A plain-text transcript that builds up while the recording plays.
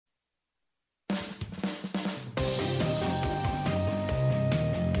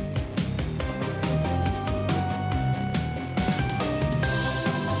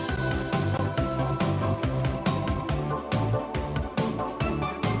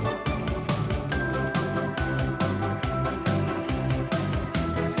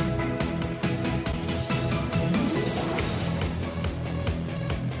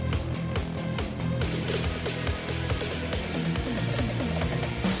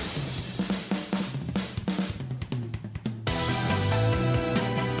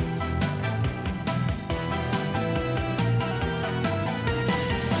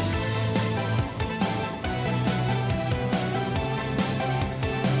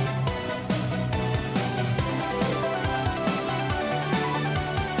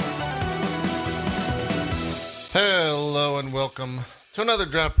Hello and welcome to another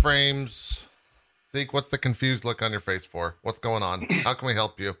Drop Frames. Zeke, what's the confused look on your face for? What's going on? How can we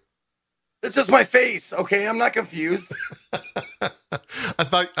help you? It's just my face, okay? I'm not confused. I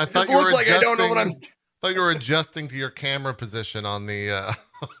thought you look were like I don't know what adjusting. Thought you were adjusting to your camera position on the on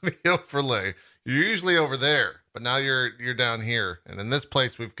the overlay. You're usually over there, but now you're down here. And in this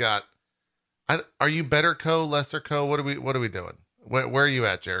place, we've got. Are you better co, lesser co? What are we doing? Where are you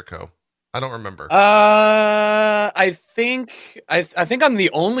at, Jericho? I don't remember. I think I'm the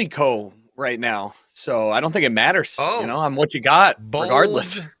only co right now, so I don't think it matters. Oh. I'm what you got, Bold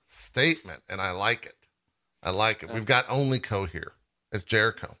regardless. Statement, and I like it. We've got only co here. It's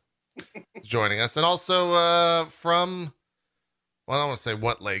Jericho joining us, and also from, well, I don't want to say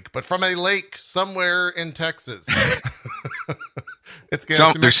what lake, but from a lake somewhere in Texas. It's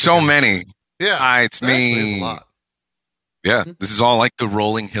Gassy there's so many. Yeah, hi, it's me. There's a lot. Yeah, this is all like the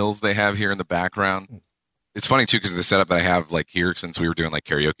rolling hills they have here in the background. It's funny too because the setup that I have like here, since we were doing like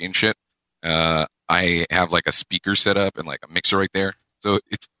karaoke and shit, I have like a speaker set up and like a mixer right there. So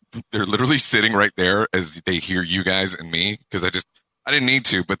they're literally sitting right there as they hear you guys and me because I didn't need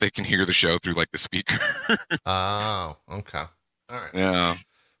to, but they can hear the show through like the speaker. Oh, okay. All right. Yeah.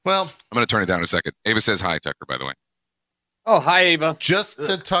 Well, I'm gonna turn it down in a second. Ava says hi, Tucker, by the way. Oh, hi, Ava. Just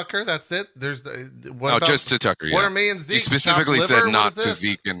to Tucker, that's it? There's just to Tucker, yeah. What are me and Zeke? You specifically said not to this?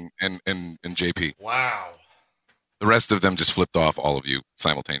 Zeke and JP. Wow. The rest of them just flipped off all of you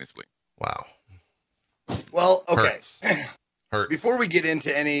simultaneously. Wow. Well, okay. Hurts. Before we get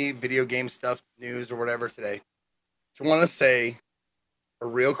into any video game stuff, news or whatever today, I want to say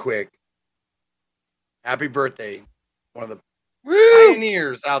real quick, happy birthday, one of the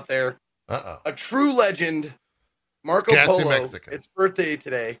pioneers out there, a true legend, Marco Gassy Polo. Mexican. It's birthday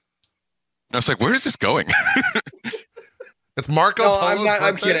today. I was like, where is this going? It's Marco Polo's I'm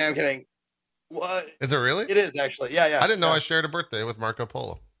birthday? I'm kidding. What? Is it really? It is actually. Yeah. I didn't know I shared a birthday with Marco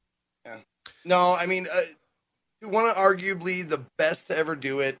Polo. Yeah. No, I mean, one of arguably the best to ever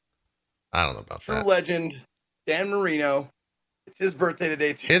do it. I don't know about True that. legend, Dan Marino. It's his birthday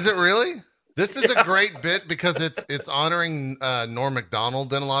today too. Is it really? This is a great bit because it's honoring Norm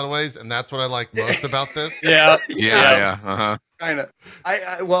Macdonald in a lot of ways, and that's what I like most about this. Yeah. Uh-huh. Kind of.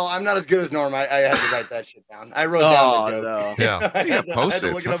 Well, I'm not as good as Norm. I had to write that shit down. I wrote down the joke. No. Yeah. Post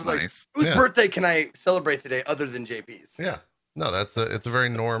it. That's nice. Whose birthday can I celebrate today other than JP's? Yeah. No, it's a very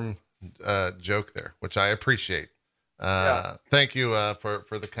Norm joke there, which I appreciate. Thank you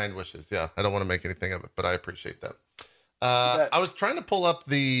for the kind wishes. Yeah, I don't want to make anything of it, but I appreciate that. I was trying to pull up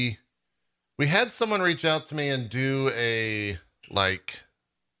we had someone reach out to me and do a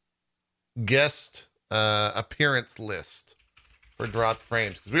guest appearance list for Dropped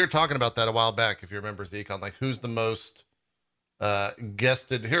Frames, because we were talking about that a while back, if you remember, Zeke, on who's the most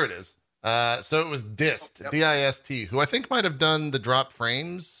guested. Here it is. So it was Dist, D-I-S-T, who I think might have done the Dropped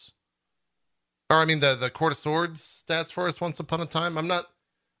Frames, or I mean the Court of Swords stats for us once upon a time. I'm not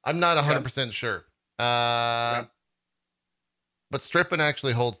 100% sure. But Strippin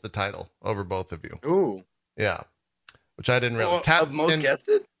actually holds the title over both of you. Ooh. Yeah. Which I didn't really. Of most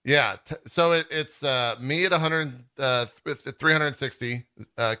guested? Yeah. So it's me at 360,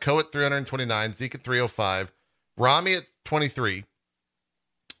 Co at 329, Zeke at 305, Rami at 23,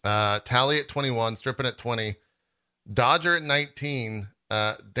 Tally at 21, Strippin at 20, Dodger at 19,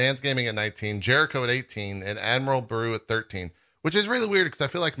 Dan's Gaming at 19, Jericho at 18, and Admiral Brew at 13, which is really weird because I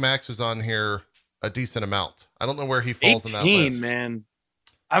feel like Max is on here a decent amount. I don't know where he falls in that list. Man.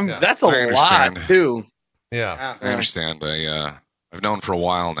 That's a lot too. Yeah. I understand. I've known for a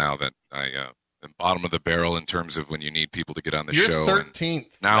while now that I am bottom of the barrel in terms of when you need people to get on the show.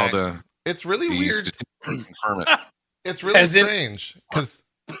 13th. Now Max. It's really weird. Confirm it. It's really strange because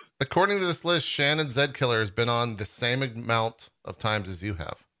according to this list, Shannon Zedkiller has been on the same amount of times as you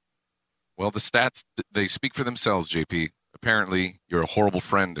have. Well, the stats, they speak for themselves, JP. Apparently, you're a horrible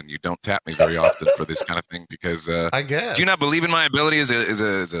friend, and you don't tap me very often for this kind of thing because I guess. Do you not believe in my ability as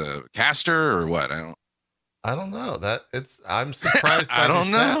a caster or what? I don't know. I'm surprised by I don't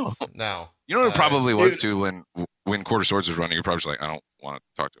know. Stats now. You know what it probably was too when Court of Swords was running. You're probably just like, I don't want to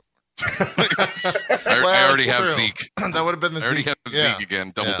talk to him. I already have Zeke. That would have been the Zeke. I already have Zeke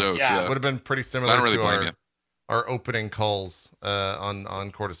again, double dose. Yeah, would have been pretty similar. I don't really blame you. Our opening calls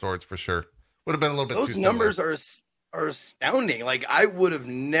on Court of Swords for sure. Would have been a little bit. Those numbers are astounding. Like I would have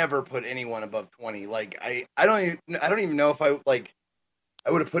never put anyone above 20. Like I don't even know if I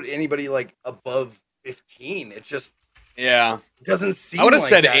would have put anybody like above 15. It's just it doesn't seem. I would have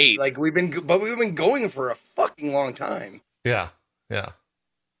said that. 8. Like we've been going for a fucking long time. Yeah.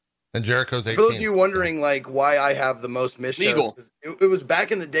 And Jericho's 18. For those of you wondering, like why I have the most missed shows, it was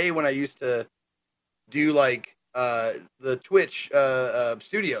back in the day when I used to do like the Twitch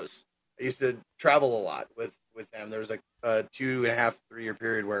studios. I used to travel a lot with them. There was like a 2.5, 3 year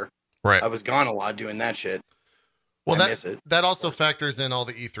period where Right. I was gone a lot doing that shit. Well, I miss it. that also factors in all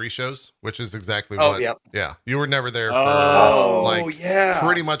the E3 shows, which is exactly Oh, what. yep. Yeah, you were never there Oh, for like yeah.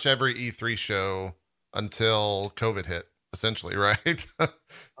 pretty much every E3 show until COVID hit, essentially, right?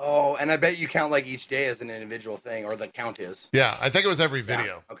 Oh, and I bet you count like each day as an individual thing, or the count is. Yeah, I think it was every Yeah,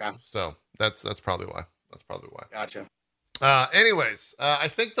 video. okay. So that's probably why. That's probably why. Gotcha. Anyways, I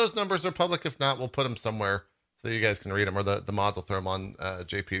think those numbers are public. If not, we'll put them somewhere so you guys can read them, or the mods will throw them on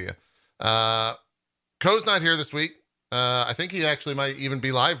JPedia. Co's not here this week. I think he actually might even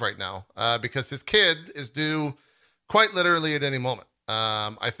be live right now because his kid is due quite literally at any moment.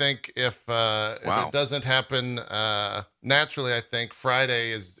 I think if it doesn't happen naturally, I think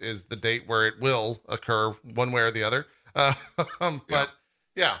Friday is the date where it will occur one way or the other. But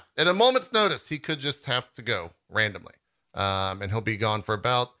yeah, at a moment's notice, he could just have to go randomly. And he'll be gone for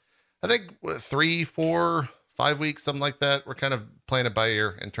about, I think, 3, 4, 5 weeks, something like that. We're kind of playing it by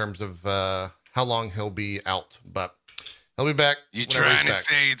ear in terms of how long he'll be out, but he'll be back. You trying to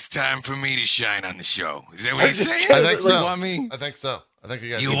say it's time for me to shine on the show? Is that what you're saying? I think so. You want me? I think so. I think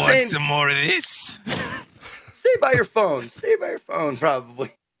you guys. You want some more of this? Stay by your phone. Stay by your phone,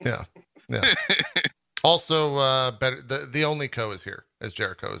 probably. Yeah. Yeah. Also, better the only Co is here, as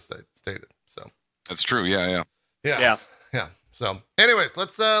Jericho has stated. So That's true. Yeah. yeah. So, anyways,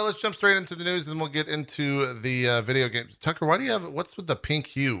 let's jump straight into the news, and then we'll get into the video games. Tucker, why do you have what's with the pink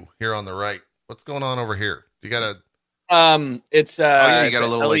hue here on the right? What's going on over here? You got a it's you got a the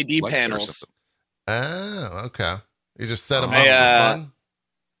little LED light there or panels. something. Oh, okay. You just set them I, up for fun.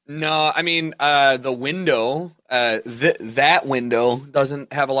 No, I mean the window, that window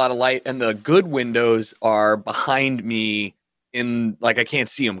doesn't have a lot of light, and the good windows are behind me. In like I can't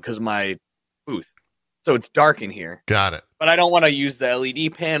see them because of my booth, so it's dark in here. Got it. But I don't want to use the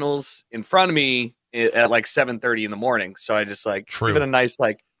LED panels in front of me at like 7:30 in the morning. So I just like True. give it a nice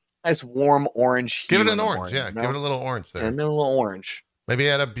warm orange. Give it hue an in the orange, morning, yeah. you know? Give it a little orange there. And then a little orange. Maybe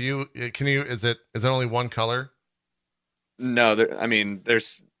add a Can you? Is it only one color? No,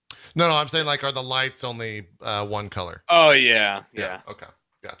 there's. No, I'm saying like, are the lights only one color? Oh yeah. Okay,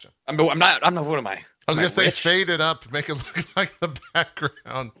 gotcha. I'm not. What am I? I was Am gonna say rich? fade it up, make it look like the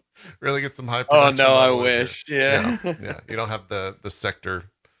background. Really get some high Oh production. no, I level in here. wish. Yeah. Yeah. You don't have the sector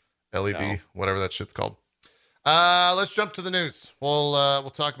LED, No. whatever that shit's called. Let's jump to the news.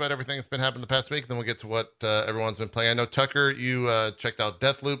 We'll talk about everything that's been happening the past week, then we'll get to what everyone's been playing. I know Tucker, you checked out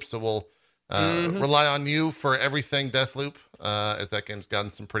Deathloop, so we'll rely on you for everything Deathloop, as that game's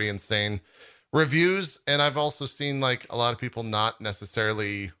gotten some pretty insane reviews, and I've also seen like a lot of people not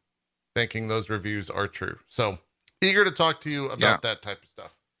necessarily thinking those reviews are true. So eager to talk to you about that type of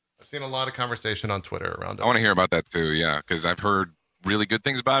stuff. I've seen a lot of conversation on Twitter around it. I want to hear about that too. Yeah, because I've heard really good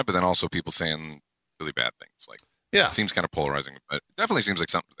things about it, but then also people saying really bad things. Like, it seems kind of polarizing, but it definitely seems like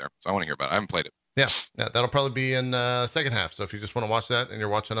something's there. So I want to hear about it. I haven't played it. Yeah, that'll probably be in second half. So if you just want to watch that and you're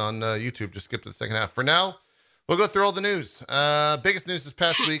watching on YouTube, just skip to the second half. For now, we'll go through all the news. Biggest news this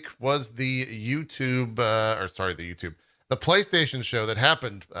past week was the the PlayStation show that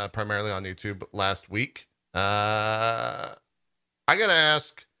happened primarily on YouTube last week. I gotta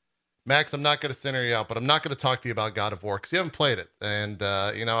ask, Max, I'm not gonna center you out, but I'm not gonna talk to you about God of War because you haven't played it, and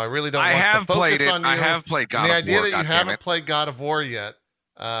I really don't want to focus on you. I have played God of War. The idea that you haven't played God of War yet.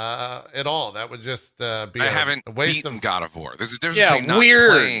 At all, that would just be I haven't a waste beaten of God of War. There's a difference between not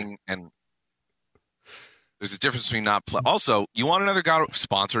playing and there's a difference between not play. Also, you want another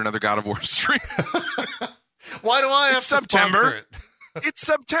sponsor another God of War stream? Why do I have to September? sponsor it? It's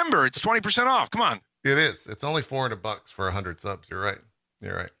September. It's 20% off. Come on. It is. It's only $400 for 100 subs. You're right.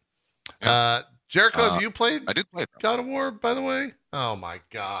 Yeah. Jericho, have you played? I did play God of War, by the way. Oh my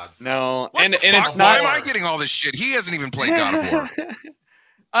God. No, What and the it's fuck? not. Why am I getting all this shit? He hasn't even played God of War.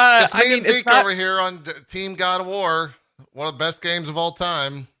 It's me and it's Zeke not over here on Team God of War. One of the best games of all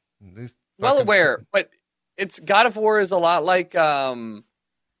time. well aware, but it's God of War is a lot like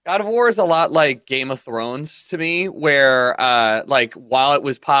Game of Thrones to me, where like while it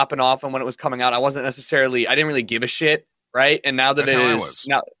was popping off and when it was coming out, I didn't really give a shit, right? And now that That's how I was.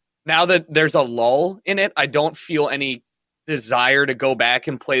 now that there's a lull in it, I don't feel any desire to go back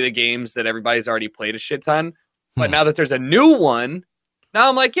and play the games that everybody's already played a shit ton. But now that there's a new one, now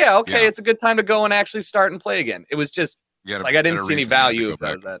I'm like, it's a good time to go and actually start and play again. It was just like I didn't see any value if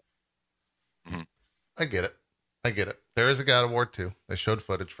that was that. Mm-hmm. I get it. There is a God of War 2. They showed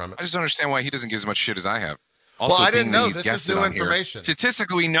footage from it. I just don't understand why he doesn't get as much shit as I have. Also, Well, I didn't being that know. he's This is guested new on here, information.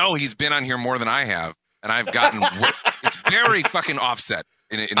 statistically, we know he's been on here more than I have, and I've gotten. It's very fucking offset.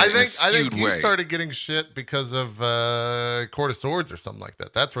 in I a think skewed you way. started getting shit because of Court of Swords or something like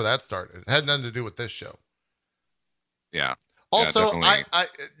that. That's where that started. It had nothing to do with this show. Yeah. Also, definitely. I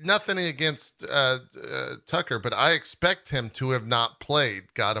nothing against Tucker, but I expect him to have not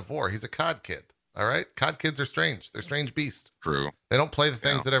played God of War. He's a COD kid. All right, COD kids are strange. They're strange beasts. True. They don't play the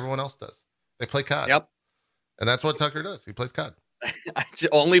things Yeah. that everyone else does. They play COD. Yep. And that's what Tucker does. He plays COD. I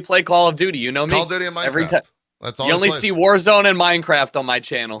only play Call of Duty. You know me. Call of Duty and Minecraft. Every time. That's all You he only plays. see Warzone and Minecraft on my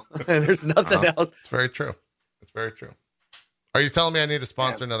channel. There's nothing else. It's very true. It's very true. Are you telling me I need to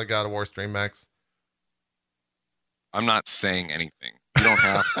sponsor another God of War stream, Max? I'm not saying anything. You don't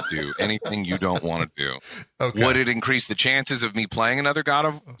have to do anything you don't want to do. Okay. Would it increase the chances of me playing another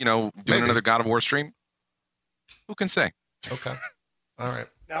doing Maybe. another God of War stream? Who can say? Okay. All right.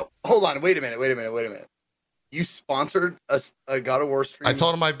 Now, hold on. Wait a minute. You sponsored a God of War stream? I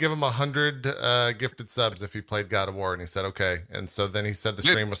told him I'd give him 100 gifted subs if he played God of War, and he said okay. And so then he said the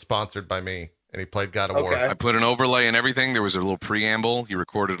stream was sponsored by me, and he played God of War. Okay. I put an overlay and everything. There was a little preamble. He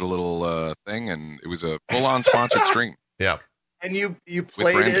recorded a little thing, and it was a full-on sponsored stream. Yeah. And you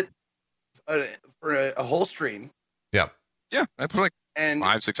played Brandon. it for a whole stream. Yeah. Yeah, I put like And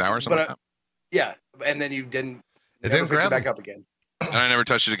 5-6 hours, something but, like that. yeah, and then you didn't. It never didn't picked it grab back him. up again. And I never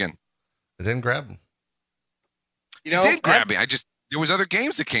touched it again. It didn't grab him. You know, It did grab me. There was other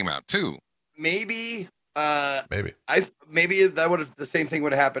games that came out too. maybe Maybe. maybe that would have the same thing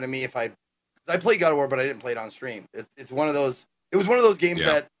would have happened to me if I played God of War, but I didn't play it on stream. It's one of those. It was one of those games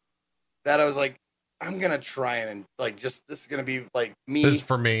Yeah. that I was like, I'm gonna try and like just this is gonna be like me This is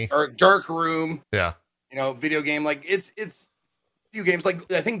for me. or dark room, Yeah. video game. Like it's few games.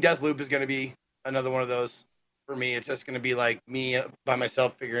 Like I think Deathloop is gonna be another one of those for me. It's just gonna be like me by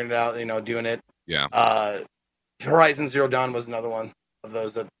myself figuring it out, doing it. Yeah. Horizon Zero Dawn was another one of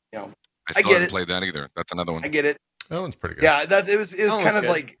those that I still get haven't it. played that either. That's another one. I get it. That one's pretty good. Yeah, it was That one kind was of good.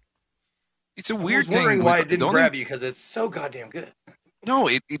 like It's a I was weird wondering thing. why with- it didn't the only- grab you because it's so goddamn good. No,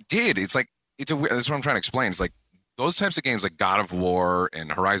 it did. It's like that's what I'm trying to explain. It's like those types of games like God of War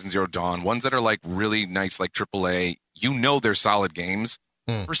and Horizon Zero Dawn, ones that are like really nice, like AAA. They're solid games.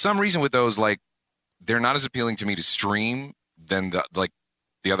 Hmm. For some reason, with those, like they're not as appealing to me to stream than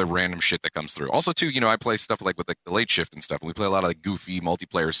the other random shit that comes through. Also, too, I play stuff like with like the Late Shift and stuff, and we play a lot of like goofy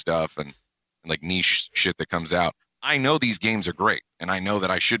multiplayer stuff and like niche shit that comes out. I know these games are great, and I know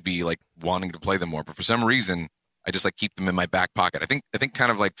that I should be like wanting to play them more, but for some reason, I just like keep them in my back pocket. I think kind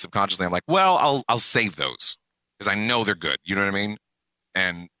of like subconsciously, I'm like, well, I'll save those because I know they're good. You know what I mean?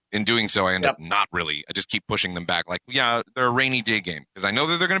 And in doing so, I end up not really. I just keep pushing them back. Like, yeah, they're a rainy day game because I know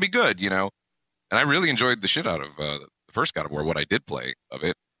that they're going to be good. And I really enjoyed the shit out of the first God of War. What I did play of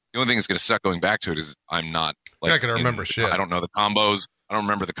it. The only thing that's going to suck going back to it is I'm not like You're not going to remember shit. I don't know the combos. I don't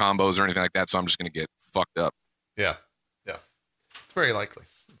remember the combos or anything like that. So I'm just going to get fucked up. Yeah. Yeah. It's very likely.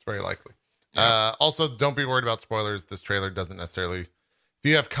 Yeah. Also, don't be worried about spoilers. This trailer doesn't necessarily. If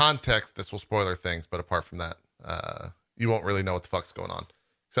you have context, this will spoiler things. But apart from that, you won't really know what the fuck's going on.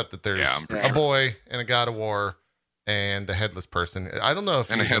 Except that there's I'm pretty a sure. boy and a God of War and a headless person. I don't know if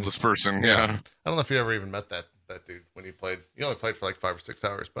And you a even- headless person. Yeah. Yeah. I don't know if you ever even met that dude when you played. You only played for like 5 or 6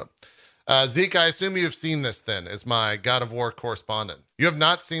 hours, but Zeke, I assume you have seen this then as my God of War correspondent. You have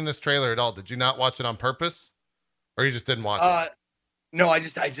not seen this trailer at all. Did you not watch it on purpose? Or you just didn't watch it? No, I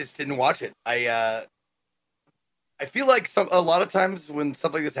just didn't watch it. I feel like a lot of times when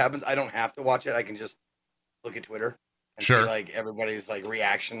stuff like this happens, I don't have to watch it. I can just look at Twitter and Sure. see like everybody's like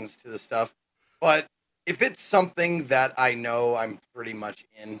reactions to the stuff. But if it's something that I know I'm pretty much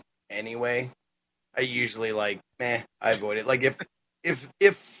in anyway, I usually I avoid it. Like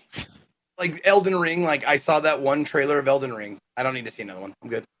if like Elden Ring, like I saw that one trailer of Elden Ring, I don't need to see another one. I'm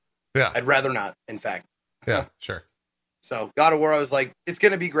good. Yeah. I'd rather not, in fact. Yeah, sure. So God of War, I was like, it's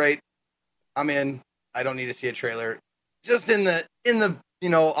gonna be great. I'm in. I don't need to see a trailer. Just in the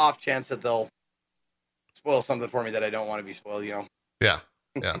off chance that they'll spoil something for me that I don't want to be spoiled. Yeah.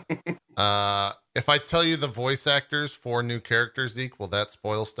 Yeah. If I tell you the voice actors for new characters, Zeke, will that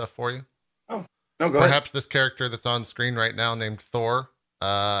spoil stuff for you? No, go ahead. Perhaps this character that's on screen right now named Thor.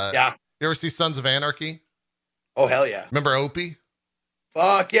 Yeah. You ever see Sons of Anarchy? Oh hell yeah. Remember Opie?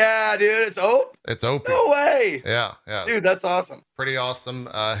 Fuck yeah, dude. It's It's Opie. no way. Yeah. Dude, that's awesome. Pretty awesome.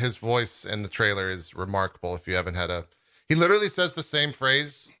 His voice in the trailer is remarkable. If you haven't he literally says the same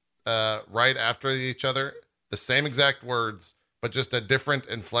phrase right after each other, the same exact words, but just a different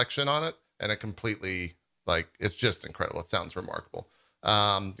inflection on it, and it completely it's just incredible. It sounds remarkable.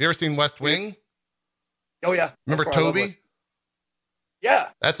 You ever seen West Wing? Oh yeah. Remember That's why I love Toby? West- Yeah.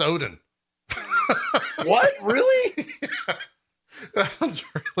 That's Odin. What? Really? That one's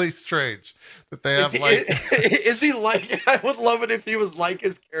really strange that they Is have like. is he like? I would love it if he was like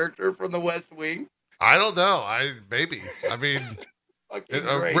his character from The West Wing. I don't know. Maybe. I mean, Fucking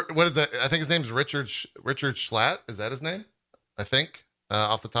great. what is that? I think his name's Richard Schlatt. Is that his name? I think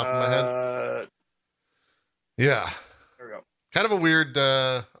off the top of my head. Yeah. There we go. Kind of a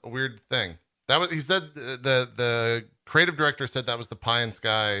weird thing. That was, he said the creative director said that was the Pie in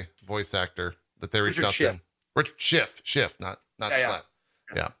Sky voice actor that they reached Richard out Schiff. to. Richard Schiff, not Yeah, Schlatt.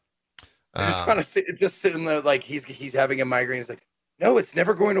 Yeah. I just want to just sitting there like he's having a migraine. He's like, no, it's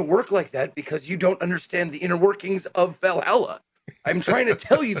never going to work like that because you don't understand the inner workings of Valhalla. I'm trying to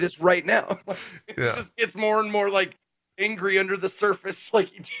tell you this right now. It just gets more and more like angry under the surface, like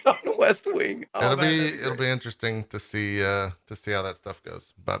he did on the West Wing. Oh, it'll be interesting to see how that stuff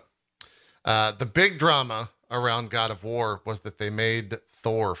goes. But the big drama around God of War was that they made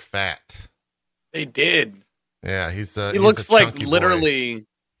Thor fat. They did. Yeah, he looks like boy. literally.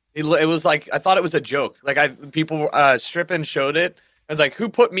 It was like I thought it was a joke. Like people Strippin showed it. I was like, "Who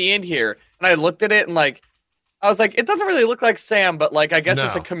put me in here?" And I looked at it and like I was like, "It doesn't really look like Sam, but like I guess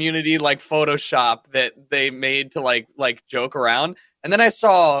it's a community like Photoshop that they made to like joke around." And then I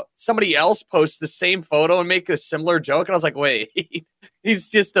saw somebody else post the same photo and make a similar joke, and I was like, "Wait, he's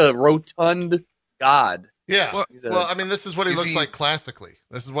just a rotund god." Yeah. Well, I mean, this is what he looks like classically.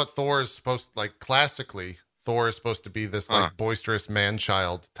 This is what Thor is supposed like classically. Thor is supposed to be this like boisterous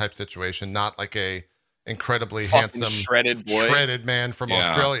man-child type situation, not like a incredibly handsome shredded man from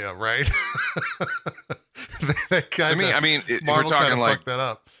Australia, right? I mean, if we're talking like fucked that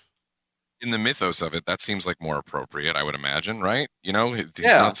up. In the mythos of it, that seems like more appropriate, I would imagine, right? You know, he's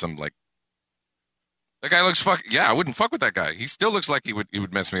not some like that guy looks I wouldn't fuck with that guy. He still looks like he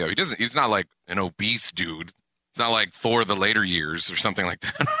would mess me up. He's not like an obese dude. It's not like Thor the later years or something like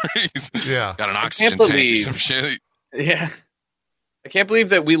that. He's got an oxygen tank, some shit. Yeah. I can't believe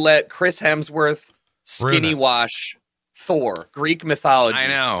that we let Chris Hemsworth skinny wash Thor, Greek mythology. I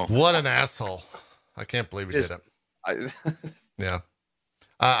know. What an asshole. I can't believe he did it. Yeah.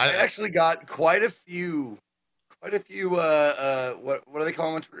 I actually got quite a few what do they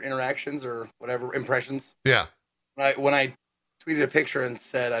call them? Interactions or whatever, impressions. Yeah. When I tweeted a picture and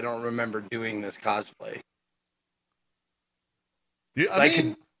said I don't remember doing this cosplay. Yeah,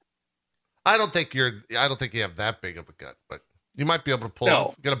 I don't think you have that big of a gut, but you might be able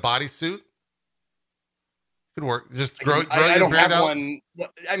to get a bodysuit. Could work. Just grow your beard out. One.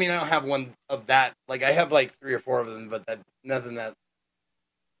 I mean, I don't have one of that. Like I have like 3 or 4 of them, but nothing that.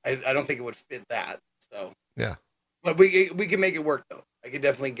 I don't think it would fit that. So yeah, but we can make it work though. I could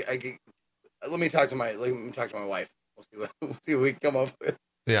definitely. Let me talk to my wife. We'll see what we can come up with.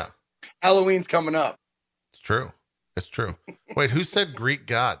 Yeah, Halloween's coming up. It's true. It's true. Wait, who said Greek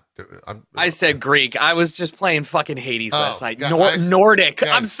god? I said Greek. I was just playing fucking Hades last night. Nordic. Guys,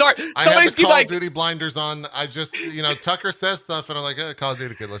 I'm sorry. Somebody's Call of Duty blinders on. I just, Tucker says stuff, and I'm like, Call of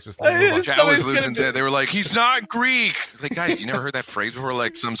Duty kid. Let's just. Chat was losing. They were like, he's not Greek. Like, guys, you never heard that phrase before?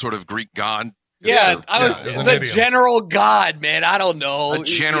 Like some sort of Greek god. Yeah, I was the general god, man. I don't know. A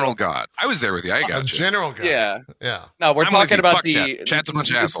general god. I was there with you. I got you. General god. Yeah. No, we're talking about Chat's a bunch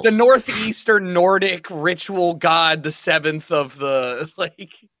of assholes. The northeastern Nordic ritual god, the 7th of the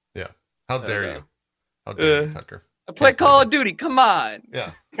like. Yeah. How dare you? How dare you, Tucker? I play Call of Duty. Come on.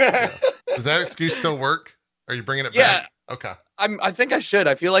 Yeah. Does that excuse still work? Are you bringing it back? Okay. I think I should.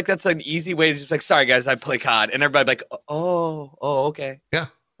 I feel like that's an easy way to just like, sorry guys, I play COD, and everybody like, oh, okay. Yeah,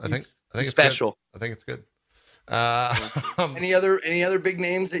 I think it's special. Good. I think it's good. Any other big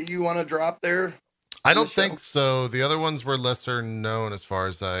names that you want to drop there? I don't think so. The other ones were lesser known as far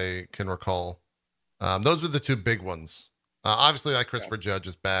as I can recall. Those were the 2 big ones. Obviously, like Christopher Judge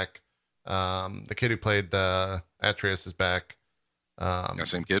is back. The kid who played Atreus is back.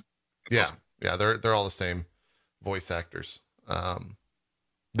 Same kid. That's awesome. Yeah. They're all the same voice actors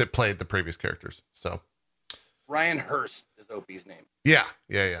that played the previous characters. So Ryan Hurst is OP's name. Yeah.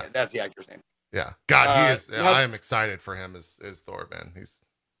 That's the actor's name. Yeah. God, he is. I am excited for him as Thor, man. It's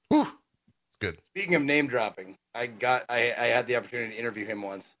good. Speaking of name dropping, I had the opportunity to interview him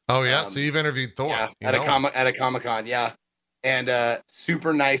once. Oh yeah, so you've interviewed Thor? Yeah, at a Comic-Con, yeah. And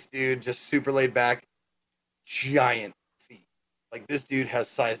super nice dude, just super laid back, giant feet. Like this dude has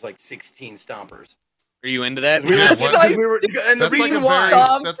size like 16 stompers. Are you into that? And the reason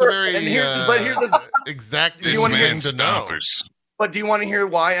why that's a very but here's the exact thing to know. But do you want to hear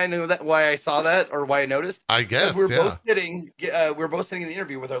why I knew that? Why I saw that, or why I noticed? I guess we were both sitting. We were both sitting in the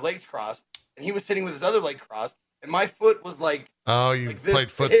interview with our legs crossed, and he was sitting with his other leg crossed, and my foot was like. Oh, you played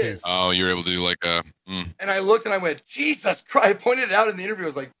footsies. Oh, you were able to do like a. And I looked and I went, Jesus Christ! I pointed it out in the interview. I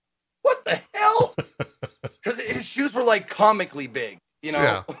was like, what the hell? Because his shoes were like comically big. You know,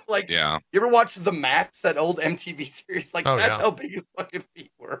 Yeah. like Yeah. you ever watch The Max, that old MTV series? Like Oh, that's yeah. how big his fucking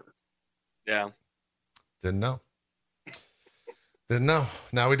feet were. Yeah. Didn't know. Didn't know.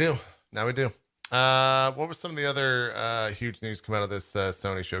 Now we do. Now we do. What was some of the other huge news come out of this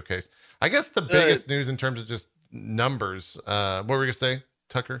Sony showcase? I guess the biggest news in terms of just numbers. What were we gonna say,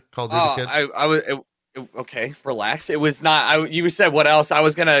 Tucker? Call of Duty Oh, kid. I was okay. Relax. It was not. You said what else? I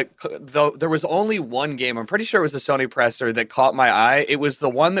was gonna. Though there was only one game. I'm pretty sure it was a Sony presser that caught my eye. It was the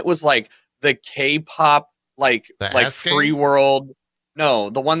one that was like the K-pop, like The like S free game? world. No,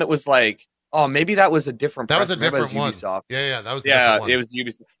 the one that was like. Oh, maybe that was a different. That was a presser. Maybe different one. Ubisoft. Yeah, that was a Yeah, different one. it was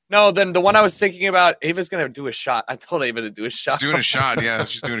Ubisoft. No, then the one I was thinking about. Ava's gonna do a shot. I told Ava to do a shot. She's doing a shot. Yeah,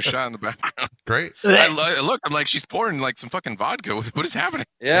 she's doing a shot in the background. Great. I look, I'm like, she's pouring like some fucking vodka. What is happening?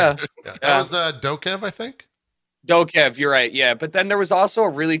 Yeah. Yeah. That Yeah. was Dokev, I think. Dokev, you're right. Yeah, but then there was also a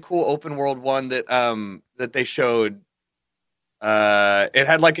really cool open world one that that they showed. It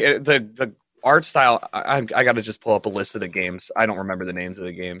had like the art style. I got to just pull up a list of the games. I don't remember the names of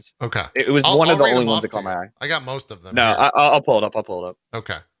the games. Okay. It was I'll- one I'll of the read only them ones off that to caught my you. eye. I got most of them. No, here. I'll pull it up. I'll pull it up.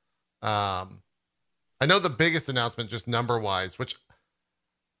 Okay. I know the biggest announcement, just number wise, which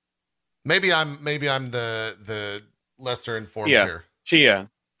maybe I'm the lesser informed Yeah. here.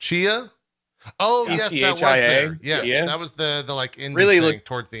 Chia. Oh yes, that was ECHIA? there. Yes, Yeah. that was the like indie Really thing look-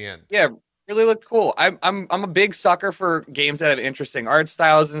 towards the end. Yeah, really looked cool. I'm a big sucker for games that have interesting art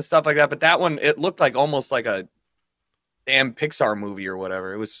styles and stuff like that. But that one, it looked like almost like a damn Pixar movie or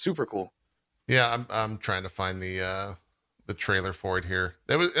whatever. It was super cool. Yeah, I'm trying to find the trailer for it here.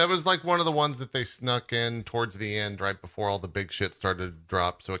 It was like one of the ones that they snuck in towards the end, right before all the big shit started to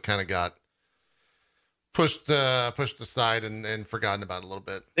drop. So it kind of got pushed aside and forgotten about a little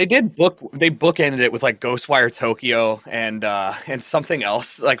bit. They bookended it with like Ghostwire Tokyo and something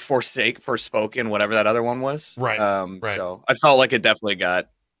else like Forspoken, whatever that other one was. Right. So I felt like it definitely got.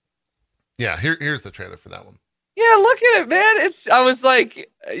 Yeah, here's the trailer for that one. Yeah, look at it, man. I was like,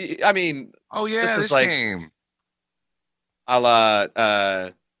 I mean, Oh yeah, This is this like- game. a la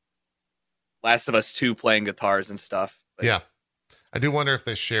Last of Us 2 playing guitars and stuff. Like, Yeah, I do wonder if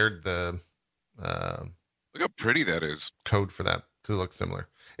they shared the Look how pretty that is. code for that because it looks similar.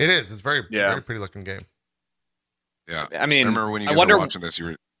 It is. It's very pretty looking game. Yeah. I I mean, remember when you I guys wonder. were watching this, you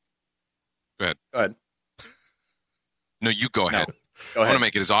were. Go ahead. No, you go ahead. Go I want ahead. to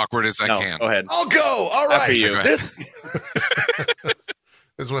make it as awkward as I No, can. Go ahead. I'll go. All After right. you. Go ahead. This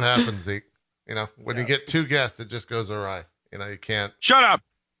This is what happens, Zeke. You know, when you get two guests, it just goes awry. You know, you can't. Shut up.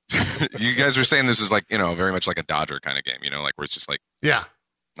 You guys were saying this is like, very much like a Dodger kind of game, like where it's just like Yeah,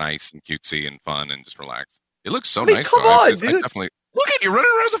 nice and cutesy and fun and just relax. It looks so I mean, nice. come though. on, I dude. definitely look at you running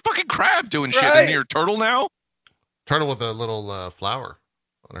around as a fucking crab doing shit Right. in your turtle now. turtle with a little flower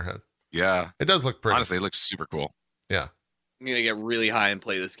on her head. Yeah. It does look pretty. Honestly, it looks super cool. Yeah, I'm gonna get really high and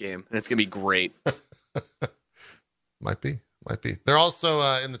play this game, and it's gonna be great. might be. They're also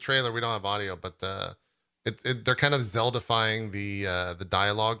in the trailer. We don't have audio, but they're kind of Zelda-fying the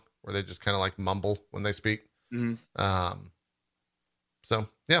dialogue where they just kind of like mumble when they speak. Mhm. So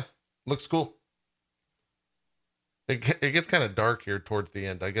yeah, looks cool. It gets kind of dark here towards the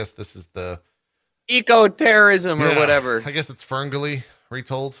end. I guess this is the Eco-terrorism or Yeah, whatever. I guess it's Ferngully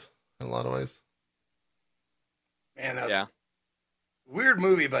retold in a lot of ways. man, that was Yeah. a weird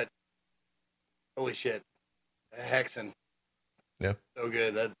movie, but holy shit, Hexen. Yeah. So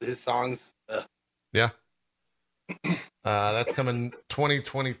good. His songs. That's coming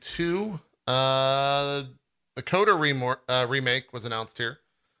 2022. The Coda remake was announced here.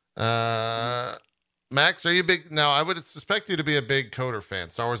 Max, are you big? Now, I would suspect you to be a big Coder fan.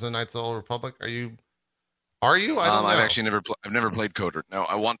 Star Wars: and the Knights of the Old Republic. Are you? I don't know. I've actually never played Coder. No,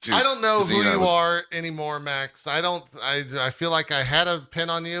 I want to. I don't know 'cause, who you it was- are anymore, Max. I feel like I had a pin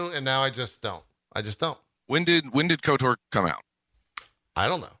on you, and now I just don't. When did KOTOR come out? I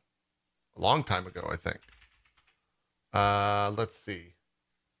don't know. A long time ago, I think. Let's see.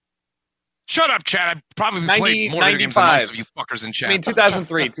 Shut up, Chad. I probably 90 played more video games than most 95. of you fuckers in chat. I mean,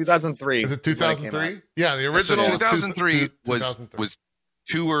 2003. 2003. Is it when came out. 2003? Yeah, the So original. was 2003 was 2003. was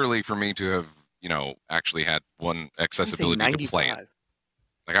too early for me to have actually had one I'm saying accessibility to play it. 95.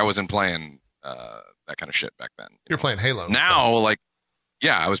 Like I wasn't playing that kind of shit back then. You're playing Halo. and Now, stuff. like,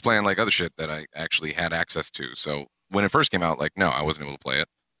 yeah, I was playing like other shit that I actually had access to. So when it first came out, like, no, I wasn't able to play it.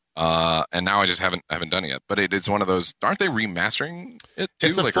 And now I just haven't done it yet. But it is one of those. Aren't they remastering it too?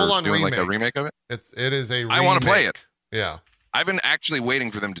 It's a like, full-on doing like a remake. remake of it. It is a. I wanna play remake. it. Yeah. I've been actually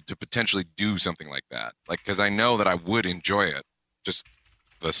waiting for them to potentially do something like that. Like, because I know that I would enjoy it, just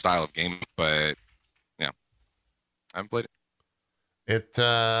the style of game. But yeah, I haven't played it.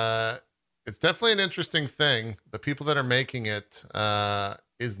 it's definitely an interesting thing. The people that are making it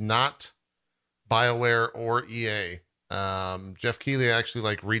is not BioWare or EA. Jeff Keighley actually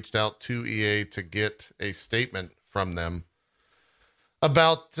like reached out to EA to get a statement from them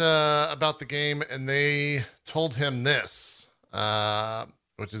about the game, and they told him this,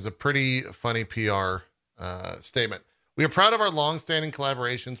 which is a pretty funny PR statement. We are proud of our long-standing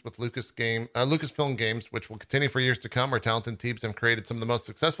collaborations with Lucasfilm Games, which will continue for years to come. Our talented teams have created some of the most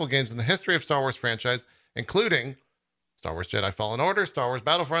successful games in the history of Star Wars franchise, including Star Wars Jedi Fallen Order, Star Wars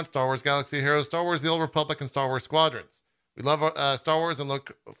Battlefront, Star Wars Galaxy Heroes, Star Wars The Old Republic, and Star Wars Squadrons. We love Star Wars and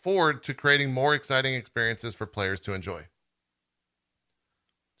look forward to creating more exciting experiences for players to enjoy.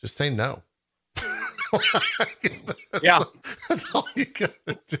 Just say no. Yeah. That's all you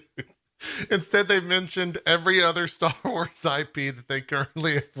gotta do. Instead, they mentioned every other Star Wars IP that they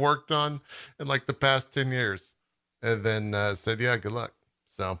currently have worked on in like the past 10 years. And then said, yeah, good luck.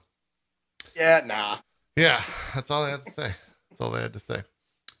 So, Yeah, nah. yeah, that's all they had to say. That's all they had to say.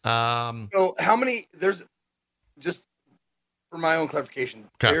 So how many? There's just for my own clarification.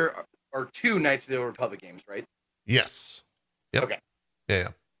 Okay. There are 2 Knights of the Old Republic games, right? Yes. Yep. Okay. Yeah.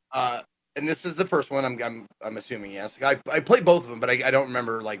 And this is the first one. I'm assuming yes. I played both of them, but I don't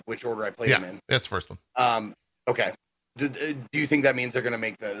remember like which order I played them in. That's the first one. Okay. Do you think that means they're gonna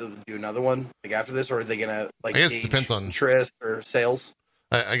do another one like after this, or are they gonna like? I guess it gauge depends on interest or sales.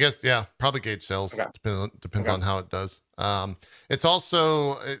 I guess, yeah, probably gauge sales. Okay. Depends on how it does. It's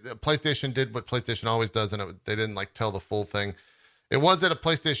also PlayStation did what PlayStation always does, and they didn't like tell the full thing. It was at a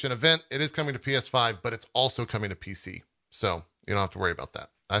PlayStation event. It is coming to PS5, but it's also coming to PC, so you don't have to worry about that.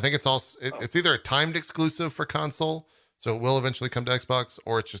 I think it's also it's either a timed exclusive for console, so it will eventually come to Xbox,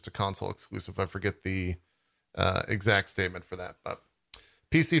 or it's just a console exclusive. I forget the exact statement for that, but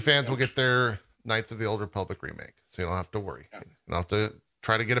PC fans will get their Knights of the Old Republic remake, so you don't have to worry. You don't have to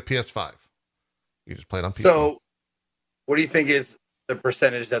try to get a PS5. You just play it on PC. So, what do you think is the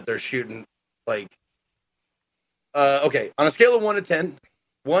percentage that they're shooting? Like, okay, on a scale of 1 to 10,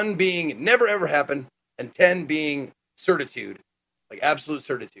 1 being never ever happen, and 10 being certitude, like absolute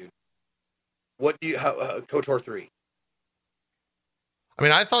certitude. What do you KOTOR 3? I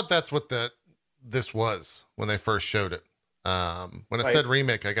mean, I thought that's what this was when they first showed it. When it said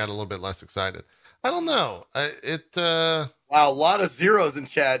remake, I got a little bit less excited. I don't know. Wow, a lot of zeros in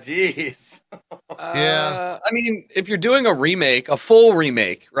chat. Jeez. Yeah. I mean, if you're doing a remake, a full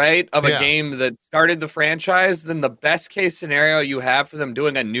remake, right, of a Yeah. game that started the franchise, then the best case scenario you have for them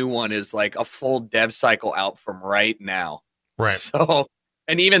doing a new one is like a full dev cycle out from right now. Right. So,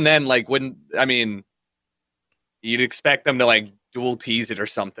 and even then, like, you'd expect them to like dual tease it or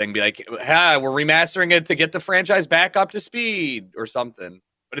something, be like, we're remastering it to get the franchise back up to speed or something.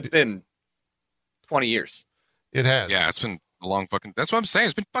 But it's been 20 years. It has. Yeah, it's been a long fucking. That's what I'm saying.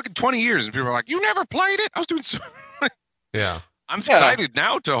 It's been fucking 20 years, and people are like, "You never played it." I was doing so. Yeah. I'm excited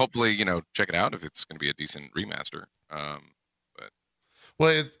now to hopefully check it out if it's going to be a decent remaster.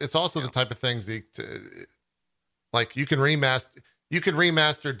 Well, it's also the type of thing, Zeke. Like you could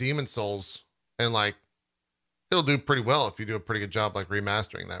remaster Demon Souls, and like it'll do pretty well if you do a pretty good job like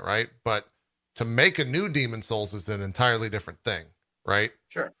remastering that, right? But to make a new Demon Souls is an entirely different thing, right?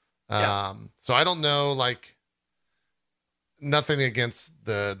 Sure. Yeah. So I don't know, like nothing against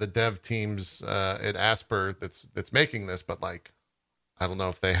the dev teams at Asper that's making this, but like I don't know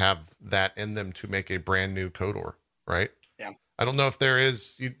if they have that in them to make a brand new KOTOR, right? Yeah. I don't know if there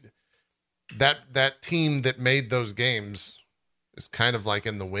is that team that made those games is kind of like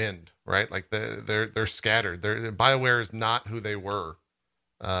in the wind, right? Like they're scattered. BioWare is not who they were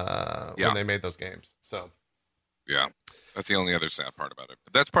when they made those games. So Yeah, that's the only other sad part about it.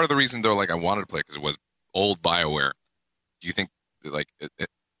 But that's part of the reason, though. Like I wanted to play because it was old BioWare. Do you think like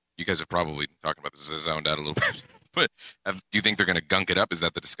you guys have probably talked about this? I zoned out a little bit, but do you think they're going to gunk it up? Is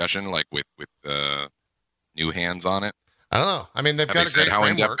that the discussion? Like with new hands on it? I don't know. I mean, they've Have got they a great said how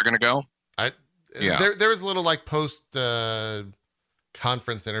in depth framework. they're going to go? Yeah. There was a little like post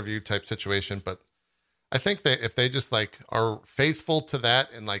conference interview type situation, but I think that if they just like are faithful to that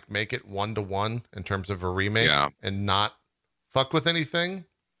and like make it 1-to-1 in terms of a remake and not fuck with anything,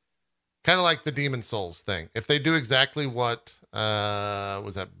 kind of like the Demon Souls thing. If they do exactly what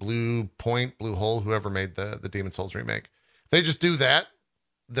was that Blue Hole, whoever made the Demon Souls remake, if they just do that,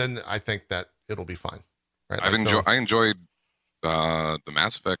 then I think that it'll be fine. Right? I enjoyed the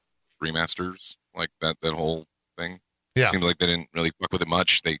Mass Effect remasters, like that whole thing. Yeah. It seemed like they didn't really fuck with it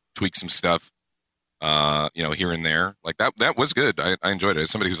much. They tweaked some stuff, here and there. Like that was good. I enjoyed it. As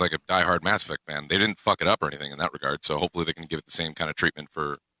somebody who's like a diehard Mass Effect fan, they didn't fuck it up or anything in that regard. So hopefully they can give it the same kind of treatment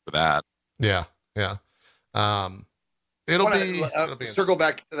for that. Yeah. It'll be circle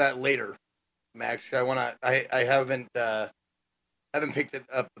back to that later. Max. I haven't picked it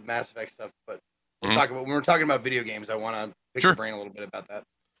up the Mass Effect stuff, but Mhm. when we're talking about video games, I want to pick Sure. your brain a little bit about that.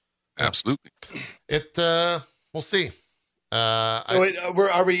 Absolutely. We'll see. So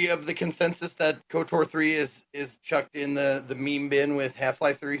are we of the consensus that KOTOR 3 is chucked in the meme bin with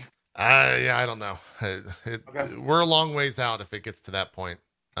Half-Life 3? Yeah, I don't know. Okay. We're a long ways out if it gets to that point.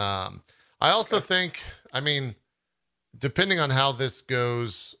 I also Okay. think, I mean, depending on how this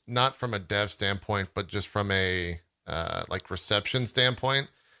goes, not from a dev standpoint, but just from a like reception standpoint,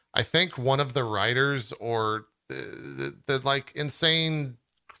 I think one of the writers or the like insane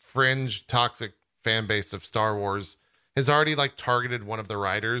fringe toxic fan base of Star Wars has already like targeted one of the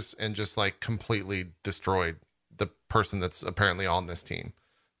writers and just like completely destroyed the person that's apparently on this team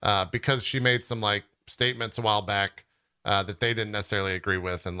because she made some like statements a while back that they didn't necessarily agree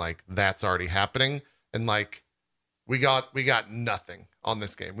with, and like that's already happening, and like we got nothing on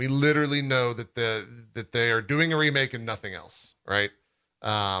this game. We literally know that they are doing a remake and nothing else, right?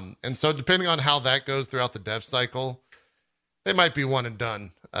 And so depending on how that goes throughout the dev cycle, they might be one and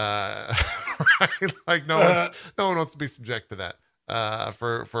done. Right? Like no one wants to be subject to that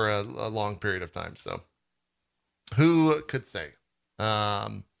for a long period of time. So who could say?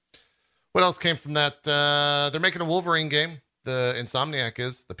 What else came from that? They're making a Wolverine game. The Insomniac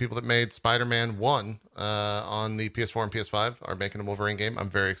is the people that made Spider-Man 1 on the PS4 and PS5 are making a Wolverine game. I'm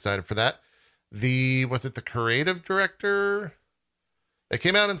very excited for that. Was it the creative director? They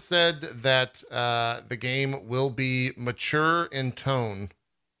came out and said that the game will be mature in tone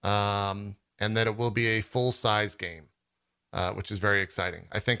and that it will be a full-size game, which is very exciting.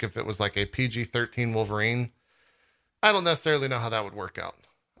 I think if it was like a PG-13 Wolverine, I don't necessarily know how that would work out.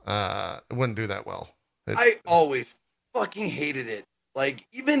 It wouldn't do that well. I always fucking hated it. Like,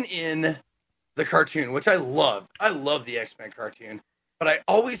 even in the cartoon, which I loved. I love the X-Men cartoon. But I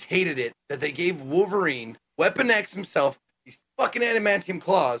always hated it that they gave Wolverine, Weapon X himself, these fucking adamantium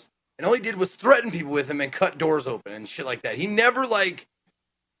claws, and all he did was threaten people with them and cut doors open and shit like that. He never,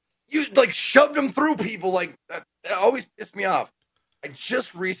 shoved them through people. Like, that always pissed me off. I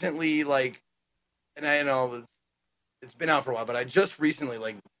just recently, and I know it's been out for a while, but I just recently,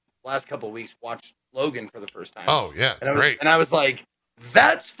 last couple of weeks, watched Logan for the first time. Oh, yeah, it's great. And I was like,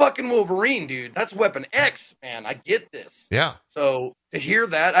 that's fucking Wolverine, dude. That's Weapon X, man. I get this. Yeah. So to hear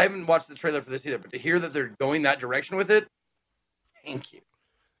that, I haven't watched the trailer for this either, but to hear that they're going that direction with it, thank you.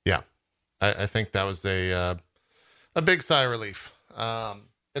 Yeah. I think that was a big sigh of relief.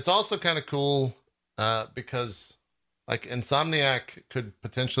 It's also kind of cool because like Insomniac could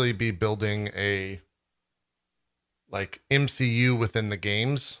potentially be building a like MCU within the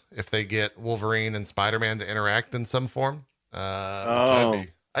games if they get Wolverine and Spider-Man to interact in some form. Which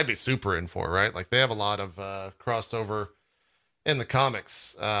I'd be super in for, right? Like they have a lot of crossover in the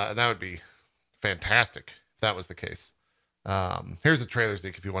comics, and that would be fantastic if that was the case. Here's a trailer,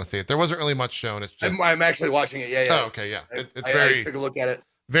 Zeke, if you want to see it. There wasn't really much shown. It's just I'm actually watching it. Yeah. Oh, okay, yeah. It's I took a look at it.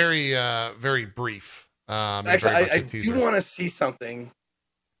 very very brief. Actually, I do want to see something.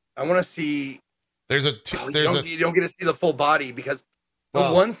 I want to see. You don't get to see the full body because the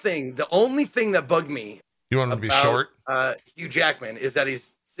only thing that bugged me. You want him to be short? Hugh Jackman is that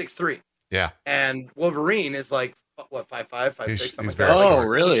he's 6'3". Yeah. And Wolverine is like what 5'5", 5'6", something like that. Oh,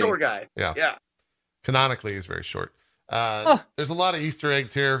 really? Short guy. Yeah. Yeah. Canonically, he's very short. There's a lot of Easter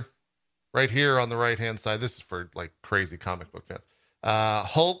eggs here, right here on the right hand side. This is for like crazy comic book fans.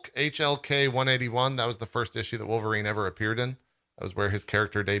 Hulk HLK 181. That was the first issue that Wolverine ever appeared in. That was where his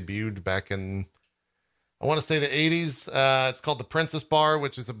character debuted back in, I want to say the 80s. It's called the Princess Bar,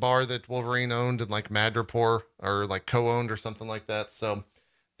 which is a bar that Wolverine owned in like Madripoor or like co-owned or something like that. So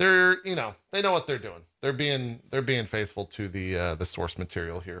they're, they know what they're doing. They're being faithful to the source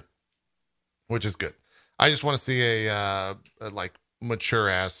material here, which is good. I just want to see a like mature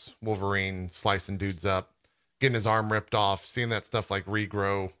ass Wolverine slicing dudes up, getting his arm ripped off, seeing that stuff like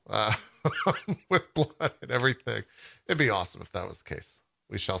regrow with blood and everything. It'd be awesome if that was the case.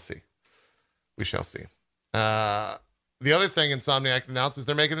 We shall see. We shall see. The other thing Insomniac announced is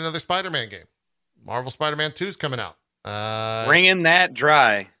they're making another Spider-Man game. Marvel Spider-Man 2 is coming out. Bringing that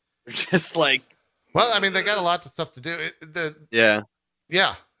dry. They're just like. Well, I mean, they got a lot of stuff to do. Yeah.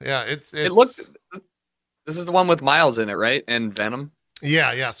 It looked. This is the one with Miles in it, right? And Venom.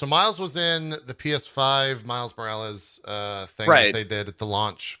 Yeah. So Miles was in the PS5 Miles Morales thing right. that they did at the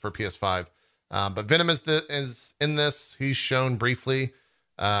launch for PS5. But Venom is in this. He's shown briefly.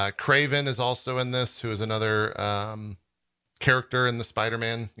 Kraven is also in this, who is another character in the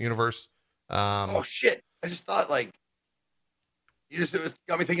Spider-Man universe. Oh shit! I just thought it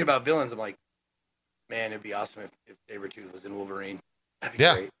got me thinking about villains. I'm like, man, it'd be awesome if Sabretooth was in Wolverine. That'd be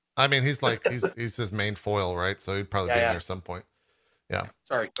great. I mean, he's his main foil, right? So he'd probably be in there at some point. Yeah.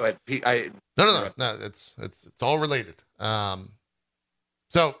 Sorry, go ahead. No. It's all related.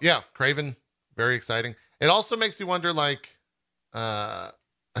 So yeah, Craven, very exciting. It also makes you wonder, like, I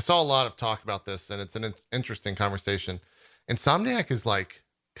saw a lot of talk about this, and it's an interesting conversation. Insomniac is like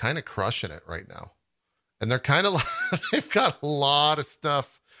kind of crushing it right now, and they're kind of they've got a lot of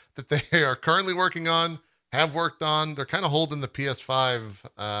stuff that they are currently working on, have worked on. They're kind of holding the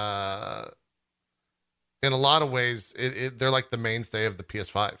PS5. In a lot of ways, they're like the mainstay of the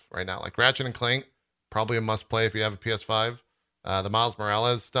PS5 right now. Like Ratchet and Clank, probably a must play if you have a PS5. The Miles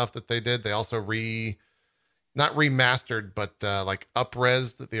Morales stuff that they did, they also not remastered, but like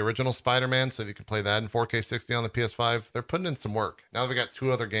up-resed the original Spider-Man so that you can play that in 4K 60 on the PS5. They're putting in some work. Now they've got 2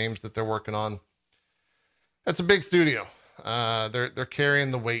 other games that they're working on. That's a big studio. They're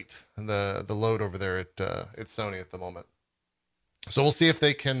carrying the weight and the load over there at Sony at the moment. So we'll see if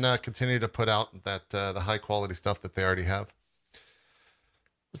they can continue to put out that the high quality stuff that they already have.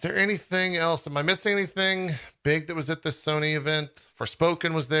 Was there anything else? Am I missing anything big that was at this Sony event?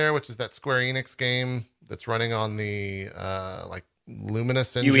 Forspoken was there, which is that Square Enix game that's running on the like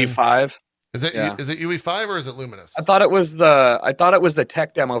Luminous engine. UE5. Is it UE5 or is it Luminous? I thought it was the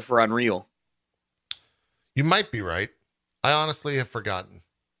tech demo for Unreal. You might be right. I honestly have forgotten.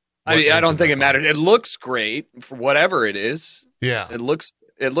 I don't think it matters. It looks great for whatever it is. Yeah. It looks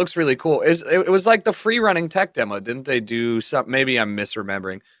really cool. It was like the free running tech demo. Didn't they do something? Maybe I'm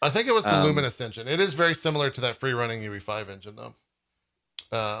misremembering. I think it was the Luminous engine. It is very similar to that free running UE5 engine though.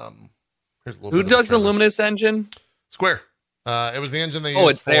 Here's a little Who does the Luminous engine? Square. It was the engine they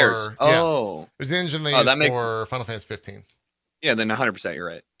used it's theirs. Yeah. It was the engine they used for Final Fantasy 15. Yeah, then 100% you're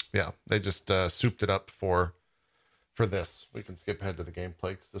right. Yeah, they just souped it up for this. We can skip ahead to the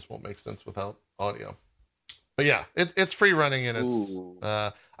gameplay because this won't make sense without audio. But yeah, it's free running and it's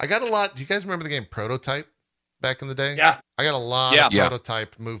I got a lot. Do you guys remember the game Prototype back in the day? Yeah. I got a lot of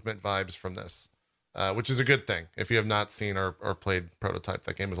Prototype movement vibes from this, which is a good thing. If you have not seen or played Prototype,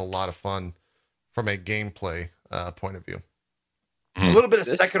 that game was a lot of fun from a gameplay point of view. A little bit of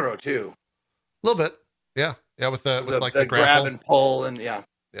Sekiro too. A little bit. Yeah. Yeah, with the grab grapple and pull and yeah.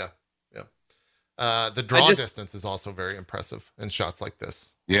 The draw distance is also very impressive in shots like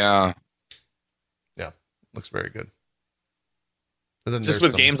this. Yeah. Looks very good. And then just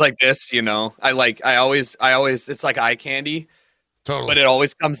with games like this, I always it's like eye candy. Totally. But it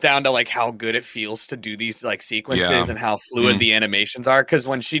always comes down to like how good it feels to do these like sequences and how fluid the animations are. Because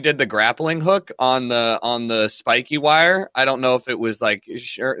when she did the grappling hook on the spiky wire, I don't know if it was like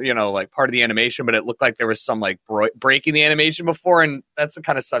like part of the animation, but it looked like there was some like breaking the animation before, and that's the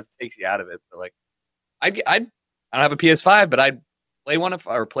kind of stuff that takes you out of it. But like, I don't have a PS5, but I'd play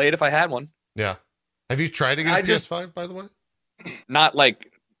it if I had one. Yeah. Have you tried to get a PS5, by the way? Not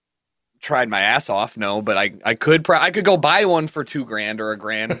like tried my ass off, no, but I could go buy one for $2,000 or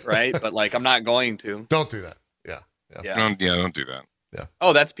 $1,000, right? But like I'm not going to. Don't do that. Yeah. Don't do that. Yeah.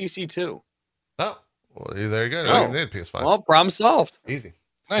 Oh, that's PC too. Oh, well, there you go. Oh. You need a PS5. Well, problem solved. Easy.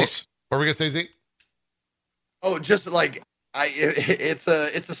 Nice. What were we gonna say, Zeke? Oh, just like it's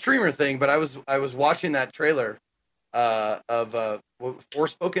a streamer thing, but I was watching that trailer of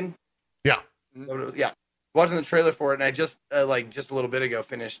Forspoken. Yeah. Yeah. Watching the trailer for it, and I just just a little bit ago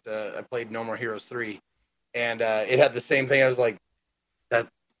finished. I played No More Heroes 3, and it had the same thing. I was like, that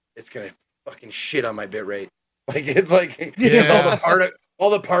it's gonna fucking shit on my bit rate. Like it's like all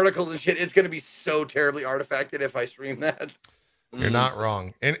the particles and shit. It's gonna be so terribly artifacted if I stream that. You're not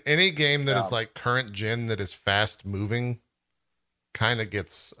wrong. In any game that is like current gen that is fast moving, kind of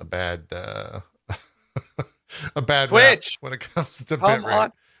gets a bad a bad Twitch rap when it comes to bit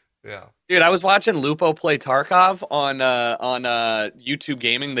rate. Yeah. Dude, I was watching Lupo play Tarkov on YouTube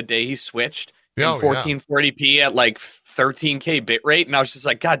Gaming the day he switched in 1440p at like 13k bit rate, and I was just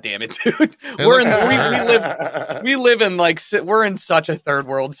like, God damn it, dude! We live in like we're in such a third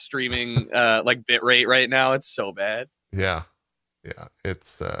world streaming like bit rate right now. It's so bad. Yeah,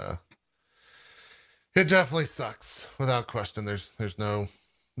 it's it definitely sucks without question. There's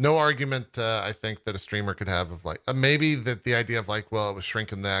no argument, I think, that a streamer could have of like maybe that the idea of like, well, it was shrink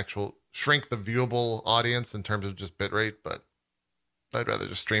the viewable audience in terms of just bitrate, but I'd rather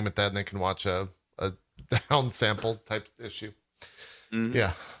just stream at that and they can watch a down sample type issue. Mm-hmm.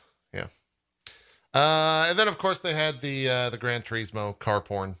 Yeah. And then of course they had the Gran Turismo car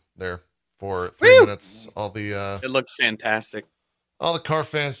porn there for 3 minutes. All the it looked fantastic. All the car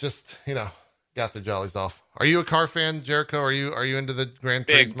fans just got their jollies off. Are you a car fan, Jericho? Are you into the Gran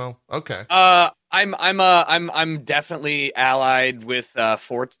Turismo? Okay. I'm definitely allied with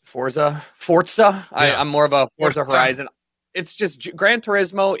Forza. Yeah. I'm more of a Forza Horizon. it's just Gran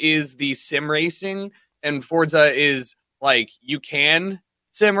Turismo is the sim racing, and Forza is like you can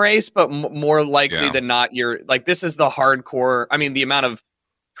sim race, but more likely Yeah. than not, you're like this is the hardcore. I mean, the amount of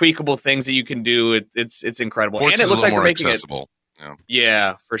tweakable things that you can do, it's incredible, Forza and it is a looks little like they're more making accessible. Yeah.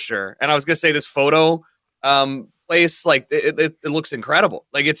 yeah, for sure. And I was gonna say this photo place, like it looks incredible.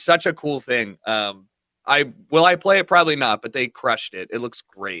 Like it's such a cool thing. I play it? Probably not, but they crushed it. It looks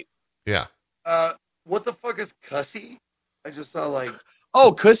great. Yeah. What the fuck is Cussy? I just saw like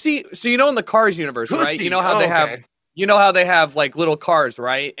Oh, Cussy. So you know in the Cars universe, right? Cussy. You know how they have okay. you know how they have like little cars,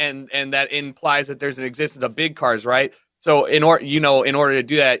 right? And that implies that there's an existence of big cars, right? So in order to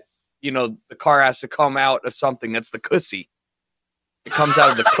do that, the car has to come out of something. That's the Cussy. It comes out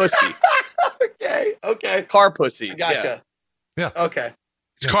of the pussy. Okay. Car pussy. Gotcha. Yeah. Okay.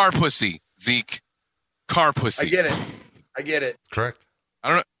 It's car pussy, Zeke. Car pussy. I get it. Correct.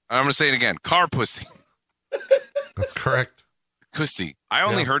 I'm gonna say it again. Car pussy. That's correct. Pussy. I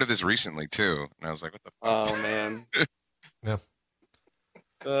only Yeah. heard of this recently too, and I was like, "What the fuck?" Oh man.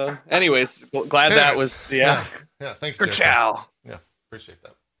 Yeah. Anyways, glad that was Yeah. Thank you. Jacob. Ciao. Appreciate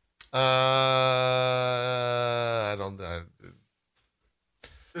that. I don't.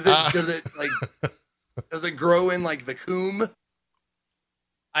 Does it grow in like the coom?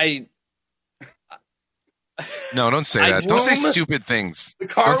 No, don't say I that. Don't say womb? stupid things. The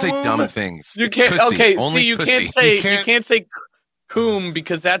car Don't say womb? dumb things. You can't. Pussy. Okay, Only see, you pussy. can't say coom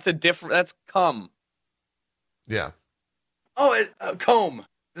because that's a different. That's cum. Yeah. Oh, comb.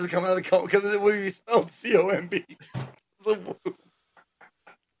 Does it come out of the comb? Because it would be spelled COMB.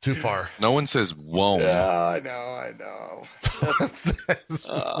 Too far. No one says womb. Yeah, I know. It says-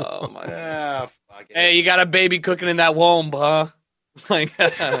 Oh my. Yeah, fuck it. Hey, you got a baby cooking in that womb, huh? Like,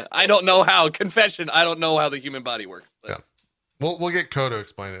 I don't know how. Confession: I don't know how the human body works. But. Yeah. We'll get Ko to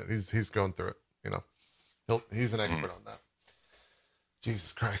explain it. He's going through it. He's an expert on that.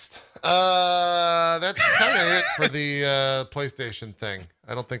 Jesus Christ. That's kind of it for the PlayStation thing.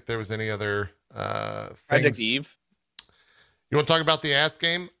 I don't think there was any other Project things. Eve. You want to talk about the ass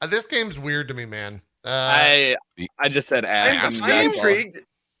game? This game's weird to me, man. I just said ass. I'm intrigued.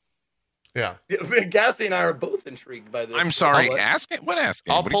 Yeah. Gassy and I are both intrigued by this. I'm sorry. I'll- Ask it. What ask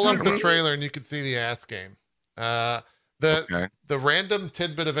it? I'll What are you pull up talking the about? trailer and you can see the ass game. The Okay. the random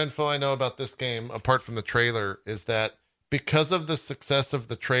tidbit of info I know about this game, apart from the trailer, is that because of the success of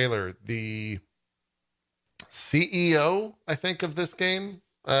the trailer, the CEO, I think, of this game,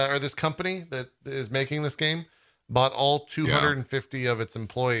 or this company that is making this game, bought all 250 of its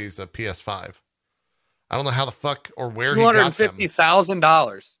employees a PS5. I don't know how the fuck or where he got them.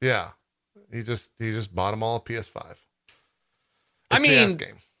 $250,000. Yeah, he just bought them all a PS5. I It's the ass mean-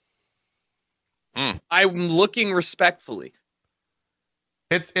 game. I'm looking respectfully.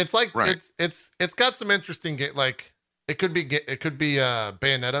 It's like Right. it's got some interesting like it could be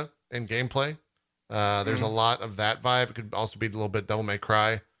Bayonetta in gameplay. There's a lot of that vibe. It could also be a little bit Devil May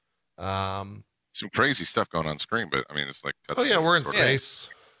Cry. Some crazy stuff going on screen, but I mean, it's like. Oh yeah, we're in sort of- space.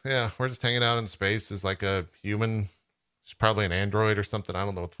 Yeah, we're just hanging out in space as like a human. It's probably an android or something. I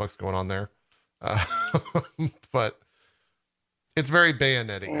don't know what the fuck's going on there. But it's very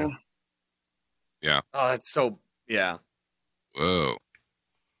Bayonetta. Oh, that's so yeah. Whoa.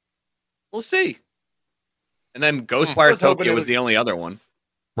 We'll see. And then I Ghostwire was hoping Tokyo it was was- the only other one.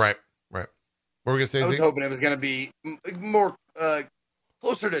 Right. What were we gonna say? I was Zeke? hoping it was going to be more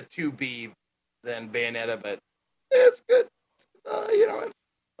closer to 2B than Bayonetta, but it's good. I'll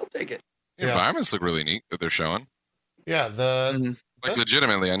take it. The Yeah. environments look really neat that they're showing. Yeah, Mhm. Like,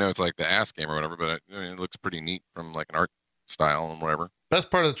 legitimately, I know it's like the ass game or whatever, but it looks pretty neat from like an art style and whatever. best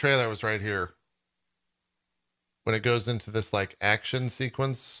part of the trailer was right here when it goes into this like action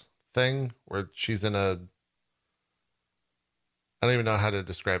sequence thing where she's in a I don't even know how to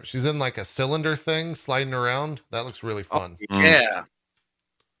describe it. She's in like a cylinder thing sliding around. That looks really fun. Yeah.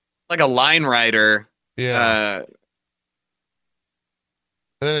 Like a line rider. Yeah. Uh,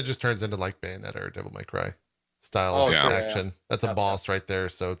 And then it just turns into like Bayonetta or Devil May Cry style Oh, of sure, action. That's a Yeah. boss right there.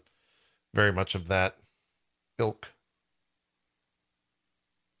 So very much of that ilk.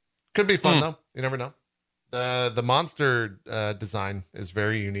 Could be fun though. You never know. The monster design is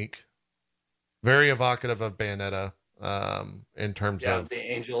very unique. Very evocative of Bayonetta in terms Yeah, of the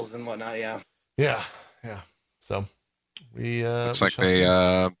angels and whatnot. Yeah. yeah. So we Looks we like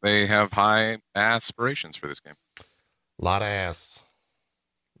shall see. they have high aspirations for this game. Lot of ass.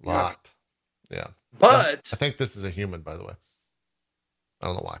 Lot. Yeah. But I think this is a human, by the way. I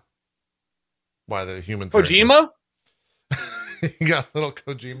don't know why. Why the humans? Kojima? You got a little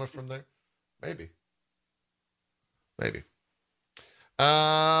Kojima from there? Maybe.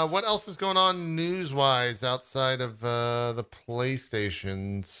 What else is going on news-wise outside of the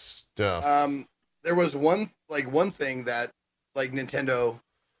PlayStation stuff? There was one thing that like Nintendo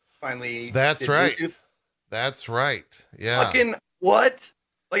finally That's did right. Bluetooth. That's right. Yeah. Fucking what?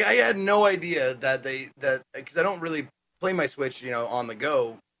 Like I had no idea that because I don't really play my Switch, on the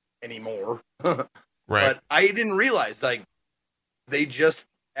go anymore. Right. But I didn't realize like they just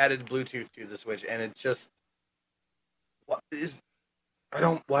added Bluetooth to the Switch, and it just why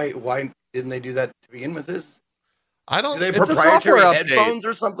didn't they do that to begin with? I don't. Are they It's a proprietary software update. headphones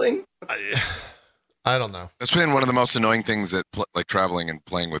or something? I don't know. That's been one of the most annoying things that like traveling and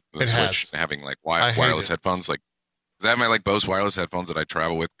playing with the It Switch, has. having like I hate wireless it. headphones. Like, 'cause I have my like Bose wireless headphones that I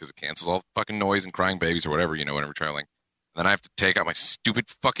travel with because it cancels all the fucking noise and crying babies or whatever, whenever we're traveling. And then I have to take out my stupid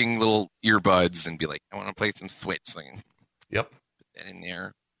fucking little earbuds and be like, I want to play some Switch. Like, Yep. put that in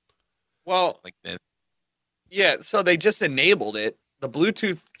there Well, like this. yeah, so they just enabled it. The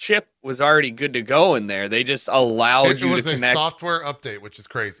Bluetooth chip was already good to go in there. They just allowed It you was to a connect. software update, which is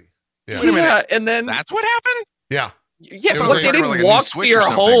crazy. Yeah. Wait a minute. Yeah, and then That's what happened? Yeah. yeah, It but was they like- didn't like a new walk to Switch your or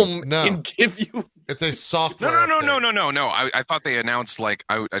something. home No. and give you. It's a software. No. update. I thought they announced like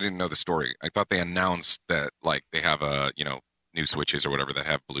I didn't know the story. I thought they announced that like they have new Switches or whatever that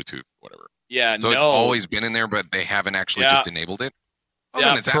have Bluetooth, whatever. Yeah, So no. it's always been in there, but they haven't actually Yeah. just enabled it. Oh, Yeah,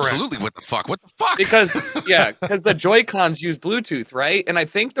 then it's correct. absolutely what the fuck? What the fuck? because the Joy-Cons use Bluetooth, right? And I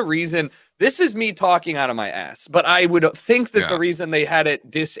think the reason this is me talking out of my ass, but I would think that Yeah. the reason they had it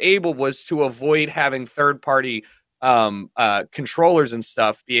disabled was to avoid having third-party controllers and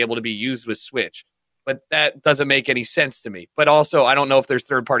stuff be able to be used with Switch. But that doesn't make any sense to me. But also, I don't know if there's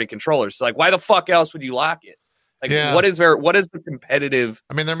third-party controllers. So, like, why the fuck else would you lock it? Like, Yeah. what is the competitive?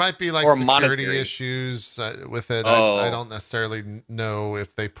 I mean, there might be like Or security monetary. issues with it. Oh. I don't necessarily know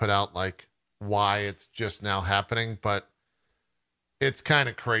if they put out like why it's just now happening, but it's kind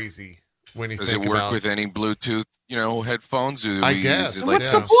of crazy when you Does it think work about. with any Bluetooth, headphones? Or I is guess, it like yeah.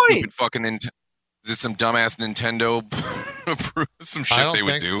 some What's the point? stupid fucking is it some dumbass Nintendo some I shit don't they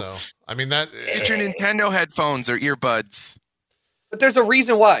would think do? so. I mean that. Get your Nintendo headphones or earbuds. But there's a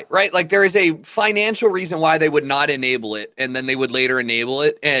reason why, right? Like there is a financial reason why they would not enable it, and then they would later enable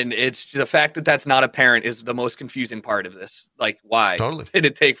it. And it's the fact that that's not apparent is the most confusing part of this. Like, why Totally. did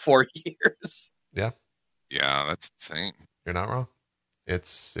it take 4 years? Yeah, that's insane. You're not wrong.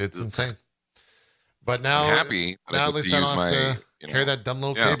 It's Ugh. insane. But now, I'm happy that now I at get least to I use don't my have to carry that dumb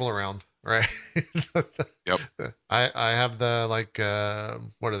little yeah. cable around, right? Yep. I have the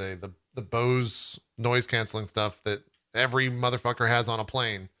what are they? The Bose noise canceling stuff that every motherfucker has on a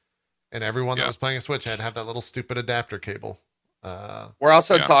plane, and everyone that Yeah. was playing a Switch had to have that little stupid adapter cable. We're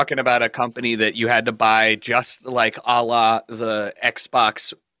also Yeah. talking about a company that you had to buy just like a la the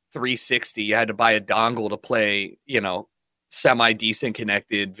Xbox 360. You had to buy a dongle to play, semi decent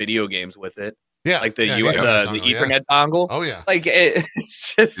connected video games with it, Yeah, like the yeah, the dongle, yeah. Ethernet dongle. Oh yeah, Like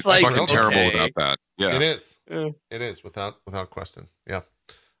it's just It's like fucking terrible okay. without that. Yeah. it is. Yeah. It is without question. Yeah,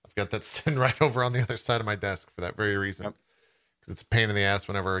 I've got that sitting right over on the other side of my desk for that very reason. Yep. Because it's a pain in the ass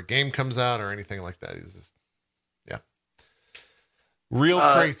whenever a game comes out or anything like that. It's just, yeah, real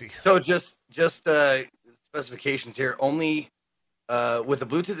crazy. So just specifications here. Only with the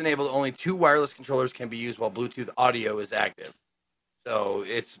Bluetooth enabled, only 2 wireless controllers can be used while Bluetooth audio is active. So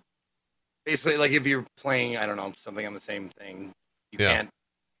it's basically like if you're playing, I don't know, something on the same thing, you Yeah. can't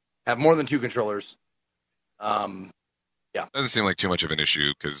have more than 2 controllers. Doesn't seem like too much of an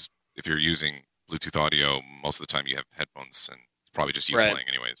issue because if you're using Bluetooth audio, most of the time you have headphones and it's probably just you Right. playing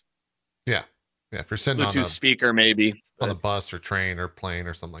anyways. Yeah, if you're sitting Bluetooth speaker maybe. on the bus or train or plane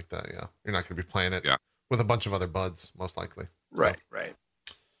or something like that, yeah, you're not going to be playing it Yeah. with a bunch of other buds, most likely. So, Right.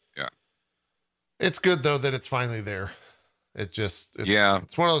 it's good though that it's finally there. It's Yeah.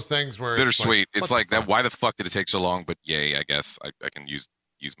 it's one of those things where It's bittersweet. what It's the like that. fuck? Why the fuck did it take so long? But yay, I guess I can use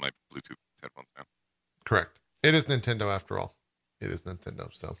my Bluetooth headphones now. Correct. It is Nintendo after all. It is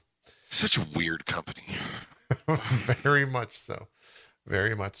Nintendo. So Such a weird company. very much so.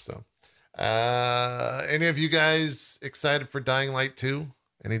 Very much so. Any of you guys excited for Dying Light 2?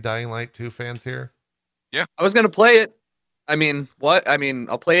 Any Dying Light 2 fans here? I was gonna play it. I mean, what? I mean,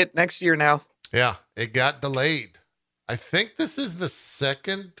 I'll play it next year now. Yeah, it got delayed. I think this is the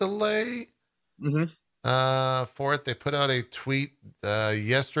second delay Mm-hmm. for it. They put out a tweet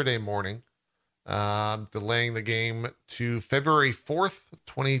yesterday morning delaying the game to February 4th,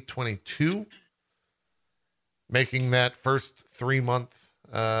 2022, making that first 3-month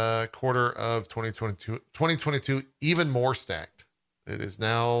quarter of 2022 even more stacked. It is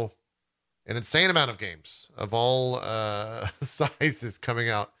now an insane amount of games of all sizes coming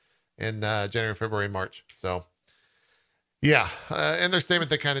out in January, February, March. So Yeah, in their statement,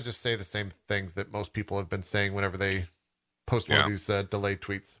 they kind of just say the same things that most people have been saying whenever they post one of these delayed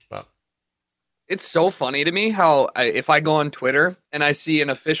tweets. But It's so funny to me how if I go on Twitter and I see an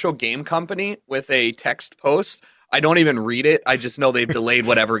official game company with a text post, I don't even read it. I just know they've delayed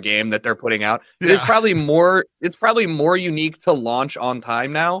whatever game that they're putting out. Yeah. It's probably more unique to launch on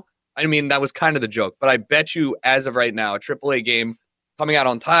time now. I mean, that was kind of the joke, but I bet you as of right now, a AAA game coming out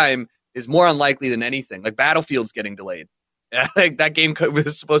on time is more unlikely than anything. Like Battlefield's getting delayed. Like that game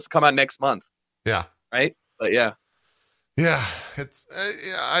was supposed to come out next month. yeah, Right? But yeah. yeah,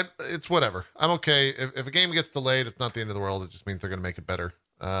 it's whatever. I'm okay if a game gets delayed. It's not the end of the world. It just means they're going to make it better,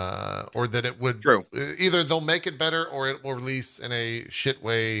 or that it would. True. Either they'll make it better, or it will release in a shit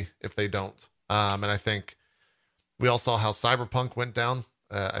way if they don't. And I think we all saw how Cyberpunk went down.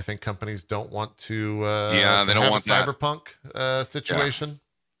 I think companies don't want to. They don't have want a that. Cyberpunk situation.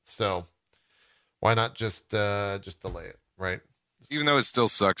 So why not just delay it, right? Even though it still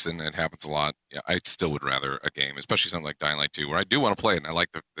sucks and it happens a lot, yeah, I still would rather a game, especially something like Dying Light 2, where I do want to play it and I like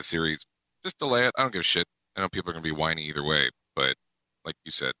the series. Just delay it. I don't give a shit. I know people are going to be whiny either way, but like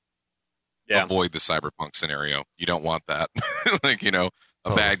you said, avoid the Cyberpunk scenario. You don't want that. Like, a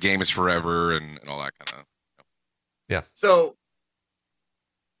bad game is forever and all that kind of. Yeah. So,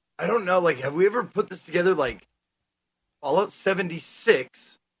 I don't know. Like, have we ever put this together? Like, Fallout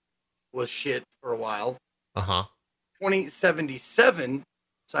 76 was shit for a while. 2077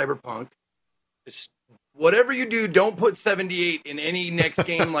 Cyberpunk. Whatever you do, don't put 78 in any next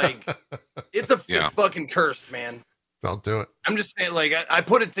game. Like, it's fucking cursed, man. Don't do it. I'm just saying, like, I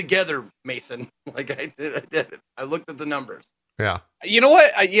put it together, Mason. Like, I did it. I looked at the numbers. Yeah. You know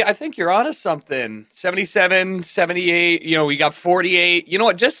what? I think you're onto something. 77, 78, we got 48. You know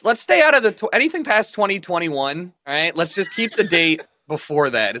what? Just let's stay out of anything past 2021. All right. Let's just keep the date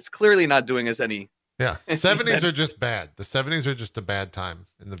before that. It's clearly not doing us any. Yeah. 70s are just bad. The 70s are just a bad time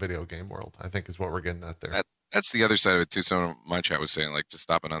in the video game world, I think is what we're getting at there. That's the other side of it too. Someone in my chat was saying, like, just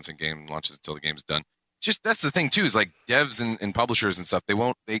stop announcing game launches until the game's done. Just that's the thing too, is like devs and publishers and stuff, they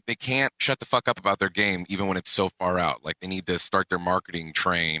can't shut the fuck up about their game even when it's so far out. Like, they need to start their marketing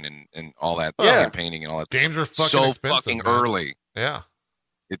train and all that campaigning and all that. Games are fucking so expensive, fucking man. early. Yeah.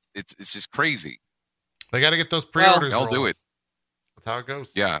 It's just crazy. They got to get those pre-orders. I'll do it. That's how it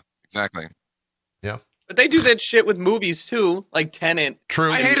goes. Yeah, exactly. Yeah. But they do that shit with movies too, like Tenet.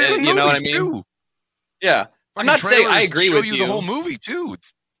 True. I hate it in you know what I movies mean? too. Yeah. I'm not saying I agree show with you you. the whole movie too.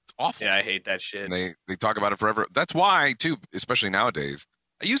 It's awful. Yeah, I hate that shit. And they talk about it forever. That's why too, especially nowadays.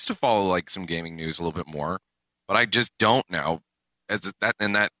 I used to follow like some gaming news a little bit more, but I just don't now.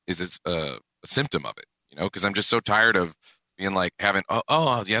 That is a symptom of it, because I'm just so tired of being like having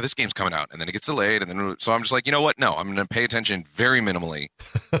oh yeah, this game's coming out and then it gets delayed and then so I'm just like, you know what? No, I'm going to pay attention very minimally.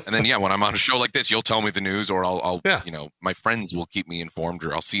 And then when I'm on a show like this, you'll tell me the news, or I'll my friends will keep me informed,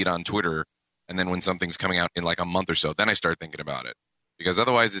 or I'll see it on Twitter. And then when something's coming out in like a month or so, then I start thinking about it, because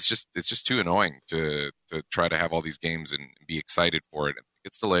otherwise it's just too annoying to try to have all these games and be excited for it. It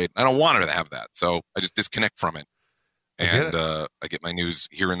gets delayed. I don't want to have that, so I just disconnect from it. And I get my news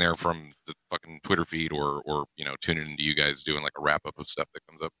here and there from the fucking Twitter feed, or tuning into you guys doing like a wrap up of stuff that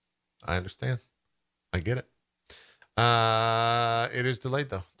comes up. I understand. I get it. It is delayed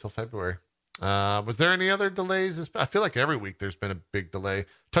though till February. Was there any other delays? I feel like every week there's been a big delay.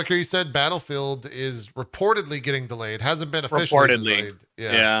 Tucker, you said Battlefield is reportedly getting delayed. Hasn't been officially delayed.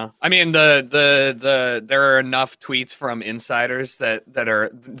 Yeah. I mean, there are enough tweets from insiders that are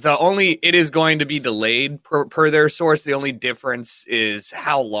it is going to be delayed per their source. The only difference is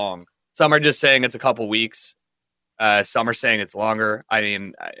how long. Some are just saying it's a couple weeks. Some are saying it's longer. I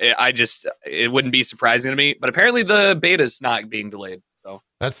mean, it wouldn't be surprising to me, but apparently the beta's not being delayed. So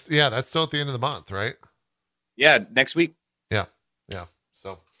that's still at the end of the month, right? Yeah, next week. Yeah.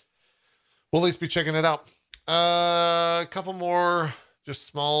 So we'll at least be checking it out. A couple more just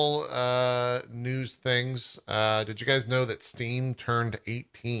small news things. Did you guys know that Steam turned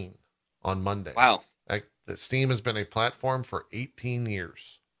 18 on Monday? Wow. That Steam has been a platform for 18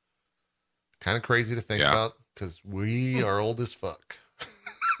 years. Kind of crazy to think about, because we are old as fuck.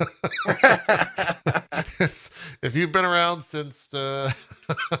 If you've been around since the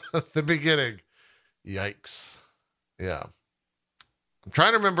beginning, yikes. Yeah. I'm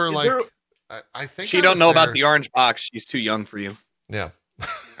trying to remember, I think she don't know about the orange box. She's too young for you. Yeah.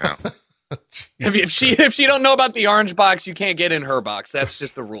 If she don't know about the orange box, you can't get in her box. That's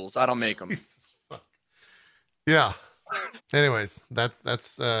just the rules. I don't make them. Yeah. Anyways,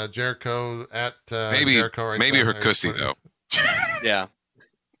 that's Jericho at maybe Jericho right maybe her there. cussy though. Yeah.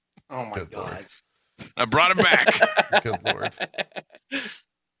 Oh my Good God. Lord. I brought it back. Good Lord.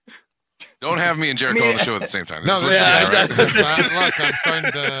 Don't have me and Jericho on the show at the same time. This No, is what yeah, you got, right? look, I'm trying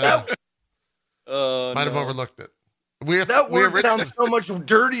to. Might have overlooked it. That word sounds so much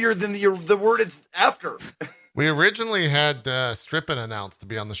dirtier than the word it's after. We originally had Strippin announced to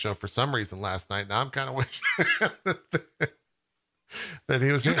be on the show for some reason last night. Now I'm kind of wishing that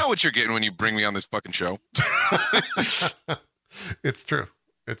he was You here. know what you're getting when you bring me on this fucking show. It's true.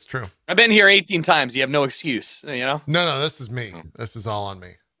 It's true. I've been here 18 times. You have no excuse, you know? No, this is me. This is all on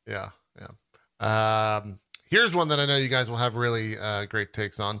me. Yeah. Here's one that I know you guys will have really great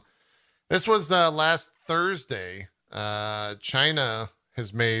takes on. This was last Thursday. China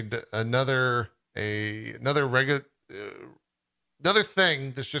has made another thing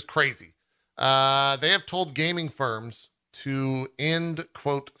that's just crazy. They have told gaming firms to end,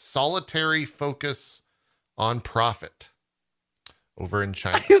 quote, solitary focus on profit over in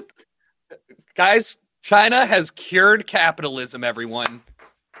China. Guys, China has cured capitalism, everyone.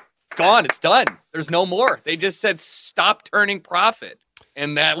 Gone. It's done. There's no more. They just said stop turning profit.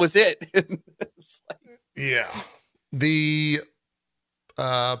 And that was it. Yeah. The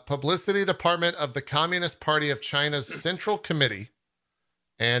publicity department of the Communist Party of China's Central Committee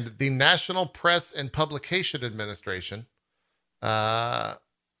and the National Press and Publication Administration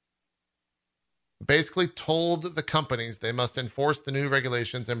basically told the companies they must enforce the new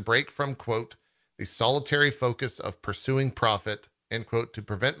regulations and break from, quote, the solitary focus of pursuing profit, end quote, to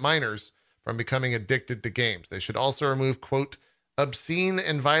prevent minors from becoming addicted to games. They should also remove, quote, obscene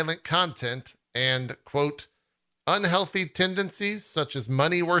and violent content and, quote, unhealthy tendencies such as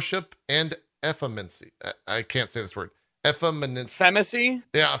money worship and effeminacy. I can't say this word. Femacy?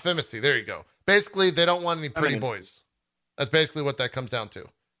 Yeah, effeminacy. There you go. Basically, they don't want any pretty Effeminacy. boys. That's basically what that comes down to.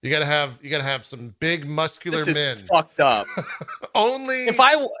 You gotta have some big muscular This men. is fucked up. Only If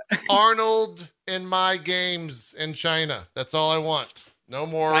I Arnold in my games in China. That's all I want. No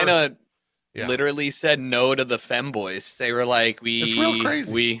more. China Yeah. literally said no to the femboys. They were like, It's real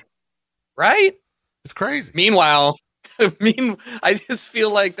crazy. Right? It's crazy. Meanwhile, I just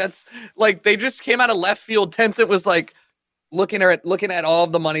feel like that's like they just came out of left field. Tencent was like looking at all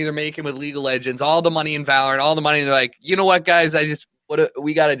of the money they're making with League of Legends, all the money in Valorant, all the money. And they're like, you know what, guys?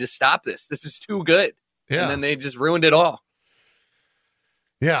 We got to just stop this. This is too good. Yeah. And then they just ruined it all.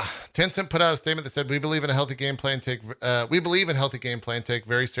 Yeah, Tencent put out a statement that said, "We believe in healthy gameplay and take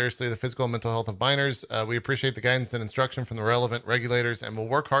very seriously the physical and mental health of minors. We appreciate the guidance and instruction from the relevant regulators, and will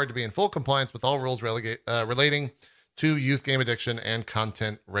work hard to be in full compliance with all rules relating to youth game addiction and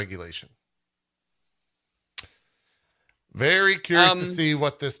content regulation." Very curious to see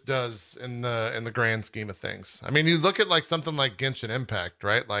what this does in the grand scheme of things. I mean, you look at like something like Genshin Impact,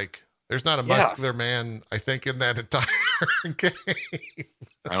 right? like. There's not a muscular man, I think, in that entire game.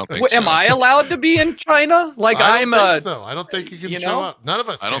 I don't think so. Am I allowed to be in China? Like I don't think so. I don't think you can show up. None of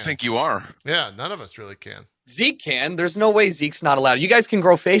us I don't can. think you are. Yeah, none of us really can. Zeke can. There's no way Zeke's not allowed. You guys can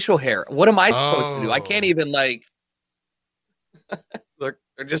grow facial hair. What am I supposed to do? I can't even like. They're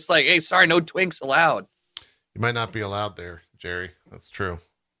just like, hey, sorry, no twinks allowed. You might not be allowed there, Jerry. That's true.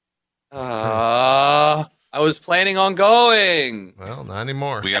 I was planning on going. Well, not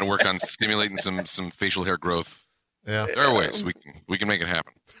anymore. We got to work on stimulating some facial hair growth. Yeah. There are ways we can make it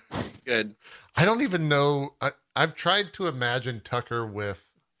happen. Good. I don't even know. I've tried to imagine Tucker with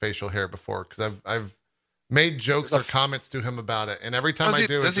facial hair before because I've made jokes or comments to him about it, and every time I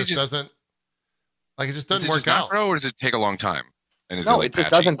do, it just doesn't. Like it just doesn't work out. Grow, or does it take a long time? And is No, it it just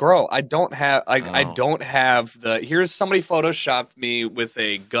patchy? doesn't grow. I don't have. I don't have the. Here's somebody photoshopped me with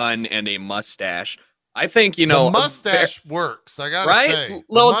a gun and a mustache. I think The mustache works. I gotta say, right?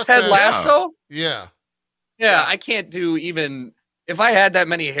 Little The Ted mustache- Lasso. Yeah. Yeah, I can't do even if I had that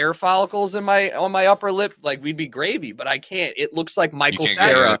many hair follicles on my upper lip, like we'd be gravy. But I can't. It looks like You Michael can't get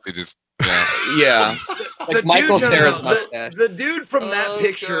Cera. it. It just yeah. Yeah, like Michael Cera's no. mustache. The dude from that Oh,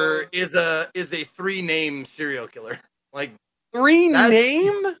 picture God. is a 3-name serial killer. Like Three That's-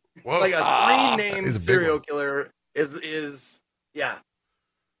 name? Whoa. like a Ah, 3-name he's a big serial one. killer is yeah.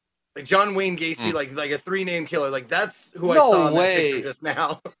 Like John Wayne Gacy, like a 3-name killer. Like that's who I No saw in that way. picture just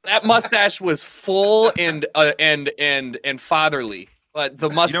now. That mustache was full and fatherly, but the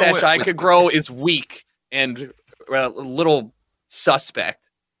mustache what? I could grow is weak and a little suspect.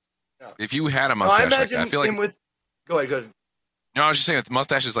 If you had a No, I mustache like imagine that, I feel like him with. Go ahead. no, I was just saying with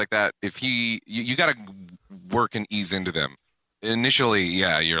mustaches like that, if you got to work and ease into them. Initially,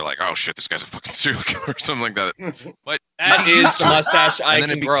 yeah, you're like, oh shit, this guy's a fucking serial killer or something like that. But That you is the start- mustache I and then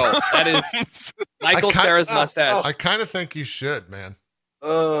can it grow. That is becomes- Michael I can't- Cera's mustache. I kind of think you should, man.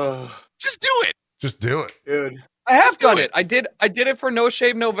 just do it. Just do it. Dude. I have Let's do done it. it. I did it for No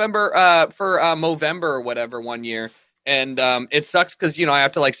Shave November, for Movember or whatever one year, and it sucks because I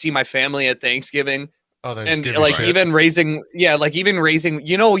have to like see my family at Thanksgiving. Oh, then And like even raising,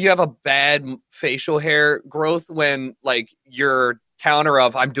 you have a bad facial hair growth when like your counter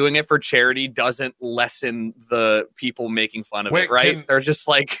of I'm doing it for charity doesn't lessen the people making fun of it, right? They're just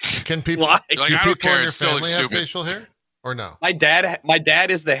like, can people why? do Like, I people don't care, in your it still family looks have stupid. facial hair or no? My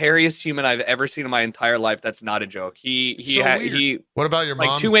dad is the hairiest human I've ever seen in my entire life. That's not a joke. He What about your like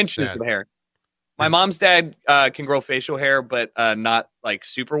mom's 2 inches dad? of hair. My mom's dad can grow facial hair, but not like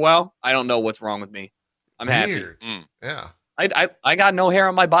super well. I don't know what's wrong with me. I'm happy. Weird. Mm. Yeah. I got no hair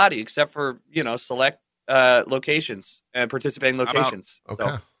on my body except for select locations and participating locations. Okay.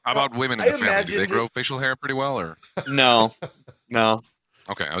 So, How about women in I the family? Do imagine they it- grow facial hair pretty well, or no.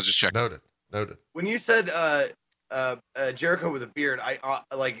 okay? I was just checking. Noted. When you said Jericho with a beard, I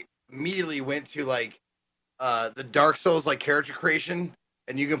like immediately went to like the Dark Souls like character creation,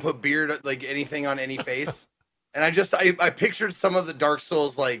 and you can put beard like anything on any face. And I pictured some of the Dark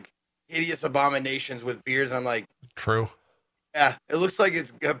Souls like hideous abominations with beards. I'm like, True. yeah, it looks like it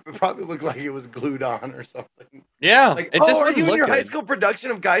probably looked like it was glued on or something. Yeah. Like, It just are doesn't you in look your high good. school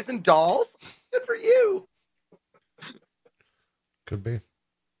production of Guys and Dolls? Good for you. Could be.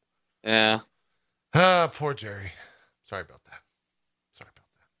 Yeah. Poor Jerry. Sorry about that.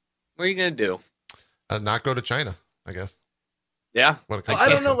 What are you gonna do? Not go to China, I guess. Yeah. What it I comes I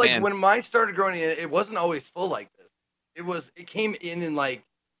down don't know. to. Like Man. when mine started growing, it wasn't always full like this. It came in like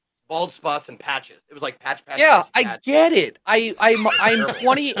bald spots and patches. It was like patch. Yeah, patch, I get it. I'm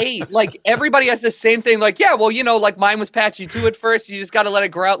 28. Like everybody has the same thing. Like, yeah, well, like mine was patchy too at first. You just got to let it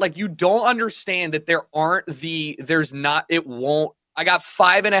grow out. Like you don't understand that it won't. I got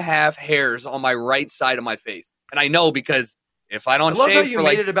 5.5 hairs on my right side of my face, and I know because if I I don't love how shave you for made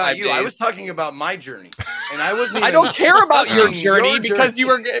like it about 5 you. I days- was talking about my journey, and I wasn't. I even don't care about your touching journey because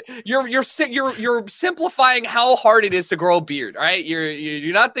you're simplifying how hard it is to grow a beard. All right,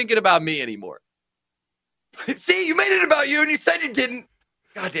 you're not thinking about me anymore. See, you made it about you, and you said you didn't.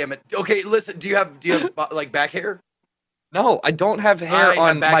 God damn it. Okay, listen. Do you have like back hair? No, I don't have hair I have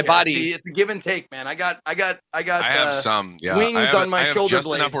on back my hair. body. See, it's a give and take, man. I I have some. Yeah, wings I have on my I have shoulder just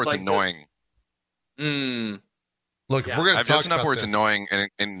enough blades, where it's like the- annoying. Look, Yeah. if we're gonna I have talk just enough about where it's this, annoying,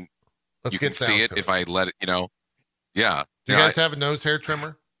 and let's you get can see down it to if I let it. Yeah. Do you guys have a nose hair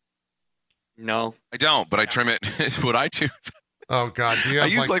trimmer? No. I don't, but I trim it. What I do, Oh God, do you have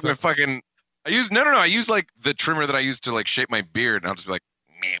I use like my fucking. I use I use like the trimmer that I use to like shape my beard, and I'll just be like,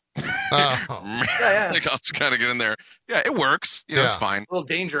 meh. Oh. Yeah. Like I'll just kind of get in there. Yeah, it works. It's Yeah. fine. a little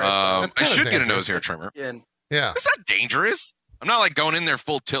dangerous. That's I kinda should get a dangerous. nose hair trimmer. Yeah. Yeah. It's not dangerous. I'm not like going in there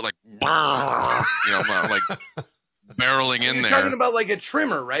full tilt, like, I'm not like barreling in You're there. talking about like a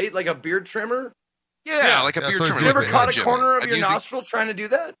trimmer, right? Like a beard trimmer. Yeah, like a that's beard what trimmer. he's You ever using. caught a Legitimate. corner of I'm your using- nostril trying to do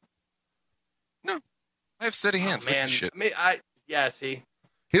that? I have steady hands. Oh, man, see,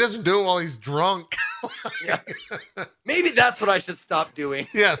 He doesn't do it while he's drunk. maybe that's what I should stop doing.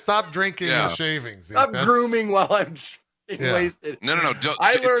 Yeah, stop drinking Yeah. and shaving. See, Stop that's- grooming while I'm Yeah. wasted. No. Don't,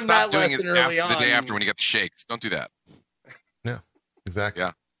 I learned stop that doing lesson it early after, the day on. after when you get the shakes. Don't do that. Exactly.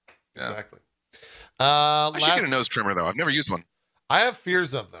 Yeah. Yeah. Exactly. I should get a nose trimmer though. I've never used one. I have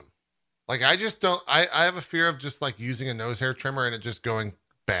fears of them. Like I just don't. I have a fear of just like using a nose hair trimmer and it just going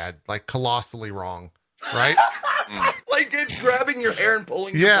bad, like colossally wrong, right? Like it's grabbing your hair and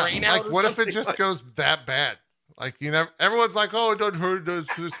pulling your Yeah. brain out. Like or what if it something just like- goes that bad? Like everyone's like, oh, it doesn't hurt.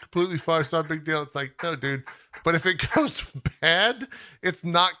 It's completely fine. It's not a big deal. It's like, no, dude. But if it goes bad, it's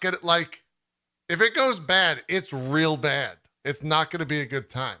not gonna like. If it goes bad, it's real bad. It's not gonna be a good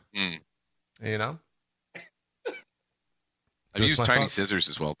time. Mm. You know. I've Just used my tiny thoughts. scissors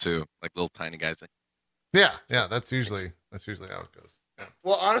as well too, like little tiny guys. Like, Yeah. That's usually how it goes. Yeah.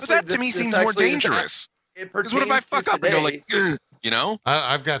 Well, but honestly, that to me seems more dangerous. Because Because what if I fuck up and go like, "Ugh," you know?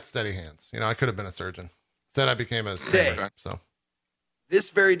 I've got steady hands. I could have been a surgeon. Instead, I became a Today. sailor. So this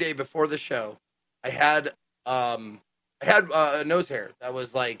very day before the show, I had a nose hair that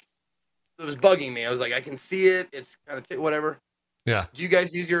was like it was bugging me. I was like, I can see it. It's kind of whatever. yeah. Do you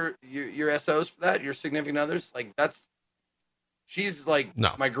guys use your SOs for that? Your significant others? Like she's like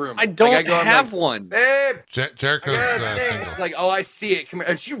No. my groom. I don't Like, I'm have like, one. babe. Jericho's It's single. like, oh, I see it. Come here.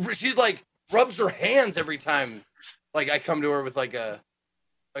 And she's like rubs her hands every time. Like I come to her with like a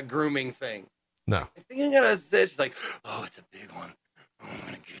grooming thing. No. I think I gotta say, she's like, oh, it's a big one. Oh, I'm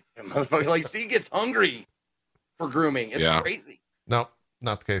gonna get that motherfucker. Like, she gets hungry for grooming. It's Yeah. crazy. No,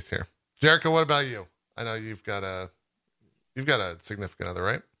 not the case here. Jericho, what about you? I know you've got a significant other,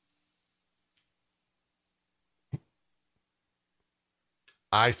 right?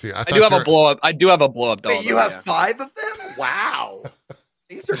 I see. I I do have a blow up. I do have a blow up doll. Wait, you though, have yeah. 5 of them? Wow.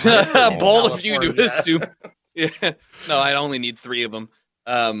 Things are A bowl of you do California. a soup. Yeah. No, I only need 3 of them.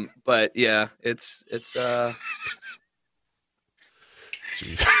 But yeah, it's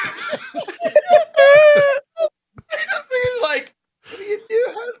Jeez. Like, what do you do?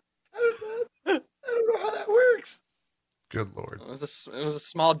 How does that? I don't know how that works. Good Lord. it was a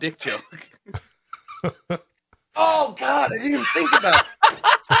small dick joke. Oh God, I didn't even think about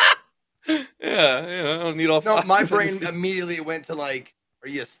it. Yeah, I don't need all. No, 5 my of brain these. immediately went to like, are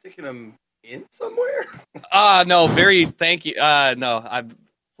you sticking them in somewhere? No, very thank you. No, I'm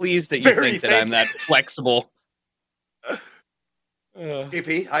pleased that you Very think that I'm thank that flexible.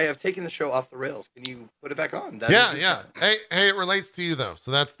 JP, I have taken the show off the rails. Can you put it back on? That Yeah, is the yeah. challenge. Hey, it relates to you though.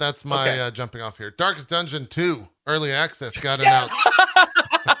 So that's my Okay. jumping off here. Darkest Dungeon 2 early access got Yes!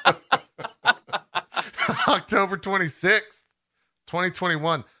 announced October 26th,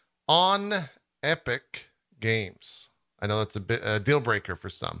 2021 on Epic Games. I know that's a bit a deal breaker for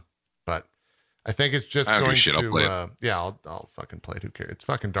some, but I think it's just I don't give a going shit, I'll to play it. yeah, I'll fucking play it. Who cares? It's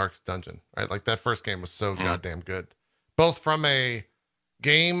fucking Darkest Dungeon, right? Like that first game was so goddamn good. Both from a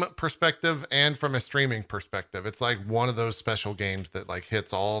game perspective and from a streaming perspective. It's like one of those special games that like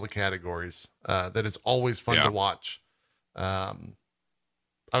hits all the categories. That is always fun Yeah. to watch.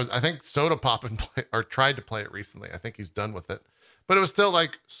 I think Soda Poppin play, or tried to play it recently. I think he's done with it, but it was still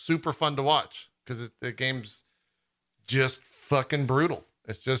like super fun to watch because the game's just fucking brutal.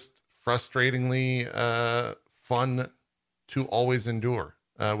 It's just frustratingly fun to always endure,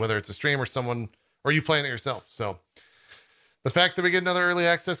 whether it's a stream or someone or you playing it yourself. So the fact that we get another early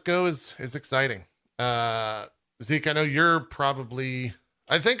access go is exciting. Zeke, I know you're probably.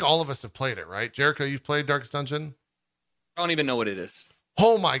 I think all of us have played it, right? Jericho, you've played Darkest Dungeon. I don't even know what it is.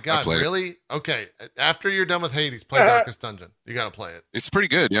 Oh my god, played it. really? Okay. After you're done with Hades, play Darkest Dungeon. You got to play it. It's pretty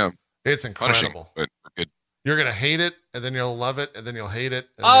good, yeah. It's Punishing, incredible. but good. You're gonna hate it, and then you'll love it, and then you'll hate it.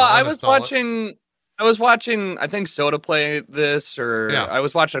 And Oh, then you'll I was uninstall it. watching. I was watching. I think Soda play this, or Yeah. I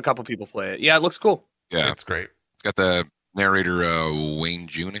was watching a couple people play it. Yeah, it looks cool. Yeah. It's great. It's got the narrator Wayne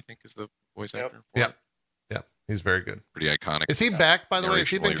June, I think, is the voice Yep. actor. for Yep. it. Yeah, he's very good. Pretty iconic. Is he back, by the way? Has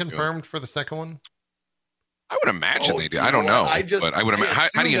he Narration been while you're doing it. confirmed for the second one? I would imagine Oh, they do. you I don't know know, what? but I would imagine. How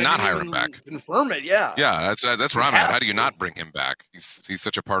do assumed you I not didn't hire him even back? Confirm it, yeah. Yeah, that's where I'm have at. How do you to. not bring him back? He's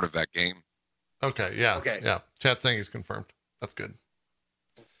such a part of that game. Okay, yeah. Okay. Yeah. Chat's saying he's confirmed. That's good.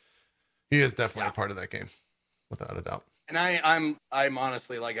 He is definitely Yeah. a part of that game, without a doubt. And I'm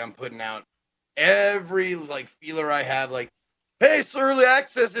honestly like I'm putting out every like feeler I have, like, hey, it's early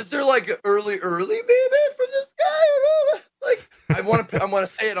access. Is there like early baby for this guy? Like I want to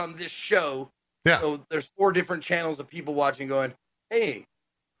say it on this show. Yeah. So there's 4 different channels of people watching, going, hey,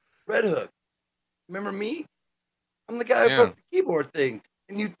 Red Hook, remember me? I'm the guy who Yeah. broke the keyboard thing,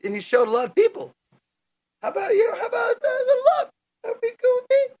 and you showed a lot of people. How about the love? That'd be cool with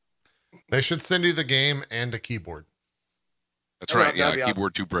me. They should send you the game and a keyboard. That's Oh, right. that'd Yeah, be awesome.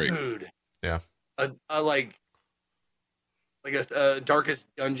 keyboard to break. Dude. Yeah. A like a Darkest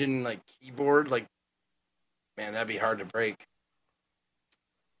Dungeon like keyboard, like, man, that'd be hard to break.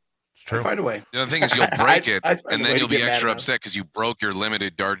 It's true. I'd find a way. The other thing is you'll break it, I'd find and a then way you'll to be get mad extra about it. upset because you broke your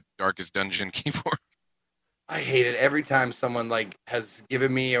limited Darkest Dungeon keyboard. I hate it every time someone like has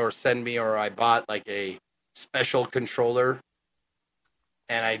given me or send me or I bought like a special controller,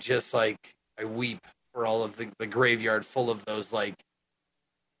 and I just like I weep for all of the graveyard full of those like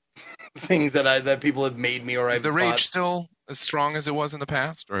things that people have made me or Is I've the rage bought. still as strong as it was in the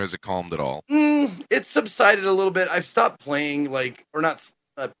past, or has it calmed at all? It's subsided a little bit. I've stopped playing, like, or not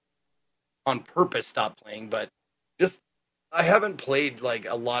on purpose stopped playing, but just I haven't played like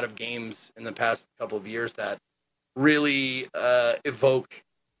a lot of games in the past couple of years that really evoke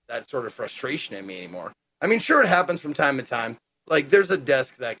that sort of frustration in me anymore. I mean, sure, it happens from time to time. Like, there's a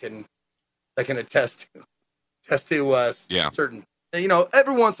desk that can attest to Yeah. certain,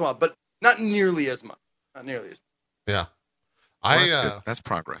 every once in a while, but not nearly as much. Not nearly as much. Yeah. Well, that's I good. That's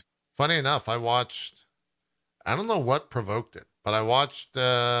progress. funny enough, I don't know what provoked it, but I watched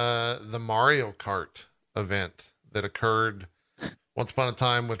the Mario Kart event that occurred once upon a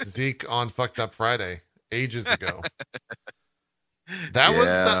time with Zeke on Fucked Up Friday ages ago. That was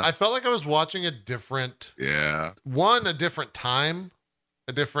Yeah. I felt like I was watching a different Yeah. a different time,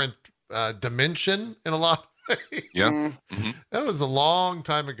 a different dimension in a lot of ways. Yeah. Mm. Mhm. That was a long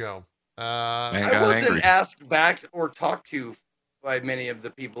time ago. Man I got wasn't angry. asked back or talked to by many of the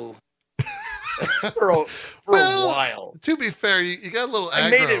people for a Well, while. To be fair, you got a little aggro I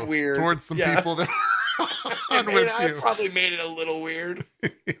made it weird. towards some Yeah. people that were I on with I you. probably made it a little weird.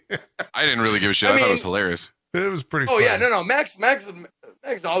 I didn't really give a shit. I I thought it was mean- hilarious. It was pretty Oh funny. yeah, no. Max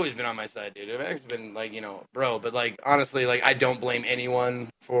has always been on my side, dude. Max has been like, bro. But like, honestly, like, I don't blame anyone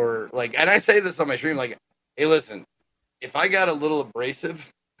for like, and I say this on my stream, like, Hey, listen, if I got a little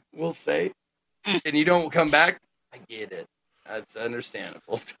abrasive, we'll say, and you don't come back, I get it. That's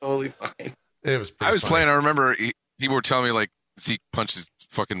understandable. Totally fine. It was pretty I was funny. playing. I remember people were telling me like Zeke punched his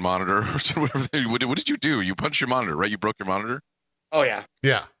fucking monitor or whatever. What did you do? You punched your monitor, right? You broke your monitor. Oh yeah.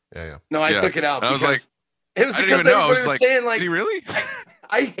 Yeah. No, I Yeah. took it out And I was because like, it was I didn't because even know. I everybody was was like, saying did like he really?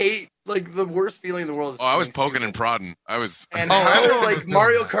 I hate like the worst feeling in the world. Is Oh, I was feeling poking stupid. and prodding. I was. And everyone how was like doing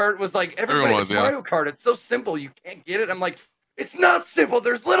Mario that. Kart was like everybody. Everyone It's was, yeah. Mario Kart. It's so simple. You can't get it. I'm like, it's not simple.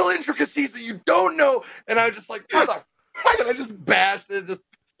 There's little intricacies that you don't know. And I was just like, mother. And I just bashed it.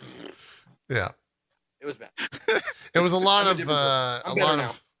 Yeah. It was bad. It was a lot I'm a of different person. I'm better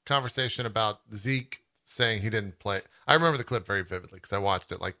now. conversation about Zeke saying he didn't play. I remember the clip very vividly because I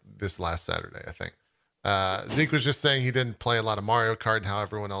watched it like this last Saturday, I think. Zeke was just saying he didn't play a lot of Mario Kart and how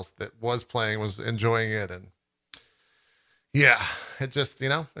everyone else that was playing was enjoying it. And yeah, it just,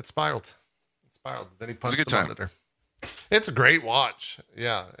 it spiraled. It spiraled. Then he punched good the time. monitor. It's a great watch.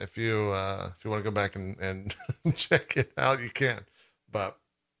 Yeah. If you want to go back and check it out, you can. But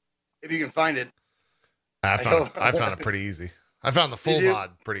If you can find it. I found it pretty easy. I found the full Did you? VOD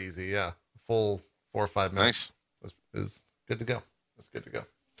pretty easy. Yeah. Full 4 or 5 minutes. Nice. Is good to go. It's good to go.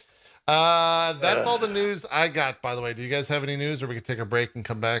 That's all the news I got, by the way. Do you guys have any news, or we could take a break and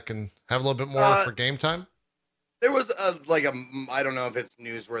come back and have a little bit more for game time? There was I don't know if it's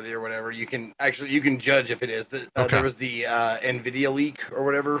newsworthy or whatever. You can judge if it is. Okay. There was the NVIDIA leak or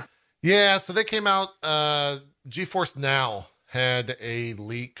whatever. Yeah, so they came out, GeForce Now had a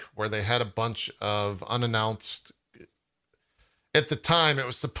leak where they had a bunch of unannounced, at the time it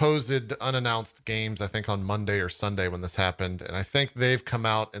was supposed unannounced games, I think on Monday or Sunday when this happened. And I think they've come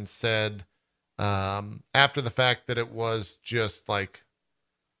out and said, after the fact, that it was just like,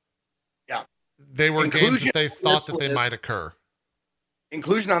 Yeah. they were games that they thought that they list. might occur.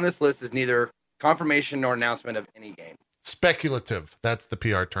 Inclusion on this list is neither confirmation nor announcement of any game. Speculative. That's the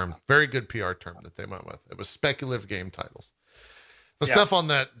PR term. Very good PR term that they went with. It was speculative game titles. The stuff on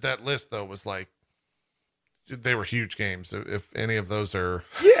that list, though, was like, they were huge games. If any of those are,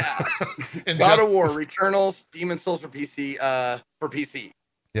 Yeah, God of War, Returnal, Demon's Souls for PC.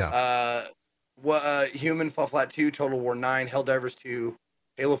 Yeah. Human Fall Flat 2, Total War 9, Helldivers 2,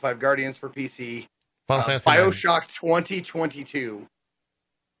 Halo 5 Guardians for PC, Final Fantasy IX. BioShock 2022.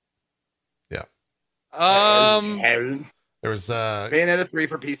 Yeah. There was Bayonetta 3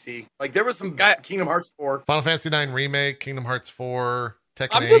 for PC. Like there was some Kingdom Hearts 4. Final Fantasy IX remake, Kingdom Hearts 4, Tekken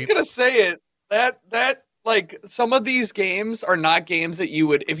 8. I'm just gonna say it. That like some of these games are not games that you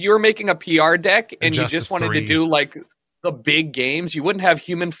would, if you were making a PR deck and you just wanted to do like the big games, you wouldn't have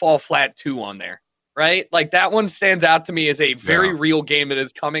Human Fall Flat 2 on there, right? Like that one stands out to me as a very real game that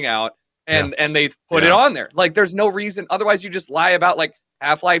is coming out, and they put it on there. Like there's no reason otherwise. You just lie about like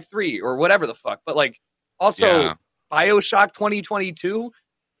Half-Life 3 or whatever the fuck. But like also BioShock 2022.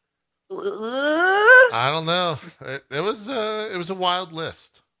 I don't know. It was a wild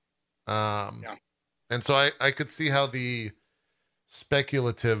list. And so I could see how the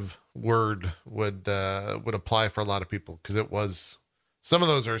speculative word would apply for a lot of people, because it was, some of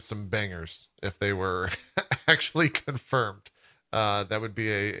those are some bangers if they were actually confirmed. That would be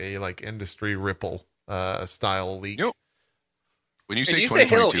a like industry ripple style leak. Yep. When you say Did you say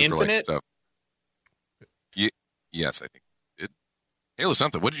Halo 2022 for like Infinite? stuff, yes, I think it. Halo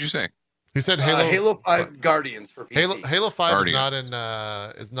something. What did you say? He said Halo 5 Guardians for PC. Halo 5 Guardians.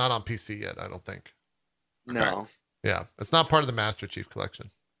 is not on PC yet, I don't think. No. Yeah, it's not part of the Master Chief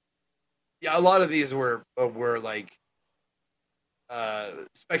Collection. Yeah, a lot of these were like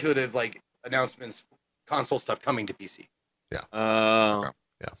speculative, like announcements, console stuff coming to PC. Yeah.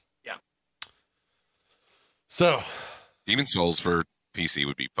 Yeah. So, Demon's Souls for PC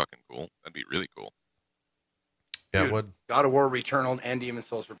would be fucking cool. That'd be really cool. yeah, Dude, what? God of War, Returnal, and Demon's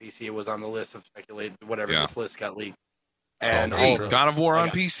Souls for PC. It was on the list of speculated, whatever Yeah. this list got leaked. And Hey, all of God of War I on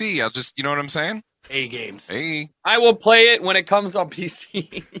got PC. I'll just, you know what I'm saying? A games. Hey, I will play it when it comes on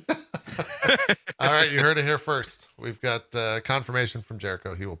PC. All right, you heard it here first. We've got confirmation from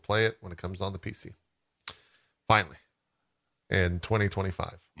Jericho. He will play it when it comes on the PC. Finally, in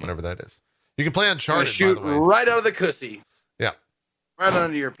 2025, whatever that is. You can play Gonna Uncharted, by shoot the way. right out of the cussy. Yeah. Right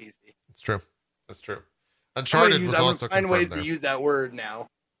onto your PC. It's true. That's true. I'm Uncharted was gonna also find ways confirmed there. to use that word now.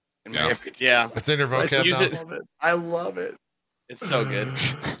 In my Yeah. everyday Yeah. life. It's in your I vocab use now. it. love it. I love it. It's so good.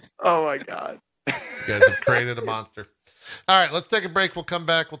 Oh my god. You guys have created a monster. All right, let's take a break. We'll come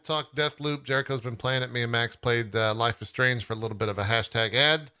back. We'll talk Deathloop. Jericho's been playing it. Me and Max played Life is Strange for a little bit of a hashtag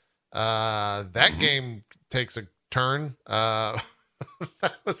ad. That game takes a turn.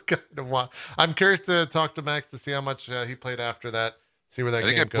 That was kind of wild. I'm curious to talk to Max to see how much he played after that. See where that I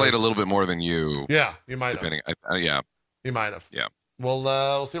think game I played goes. a little bit more than you. Yeah, you might have. Depending, yeah. You might have. Yeah.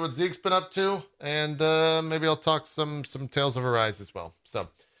 We'll see what Zeke's been up to, and maybe I'll talk some Tales of Arise as well. So,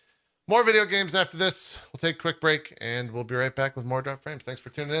 more video games after this. We'll take a quick break, and we'll be right back with more Drop Frames. Thanks for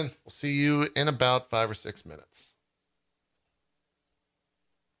tuning in. We'll see you in about 5 or 6 minutes.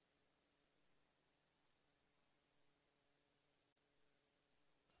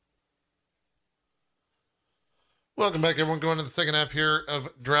 Welcome back, everyone. Going to the second half here of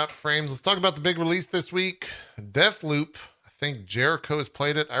Drop Frames. Let's talk about the big release this week, Deathloop. I think Jericho has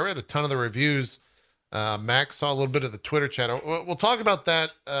played it. I read a ton of the reviews. Max saw a little bit of the Twitter chat. We'll talk about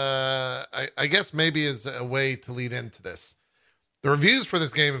that, I guess maybe as a way to lead into this. The reviews for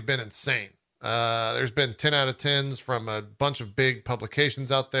this game have been insane. There's been 10 out of 10s from a bunch of big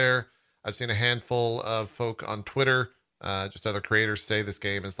publications out there. I've seen a handful of folk on Twitter, just other creators say this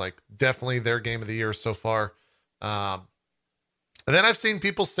game is like definitely their game of the year so far. And then I've seen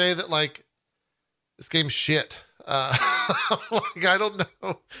people say that like this game's shit. Like, I don't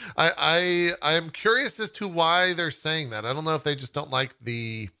know. I am curious as to why they're saying that. I don't know if they just don't like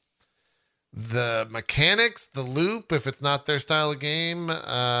the mechanics, the loop, if it's not their style of game,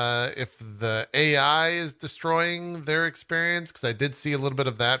 if the AI is destroying their experience, because I did see a little bit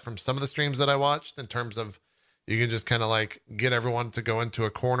of that from some of the streams that I watched in terms of you can just kind of like get everyone to go into a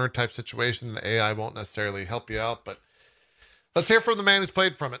corner type situation. The AI won't necessarily help you out, but let's hear from the man who's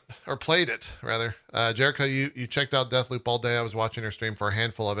played it rather. Jericho, you checked out Deathloop all day. I was watching your stream for a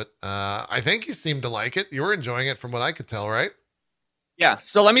handful of it. I think you seemed to like it. You were enjoying it from what I could tell, right? Yeah,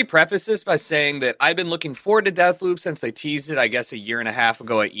 so let me preface this by saying that I've been looking forward to Deathloop since they teased it, I guess, a year and a half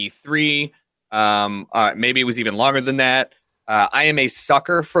ago at E3. Maybe it was even longer than that. I am a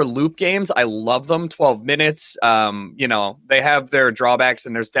sucker for loop games. I love them. 12 minutes. They have their drawbacks,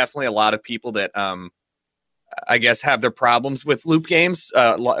 and there's definitely a lot of people that, I guess, have their problems with loop games.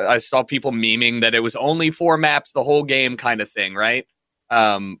 I saw people memeing that it was only 4 maps the whole game kind of thing, right?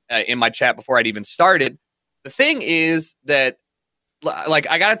 In my chat before I'd even started. The thing is that, like,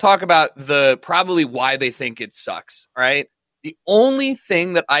 I got to talk about probably why they think it sucks, right? The only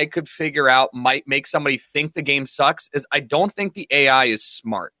thing that I could figure out might make somebody think the game sucks is I don't think the AI is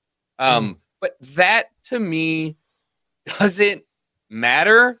smart. But that, to me, doesn't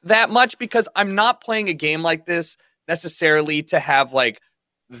matter that much because I'm not playing a game like this necessarily to have, like,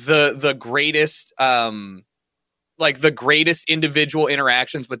 the greatest... the greatest individual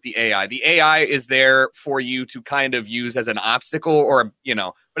interactions with the AI. The AI is there for you to kind of use as an obstacle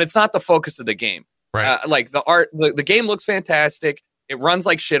but it's not the focus of the game. Right. The game looks fantastic. It runs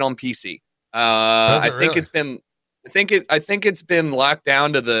like shit on PC. I think it's been locked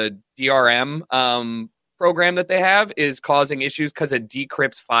down to the DRM program that they have is causing issues because it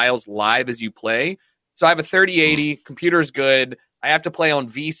decrypts files live as you play. So I have a 3080, computer's good. I have to play on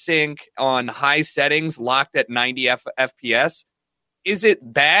VSync on high settings, locked at 90 FPS. Is it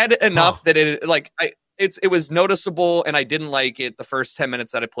bad enough that it was noticeable and I didn't like it the first 10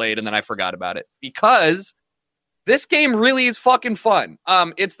 minutes that I played and then I forgot about it? Because this game really is fucking fun.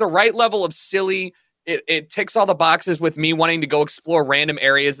 It's the right level of silly. It ticks all the boxes with me wanting to go explore random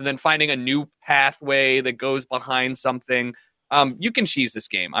areas and then finding a new pathway that goes behind something. You can cheese this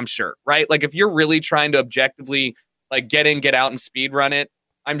game, I'm sure, right? Like if you're really trying to objectively like get in, get out, and speed run it.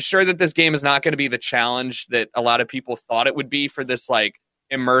 I'm sure that this game is not going to be the challenge that a lot of people thought it would be for this like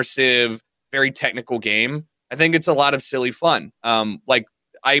immersive, very technical game. I think it's a lot of silly fun.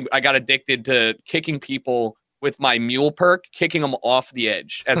 I got addicted to kicking people with my mule perk, kicking them off the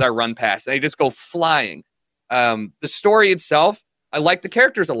edge as I run past. They just go flying. The story itself, I like the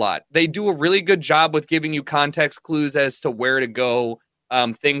characters a lot. They do a really good job with giving you context clues as to where to go,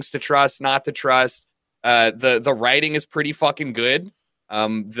 things to trust, not to trust. The writing is pretty fucking good.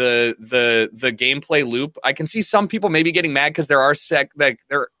 The gameplay loop, I can see some people maybe getting mad because there are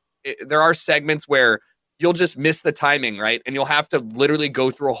segments where you'll just miss the timing, right? And you'll have to literally go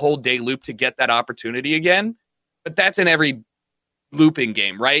through a whole day loop to get that opportunity again. But that's in every looping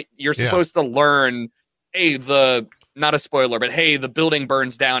game, right? You're supposed to learn, not a spoiler, but hey, the building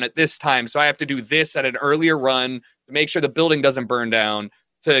burns down at this time, so I have to do this at an earlier run to make sure the building doesn't burn down,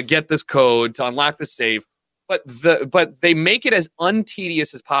 to get this code, to unlock the safe. But they make it as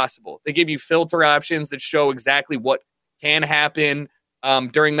untedious as possible. They give you filter options that show exactly what can happen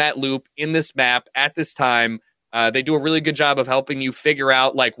during that loop in this map at this time. They do a really good job of helping you figure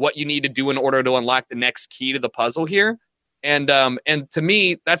out like what you need to do in order to unlock the next key to the puzzle here. And to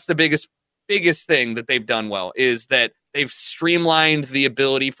me, that's the biggest thing that they've done well is that they've streamlined the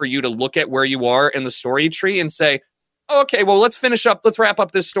ability for you to look at where you are in the story tree and say, okay, well, let's wrap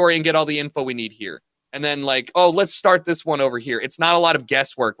up this story and get all the info we need here. and then like, oh, let's start this one over here. It's not a lot of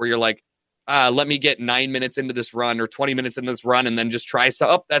guesswork where you're like, let me get 9 minutes into this run or 20 minutes into this run and then just try so.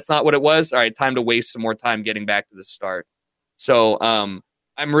 Oh, that's not what it was. All right, time to waste some more time getting back to the start. So I'm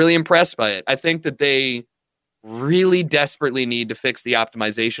really impressed by it. I think that they really desperately need to fix the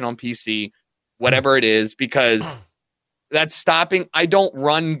optimization on PC, whatever it is, because that's stopping. I don't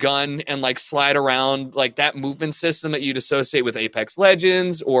run gun and like slide around like that movement system that you'd associate with Apex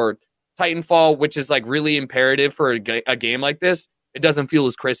Legends or Titanfall, which is like really imperative for a game like this. It doesn't feel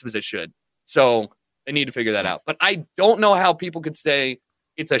as crisp as it should. So they need to figure that out. But I don't know how people could say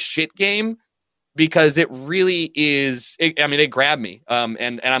it's a shit game because it really is. It grabbed me,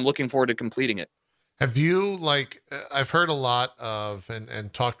 and I'm looking forward to completing it. Have you, like, I've heard a lot of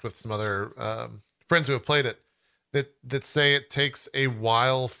and talked with some other friends who have played it that say it takes a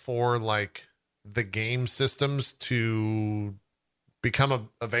while for like the game systems to become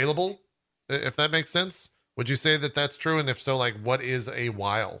available, if that makes sense. Would you say that that's true? And if so, like, what is a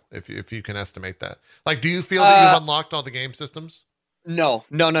while, if you can estimate that? Like, do you feel that you've unlocked all the game systems? No.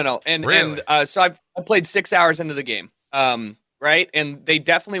 And Really? So I played 6 hours into the game. Right? And they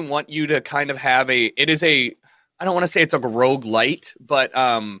definitely want you to kind of have I don't want to say it's a roguelite, but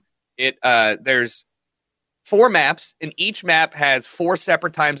there's 4 maps, and each map has 4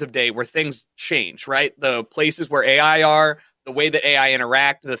 separate times of day where things change, right? The places where AI are, the way that AI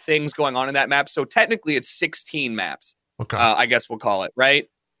interact, the things going on in that map. So technically it's 16 maps. Okay. I guess we'll call it, right?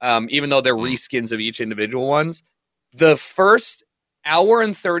 Even though they're reskins of each individual ones. The first hour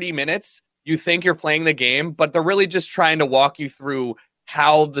and 30 minutes, you think you're playing the game, but they're really just trying to walk you through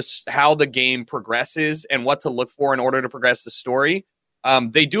how the game progresses and what to look for in order to progress the story.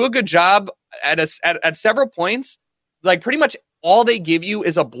 They do a good job at several points. Like pretty much all they give you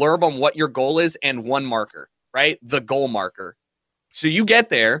is a blurb on what your goal is and one marker, right? The goal marker. So you get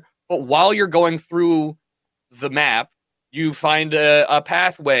there, but while you're going through the map, you find a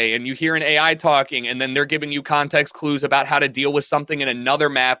pathway and you hear an AI talking, and then they're giving you context clues about how to deal with something in another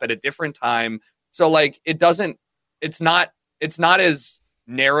map at a different time. So like it's not as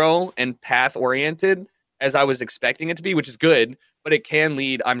narrow and path oriented as I was expecting it to be, which is good, but it can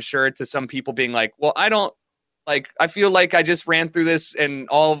lead, I'm sure, to some people being like, well, I feel like I just ran through this and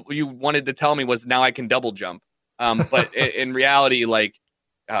all you wanted to tell me was now I can double jump. But in reality, like,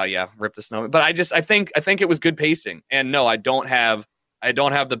 oh yeah, rip the snowman. But I think it was good pacing. And no, I don't have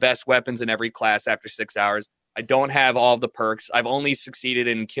the best weapons in every class after 6 hours. I don't have all of the perks. I've only succeeded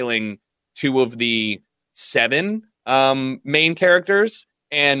in killing 2 of the 7 main characters.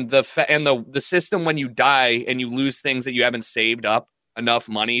 And the system when you die and you lose things that you haven't saved up enough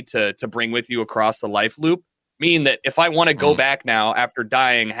money to bring with you across the life loop, mean that if I want to go back now after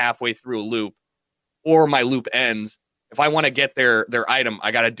dying halfway through a loop, or my loop ends, if I want to get their item,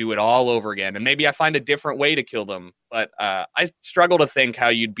 I got to do it all over again. And maybe I find a different way to kill them. But I struggle to think how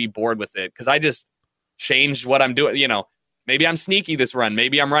you'd be bored with it because I just changed what I'm doing. You know, maybe I'm sneaky this run.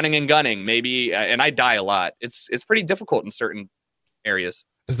 Maybe I'm running and gunning. Maybe and I die a lot. It's pretty difficult in certain areas.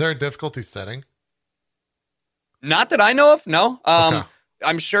 Is there a difficulty setting? Not that I know of. No. Okay.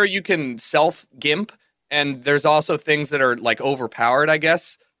 I'm sure you can self gimp, and there's also things that are like overpowered, I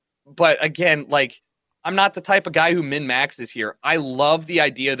guess. But again, like, I'm not the type of guy who min-maxes here. I love the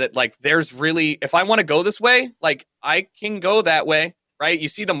idea that, like, there's really, if I want to go this way, like, I can go that way, right? You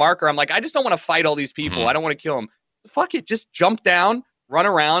see the marker. I'm like, I just don't want to fight all these people. I don't want to kill them. Fuck it. Just jump down, run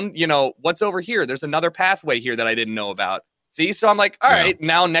around. You know, what's over here? There's another pathway here that I didn't know about. See? So I'm like, all right,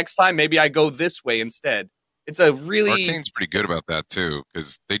 now next time, maybe I go this way instead. It's a really... Arcane's pretty good about that, too,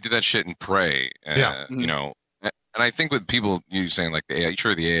 because they did that shit in Prey. You know, and I think with people, you saying like the AI,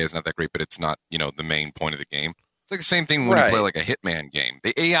 sure the AI is not that great, but it's not, you know, the main point of the game. It's like the same thing when you play like a Hitman game.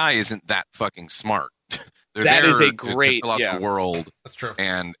 The AI isn't that fucking smart. They're that there is a to great fill out the world. That's true.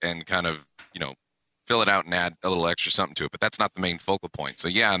 And kind of, you know, fill it out and add a little extra something to it. But that's not the main focal point. So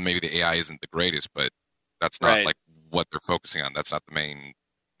yeah, maybe the AI isn't the greatest, but that's not like what they're focusing on. That's not the main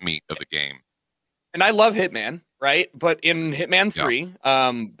meat of the game. And I love Hitman, right? But in Hitman 3,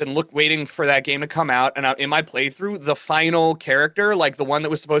 been waiting for that game to come out. And in my playthrough, the final character, like the one that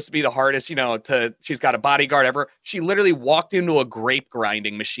was supposed to be the hardest, you know, she's got a bodyguard ever. She literally walked into a grape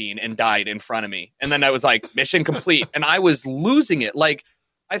grinding machine and died in front of me. And then I was like, mission complete. And I was losing it. Like,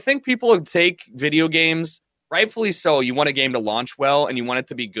 I think people take video games, rightfully so. You want a game to launch well and you want it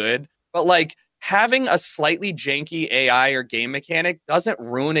to be good. But like, having a slightly janky AI or game mechanic doesn't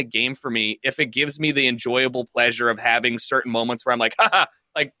ruin a game for me if it gives me the enjoyable pleasure of having certain moments where I'm like, haha,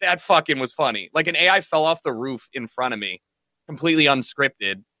 like that fucking was funny. Like an AI fell off the roof in front of me, completely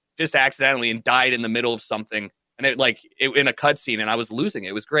unscripted, just accidentally, and died in the middle of something. And it in a cutscene, and I was losing it.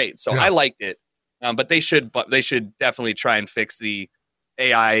 It was great. So I liked it. But they should definitely try and fix the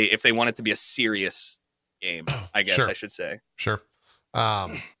AI if they want it to be a serious game, I guess Sure. I should say. Sure.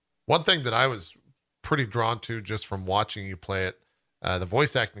 One thing that I was pretty drawn to just from watching you play it, the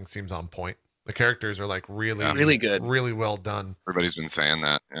voice acting seems on point. The characters are like really good, really well done. Everybody's been saying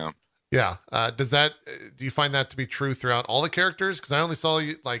that. Yeah. Yeah. Do you find that to be true throughout all the characters? Because I only saw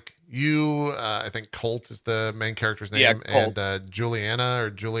you, I think Colt is the main character's name, Yeah, Colt. and Juliana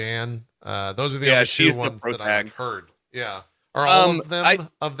or Julianne. Those are the Yeah, only two she's the ones pro that I tag. heard. Yeah. Are all of them I-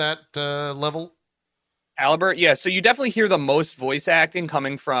 of that level? Caliber, yeah. So you definitely hear the most voice acting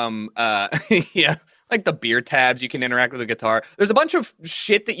coming from, yeah, like the beer tabs. You can interact with the guitar. There's a bunch of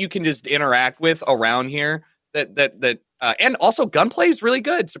shit that you can just interact with around here. And also gunplay is really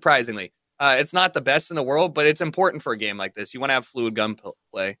good. Surprisingly, it's not the best in the world, but it's important for a game like this. You want to have fluid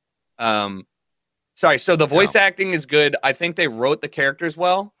gunplay. Sorry. So the voice acting is good. I think they wrote the characters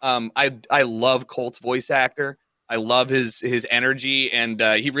well. I love Colt's voice actor. I love his energy, and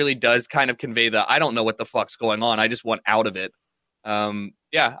he really does kind of convey I don't know what the fuck's going on. I just want out of it.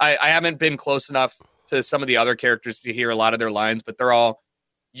 Yeah, I haven't been close enough to some of the other characters to hear a lot of their lines, but they're all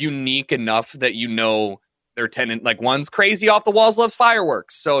unique enough that they're tenant. Like one's crazy off the walls, loves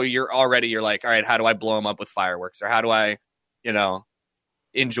fireworks. So you're like, all right, how do I blow him up with fireworks, or how do I,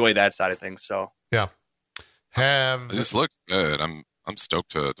 enjoy that side of things? So Yeah. This looks good. I'm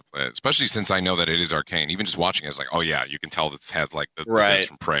stoked to play it, especially since I know that it is Arcane. Even just watching it, it's like, oh yeah, you can tell this has like the guys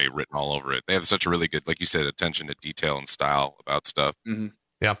from Prey written all over it. They have such a really good, like you said, attention to detail and style about stuff. Mm-hmm.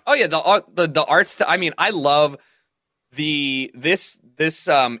 Yeah. Oh yeah, the arts. I mean, I love this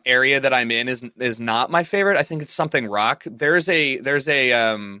area that I'm in is not my favorite. I think it's something rock. There's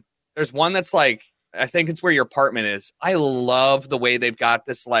one that's like, I think it's where your apartment is. I love the way they've got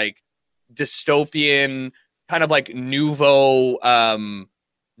this like dystopian kind of like nouveau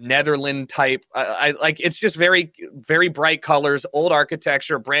Netherland type. I like, it's just very, very bright colors, old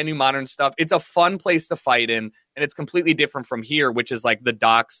architecture, brand new modern stuff. It's a fun place to fight in, and it's completely different from here, which is like the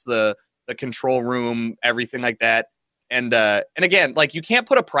docks, the control room, everything like that. And again, like you can't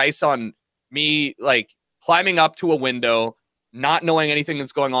put a price on me like climbing up to a window, not knowing anything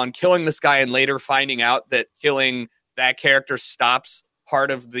that's going on, killing this guy, and later finding out that killing that character stops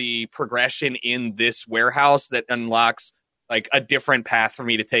part of the progression in this warehouse that unlocks like a different path for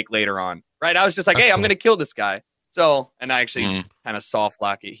me to take later on. Right? I was just like, That's hey, cool. I'm going to kill this guy. So, and I actually kind of soft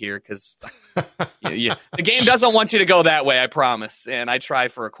lock it here because the game doesn't want you to go that way, I promise. And I try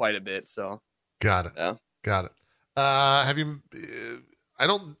for quite a bit. So, Got it. Yeah. Got it. Have you? I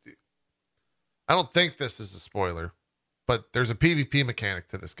don't think this is a spoiler, but there's a PvP mechanic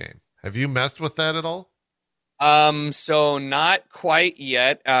to this game. Have you messed with that at all? So not quite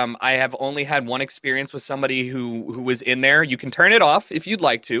yet. I have only had one experience with somebody who was in there. You can turn it off if you'd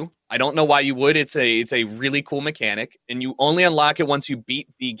like to. I don't know why you would. It's a really cool mechanic, and you only unlock it once you beat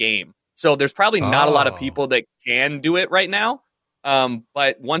the game. So there's probably not a lot of people that can do it right now.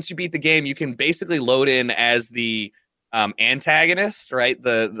 But once you beat the game, you can basically load in as the antagonist, right?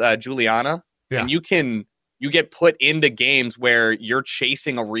 The Juliana, Yeah. and you get put into games where you're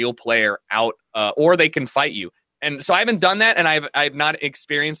chasing a real player out, or they can fight you. And so I haven't done that, and I've not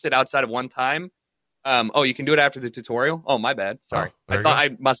experienced it outside of one time. Oh, you can do it after the tutorial? Oh, my bad. Sorry. there I you thought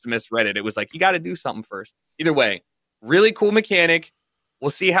go. I must have misread it. It was like, you got to do something first. Either way, really cool mechanic. We'll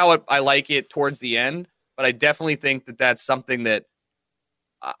see how I like it towards the end, but I definitely think that that's something that,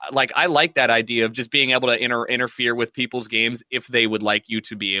 I like that idea of just being able to interfere with people's games if they would like you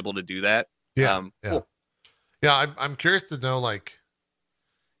to be able to do that. Yeah. Cool. Yeah. I'm curious to know, like,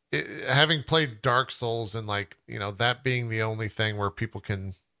 having played Dark Souls and like, that being the only thing where people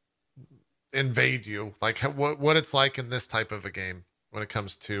can invade you, like what it's like in this type of a game when it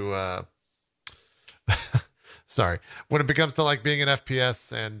comes to, sorry, when it becomes to like being an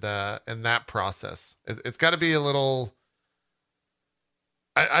FPS and that process, it's got to be a little,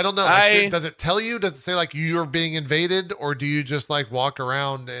 I don't know. Like, does it tell you? Does it say like you're being invaded, or do you just like walk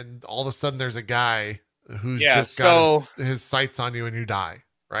around and all of a sudden there's a guy who's just got his sights on you and you die?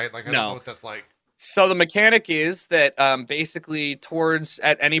 Right? Like I don't know what that's like. So the mechanic is that basically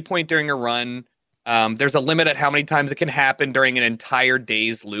at any point during a run, there's a limit at how many times it can happen during an entire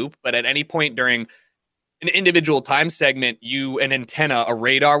day's loop. But at any point during an individual time segment, an antenna, a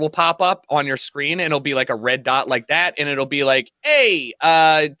radar will pop up on your screen, and it'll be like a red dot like that. And it'll be like, hey,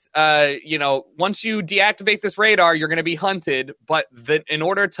 once you deactivate this radar, you're going to be hunted. But in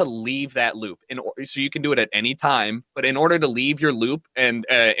order to leave that loop, so you can do it at any time, but in order to leave your loop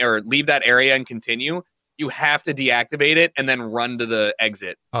or leave that area and continue, you have to deactivate it and then run to the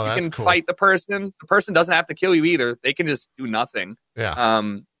exit. Oh, you that's can cool. fight the person. The person doesn't have to kill you either. They can just do nothing. Yeah.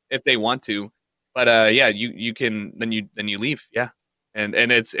 If they want to. But yeah, you can then you leave. Yeah. And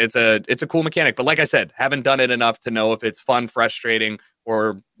it's a cool mechanic. But like I said, haven't done it enough to know if it's fun, frustrating,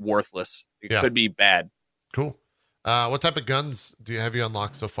 or worthless. It could be bad. Cool. What type of guns do you have you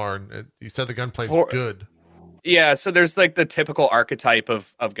unlocked so far? You said the gunplay's good. Yeah, so there's like the typical archetype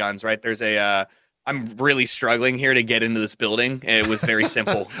of guns, right? There's a I'm really struggling here to get into this building, and it was very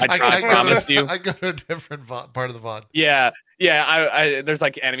simple. I promised you. I go to a different part of the VOD. Yeah. I there's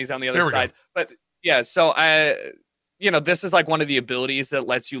like enemies on the other side, but yeah. So this is like one of the abilities that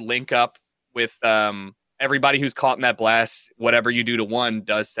lets you link up with everybody who's caught in that blast. Whatever you do to one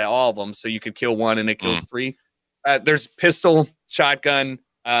does to all of them. So you could kill one and it kills three. There's pistol, shotgun,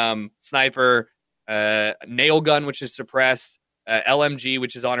 sniper, nail gun, which is suppressed, LMG,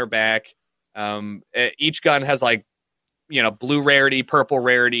 which is on her back. Each gun has like, blue rarity, purple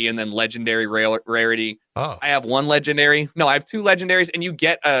rarity, and then legendary rarity. Oh. I have one legendary. No, I have two legendaries, and you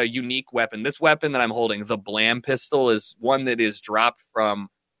get a unique weapon. This weapon that I'm holding, the Blam pistol, is one that is dropped from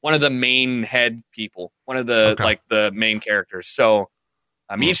one of the main head people, one of the the main characters. So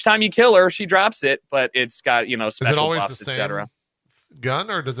each time you kill her, she drops it, but it's got special buffs, is it always buffs, the same gun,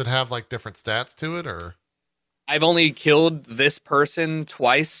 or does it have like different stats to it? Or I've only killed this person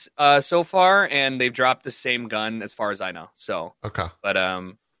twice so far, and they've dropped the same gun as far as I know. So but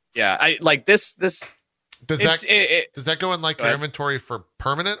yeah, I like this. Does that go in like your inventory for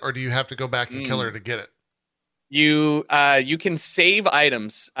permanent, or do you have to go back and kill her to get it? You can save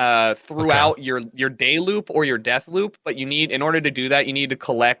items throughout your day loop or your death loop, but in order to do that, you need to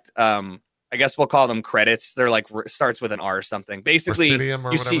collect. I guess we'll call them credits. They're like starts with an R or something. Basically, Residium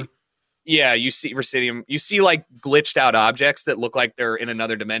or whatever. You see Residium. You see like glitched out objects that look like they're in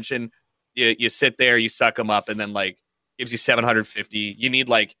another dimension. You sit there, you suck them up, and then like gives you 750. You need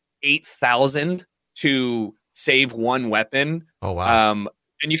like 8,000 to save one weapon. Oh wow!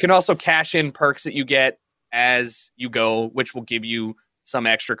 And you can also cash in perks that you get as you go, which will give you some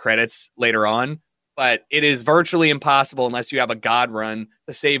extra credits later on. But it is virtually impossible unless you have a god run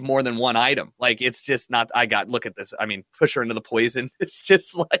to save more than one item. Like it's just not. Look at this. I mean, push her into the poison. It's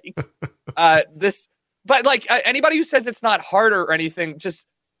just like this. But like anybody who says it's not harder or anything, this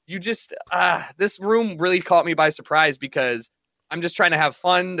room really caught me by surprise because I'm just trying to have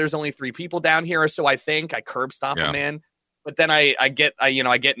fun. There's only 3 people down here, or so I think. I curb stomp a man, but then I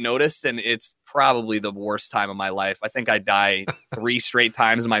get noticed, and it's probably the worst time of my life. I think I die 3 straight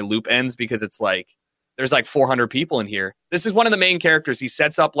times. My loop ends because it's like there's like 400 people in here. This is one of the main characters. He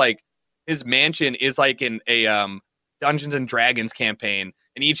sets up like his mansion is like in a Dungeons and Dragons campaign.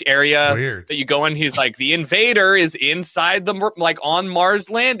 In each area that you go in, he's like, the invader is inside like on Mars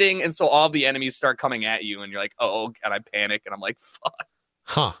landing. And so all the enemies start coming at you and you're like, oh, and I panic and I'm like, fuck.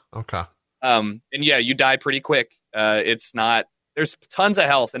 Huh. Okay. And yeah, you die pretty quick. There's tons of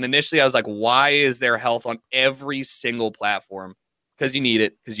health. And initially I was like, why is there health on every single platform? Because you need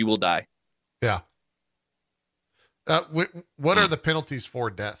it, because you will die. Yeah. What are the penalties for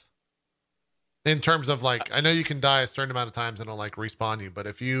death? In terms of like, I know you can die a certain amount of times and it'll like respawn you, but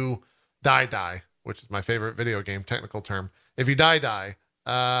if you die, which is my favorite video game technical term, if you die,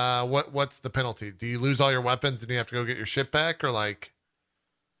 what's the penalty? Do you lose all your weapons and you have to go get your shit back, or like?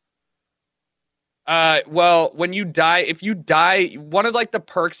 Well, when you die, if you die, one of like the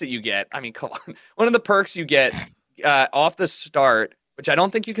perks that you get, I mean, come on, one of the perks you get off the start, which I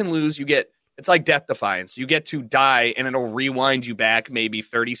don't think you can lose, it's like Death Defiance. You get to die and it'll rewind you back maybe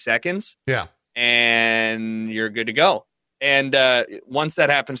 30 seconds. Yeah. And you're good to go. And once that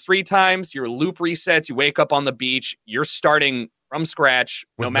happens 3 times, your loop resets. You wake up on the beach. You're starting from scratch,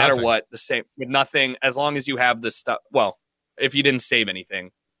 no matter what. The same with nothing, as long as you have the stuff. Well, if you didn't save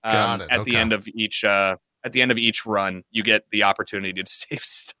anything, at the end of each run, you get the opportunity to save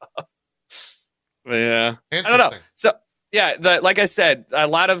stuff. Yeah, I don't know. So. Yeah, like I said,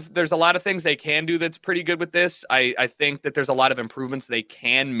 there's a lot of things they can do that's pretty good with this. I think that there's a lot of improvements they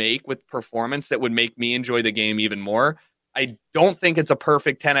can make with performance that would make me enjoy the game even more. I don't think it's a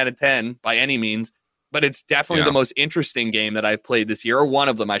perfect 10 out of 10 by any means, but it's definitely the most interesting game that I've played this year, or one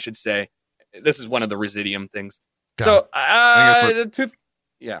of them, I should say. This is one of the Residium things. So,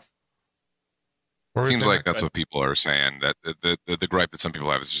 yeah. It seems like that's what people are saying. That the gripe that some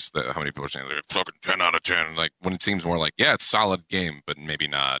people have is just how many people are saying they're fucking 10 out of 10. Like when it seems more like, yeah, it's a solid game, but maybe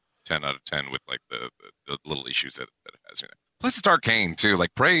not 10 out of 10 with like the little issues that it has. Plus, it's arcane too.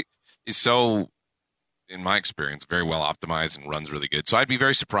 Like Prey is so, in my experience, very well optimized and runs really good. So I'd be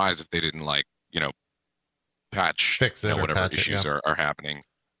very surprised if they didn't fix it, whatever issues are happening.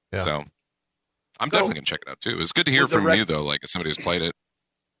 Yeah. So I'm definitely gonna check it out too. It's good to hear from you though, like as somebody who's played it.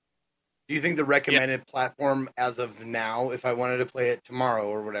 Do you think the recommended platform as of now, if I wanted to play it tomorrow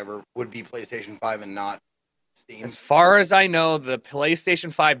or whatever, would be PlayStation 5 and not Steam? As far as I know, the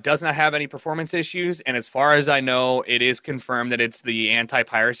PlayStation 5 does not have any performance issues, and as far as I know, it is confirmed that it's the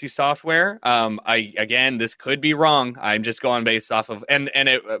anti-piracy software. This could be wrong. I'm just going based off of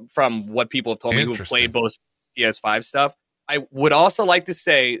from what people have told me who have played both PS5 stuff. I would also like to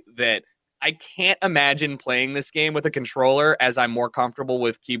say that I can't imagine playing this game with a controller, as I'm more comfortable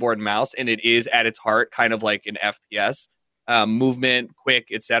with keyboard and mouse, and it is at its heart kind of like an FPS, movement, quick,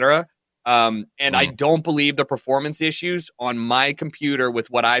 etc. I don't believe the performance issues on my computer with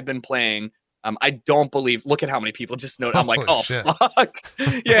what I've been playing. I don't believe. Look at how many people just know. I'm like, oh shit. Fuck,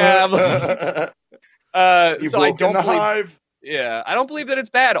 yeah. So I don't believe. Hive. Yeah, I don't believe that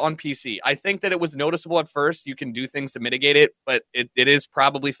it's bad on PC. I think that it was noticeable at first. You can do things to mitigate it, but it is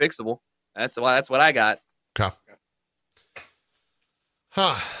probably fixable. That's what I got. Okay.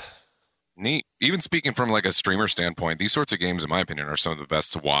 Huh. Neat. Even speaking from like a streamer standpoint, these sorts of games, in my opinion, are some of the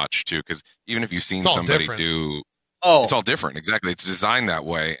best to watch too. Because even if you've seen somebody do, it's all different. Exactly, it's designed that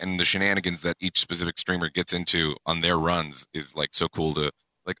way, and the shenanigans that each specific streamer gets into on their runs is like so cool to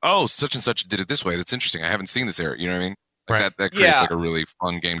like. Oh, such and such did it this way. That's interesting. I haven't seen this area. You know what I mean? Like that creates like a really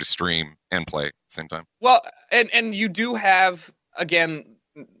fun game to stream and play at the same time. Well, and you do have, again,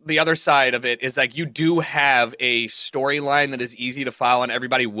 the other side of it is like you do have a storyline that is easy to follow, and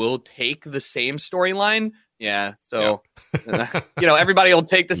everybody will take the same storyline. Yeah, so everybody will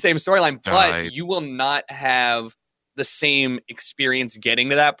take the same storyline, but you will not have the same experience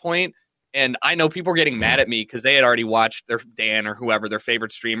getting to that point. And I know people are getting mad at me because they had already watched their Dan or whoever, their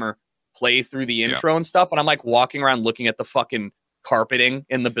favorite streamer, play through the intro and stuff, and I'm like walking around looking at the fucking carpeting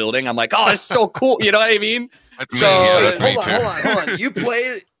in the building. I'm like, oh, it's so cool. You know what I mean? That's me. Hold on.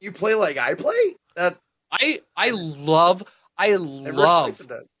 You play like I play? I love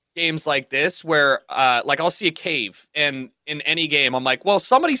games like this where like I'll see a cave, and in any game I'm like, well,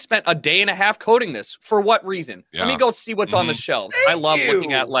 somebody spent a day and a half coding this. For what reason? Let me go see what's on the shelves. I love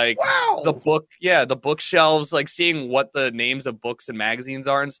looking at like the bookshelves, like seeing what the names of books and magazines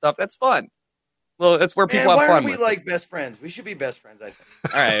are and stuff. That's fun. Well, that's where people have fun. Why aren't we like best friends? We should be best friends, I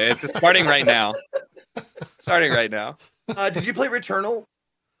think. All right, it's starting right now. Did you play Returnal?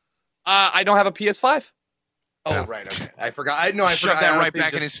 I don't have a PS5. Oh, right. Okay. I forgot. I Shove that right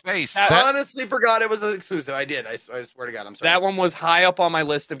back in his face. I honestly forgot it was an exclusive. I did. I swear to God. I'm sorry. That one was high up on my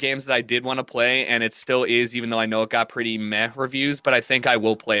list of games that I did want to play, and it still is, even though I know it got pretty meh reviews, but I think I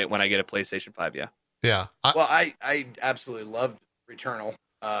will play it when I get a PlayStation 5, yeah. Yeah. I absolutely loved Returnal.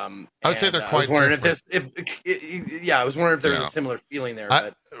 I would say they're quite different. I was wondering if there was a similar feeling there.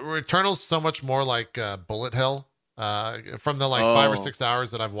 But Returnal's so much more like Bullet Hell. From the 5 or 6 hours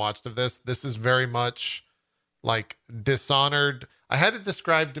that I've watched of this is very much like Dishonored. I had it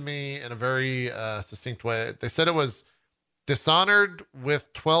described to me in a very succinct way. They said it was Dishonored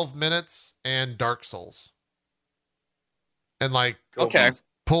with 12 minutes and Dark Souls. And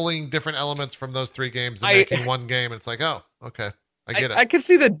pulling different elements from those three games and making one game. And it's like, oh, okay. I get it. I could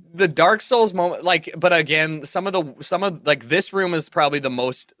see the Dark Souls moment, but again, some of this room is probably the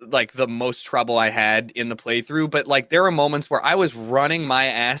most trouble I had in the playthrough. But there were moments where I was running my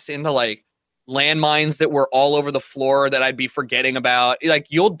ass into landmines that were all over the floor that I'd be forgetting about.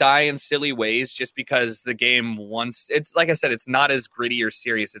 You'll die in silly ways just because the game it's like I said, it's not as gritty or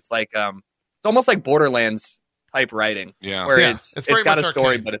serious. It's it's almost like Borderlands type writing. Yeah. Where it's got a story,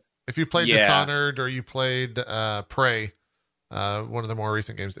 arcade. But it's if you played Dishonored or you played Prey. One of the more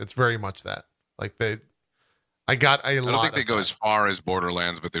recent games, it's very much that. I don't think they go as far as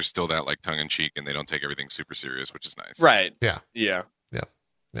Borderlands, but there's still that tongue in cheek, and they don't take everything super serious, which is nice. Right. Yeah.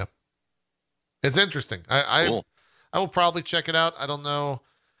 It's interesting. Cool. I will probably check it out. I don't know.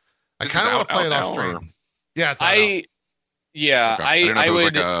 I kind of want to play it off stream. Yeah, it's out. Yeah, okay. I don't know if it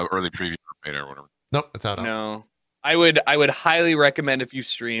was a early preview or beta or whatever. Nope, it's out. No, I would highly recommend if you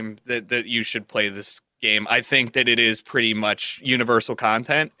stream that you should play this game. I think that it is pretty much universal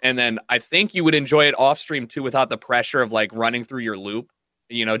content, and then I think you would enjoy it off stream too, without the pressure of running through your loop.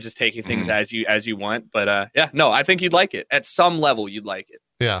 Just taking things as you want. But I think you'd like it at some level. You'd like it.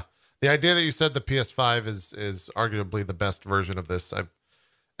 Yeah, the idea that you said the PS5 is arguably the best version of this.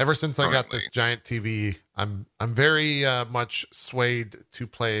 Ever since I got this giant TV, I'm very much swayed to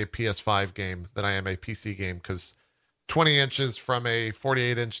play a PS5 game than I am a PC game, because 20 inches from a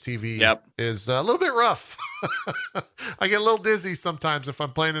 48-inch TV is a little bit rough. I get a little dizzy sometimes if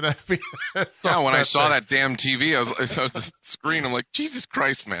I'm playing an FPS. Yeah, when I saw that damn TV, I was the screen. I'm like, Jesus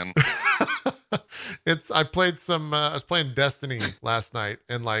Christ, man. I was playing Destiny last night,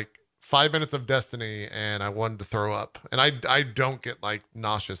 and 5 minutes of Destiny and I wanted to throw up. And I don't get like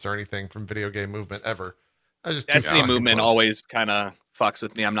nauseous or anything from video game movement ever. I was just too Destiny fucking movement close. always kind of fucks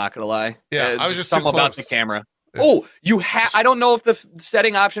with me. I'm not gonna lie. Yeah, I was just too something about the close. camera. Yeah. Oh, you have. I don't know if the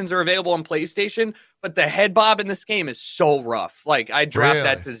setting options are available on PlayStation, but the head bob in this game is so rough. Like I dropped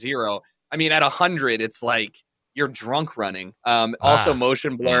that to 0. I mean, at 100, it's like you're drunk running. Also,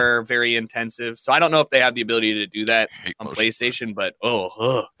 motion blur, very intensive. So I don't know if they have the ability to do that on PlayStation, but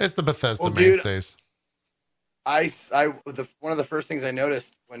it's the Bethesda Well, dude, mainstays. One of the first things I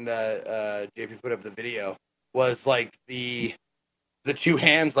noticed when JP put up the video was like the two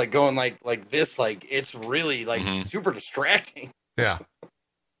hands like going like this, like it's really like super distracting. Yeah.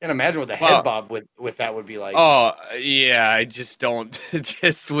 Can't imagine what the head bob with that would be like. Oh yeah, I just don't,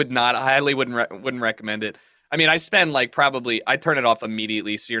 just would not, highly wouldn't recommend it. I mean, I spend like I turn it off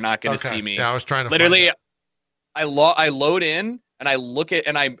immediately, so you're not going to see me. Yeah, I was trying to literally. I load in and I look at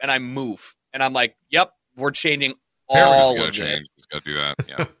and I move and I'm like, yep, we're changing all of it. Just gotta do that.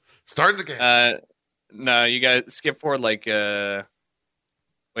 Yeah. Start the game. No, you gotta skip forward like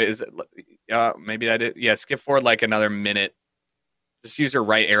wait, is it? Maybe I did. Yeah, skip forward like another minute. Just use your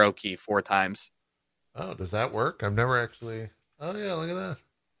right arrow key 4 times. Oh, does that work? I've never actually. Oh yeah, look at that.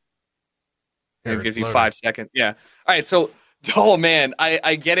 Here, it gives you 5 seconds. Yeah. All right. So, oh man,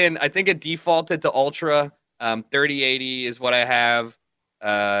 I get in. I think it defaulted to Ultra. 3080 is what I have.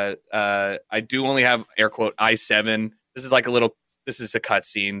 I do only have air quote i7. This is like this is a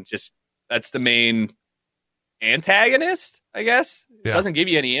cutscene. Just that's the main antagonist, I guess. Yeah. It doesn't give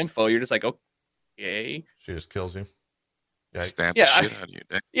you any info. You're just like, okay. She just kills you. Stamp the shit out of you.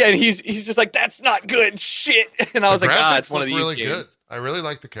 Yeah, and he's just like, that's not good shit. And I was like, it's one of these really games. Good. I really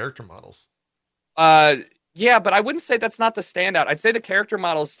like the character models. Yeah, but I wouldn't say that's not the standout. I'd say the character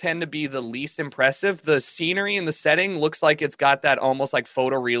models tend to be the least impressive. The scenery and the setting looks like it's got that almost like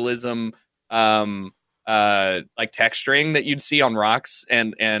photorealism, like texturing that you'd see on rocks.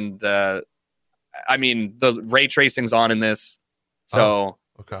 And I mean, the ray tracing's on in this. So,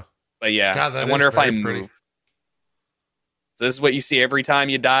 okay. But yeah, God, I wonder if I move. pretty. So this is what you see every time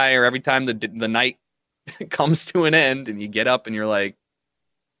you die or every time the night comes to an end and you get up and you're like,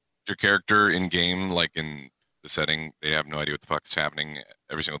 your character in game, like in the setting, they have no idea what the fuck is happening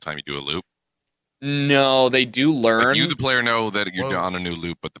every single time you do a loop. No, they do learn. Like you, the player, know that you're on a new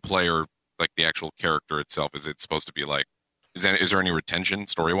loop, but the player, like the actual character itself, is it supposed to be like? Is there any retention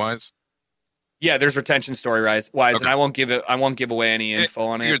story wise? Yeah, there's retention story wise, okay. And I won't give away any info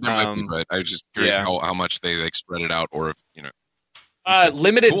on it. There might be, but I was just curious how much they like spread it out, or if you know.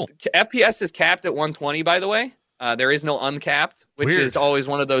 Limited FPS is capped at 120. By the way, there is no uncapped, which is always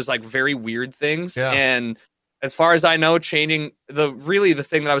one of those like very weird things. Yeah. And as far as I know, changing the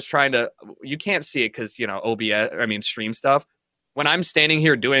thing that I was trying to, you can't see it because OBS, stream stuff. When I'm standing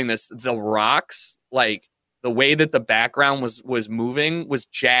here doing this, the rocks, like the way that the background was moving was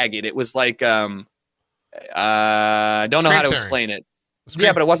jagged. It was like I don't know how to explain it.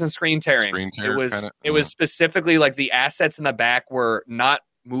 Yeah, but it wasn't screen tearing. It was specifically like the assets in the back were not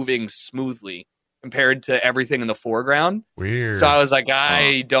moving smoothly compared to everything in the foreground. Weird. So I was like,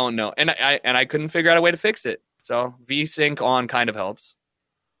 I don't know, and I couldn't figure out a way to fix it. So VSync on kind of helps.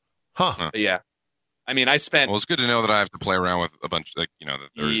 Huh? But yeah. I mean, I spent. Well, it's good to know that I have to play around with a bunch, like that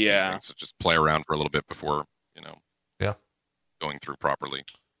there's these things. So just play around for a little bit before going through properly.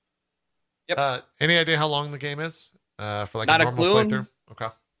 Yep. Any idea how long the game is? For like not a normal playthrough. Okay.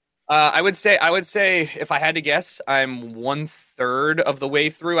 I would say if I had to guess, I'm 1/3 of the way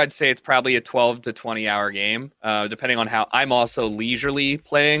through. I'd say it's probably a 12 to 20 hour game, depending on how I'm also leisurely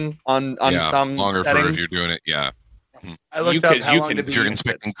playing on some longer settings. for if you're doing it. Yeah. I looked up how long to if you're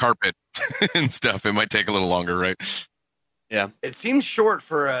inspecting carpet and stuff, it might take a little longer, right? Yeah. It seems short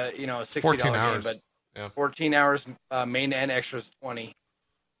for a $60 game, but 14 hours main and extras 20.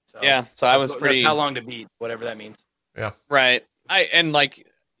 So yeah, so I was pretty. That's how long to beat, whatever that means. Yeah. Right.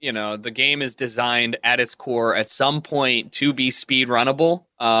 The game is designed at its core at some point to be speed runnable.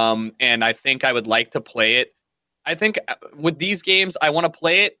 And I think I would like to play it. I think with these games, I want to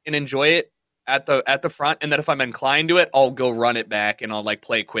play it and enjoy it at the front, and then if I'm inclined to it, I'll go run it back and I'll like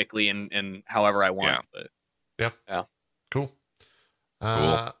play quickly and however I want. Yeah. Yeah. Cool.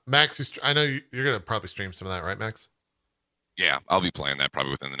 Max, I know you're gonna probably stream some of that, right, Max? Yeah, I'll be playing that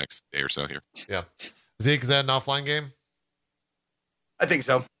probably within the next day or so here. Yeah. Zeke, is that an offline game? I think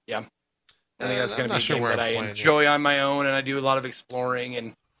so. Yeah. I think that's going to be a game that I enjoy on my own, and I do a lot of exploring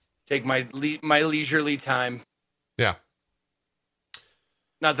and take my leisurely time. Yeah.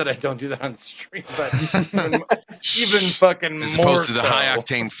 Not that I don't do that on stream, but even fucking as more opposed to the so. high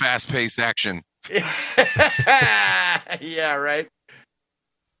octane, fast paced action. Yeah, right.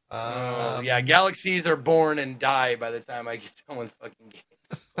 Yeah, galaxies are born and die by the time I get done with fucking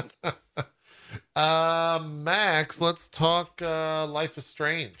games. Max, let's talk Life is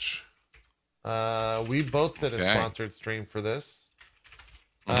Strange. We both did a Okay. sponsored stream for this.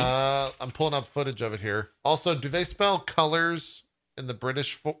 Mhm. I'm pulling up footage of it here. Also, do they spell colors in the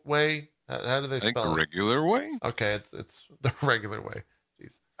British way? How do they I think spell the it? regular way. Okay, it's the regular way.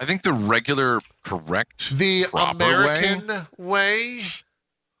 Jeez. I think the regular, correct, The proper American way,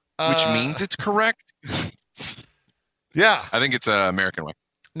 way, which means it's correct. yeah. I think it's an American way.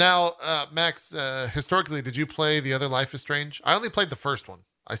 Now, Max, historically, did you play the other Life is Strange? I only played the first one.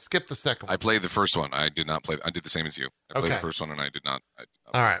 I skipped the second one. I played the first one. I did not play. I did the same as you. I played Okay. the first one, and I did not All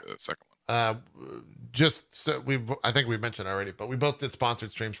play right. the second one. Just so I think we mentioned already, but we both did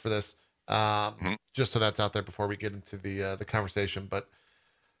sponsored streams for this. Just so that's out there before we get into the conversation. But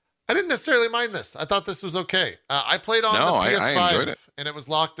I didn't necessarily mind this. I thought this was okay. I played on the PS5, I enjoyed it. and it was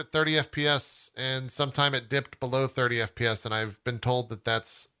locked at 30 FPS, and sometime it dipped below 30 FPS, and I've been told that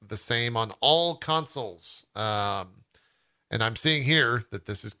that's the same on all consoles. And I'm seeing here that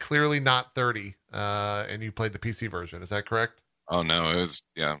this is clearly not 30, and you played the PC version. Is that correct? Oh no, it was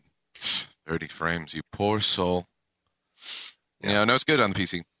 30 frames. You poor soul. Yeah, no, it's good on the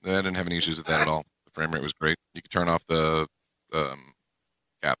PC. I didn't have any issues with that at all. The frame rate was great. You could turn off the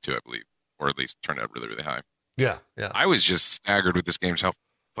cap too, I believe, or at least turn it up really, really high. Yeah, yeah. I was just staggered with this game, just how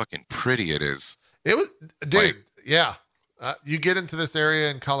fucking pretty it is. It was, dude. Like- Yeah, you get into this area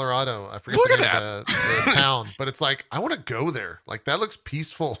in Colorado. I forget Look the at name of the town, but it's like I want to go there. Like that looks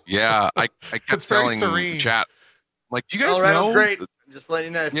peaceful. Yeah, I kept It's very telling serene. chat, like, do you guys Colorado's know? great. I'm just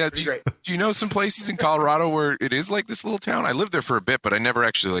letting you know. It's Yeah, pretty great. Do you know some places in Colorado where it is like this little town? I lived there for a bit, but I never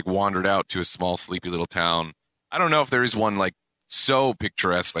actually like wandered out to a small, sleepy little town. I don't know if there is one like so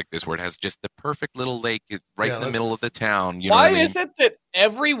picturesque like this, where it has just the perfect little lake right Yeah, in the middle of the let's- town. You know Why what I mean? is it that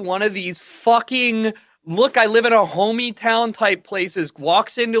every one of these fucking look, I live in a homey town type places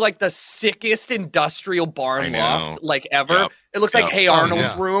walks into like the sickest industrial I barn know. loft like ever? Yep. It looks like Yep. Hey Oh, Arnold's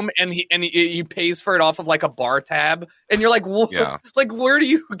yeah. room, and he pays for it off of like a bar tab, and you're like, what? Yeah. Like, where do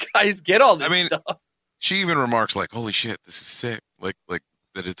you guys get all this I mean, stuff? She even remarks like, "Holy shit, this is sick!" Like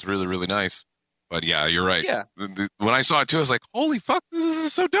that it's really, really nice. But yeah, you're right. Yeah. When I saw it too, I was like, "Holy fuck, this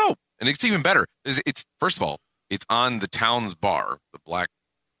is so dope!" And it's even better. It's first of all, it's on the town's bar, the Black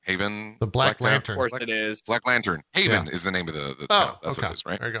Haven, The Black Town? Lantern. Of course it is. Black Lantern Haven is the name of the town. Oh, That's okay. what it is,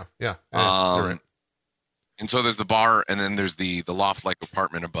 right? There you go. Yeah, yeah, you're right. And so there's the bar, and then there's the loft-like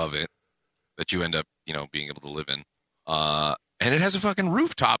apartment above it that you end up, being able to live in. And it has a fucking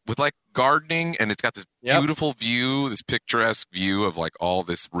rooftop with like gardening, and it's got this Yep. beautiful view, this picturesque view of like all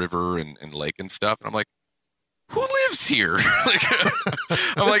this river and lake and stuff. And I'm like, who lives here? Like,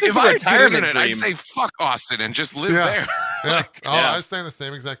 I'm like, is if a I had retirement internet, I'd dream. say fuck Austin and just live Yeah. there. Yeah. Like, Oh, yeah. I was saying the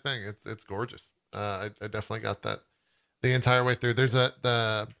same exact thing. It's gorgeous. I definitely got that the entire way through. There's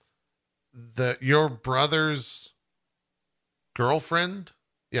the your brother's girlfriend.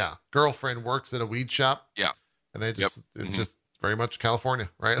 Yeah, girlfriend works at a weed shop. Yeah. And they just Yep. it's Mhm. just very much California,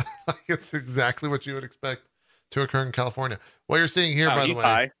 right? Like it's exactly what you would expect to occur in California. What you're seeing here, Wow, by the he's way.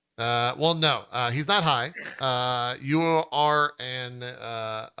 high. Well, no, he's not high. You are an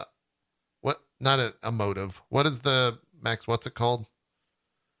what? Not a motive. What is the Max? What's it called?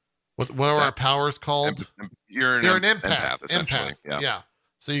 What are that? our powers called? You're an empath. essentially. Empath. Yeah.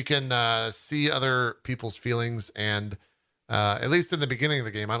 So you can see other people's feelings, and at least in the beginning of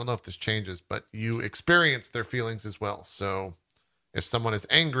the game, I don't know if this changes, but you experience their feelings as well. So if someone is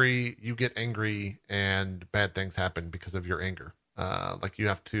angry, you get angry, and bad things happen because of your anger. Like you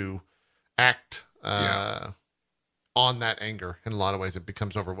have to act on that anger in a lot of ways. It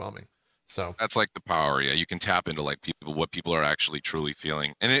becomes overwhelming. So That's like the power. Yeah, you can tap into like what people are actually truly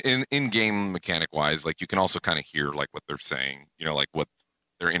feeling, and in game mechanic wise, like you can also kind of hear like what they're saying. Like what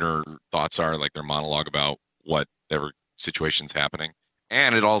their inner thoughts are, like their monologue about whatever situation's happening.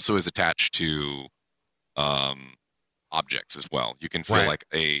 And it also is attached to objects as well. You can feel Right. like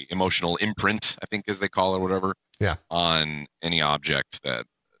a emotional imprint, I think as they call it, or whatever. Yeah. On any object that,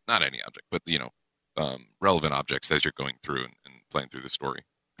 not any object, but relevant objects as you're going through and playing through the story.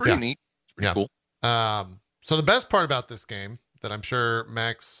 Pretty Yeah. neat. It's pretty Yeah. cool. So the best part about this game that I'm sure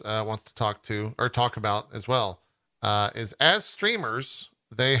Max wants to talk about as well is as streamers,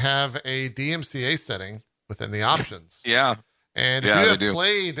 they have a DMCA setting within the options. Yeah. And if Yeah, you they have do.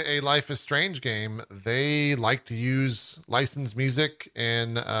 played a Life is Strange game, they like to use licensed music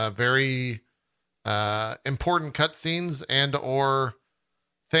in very important cutscenes and or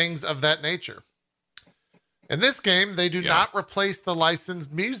things of that nature. In this game, they do Yeah. not replace the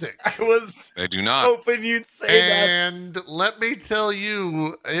licensed music. I was They do not. hoping you'd say that. And let me tell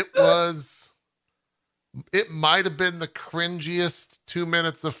you, it might have been the cringiest 2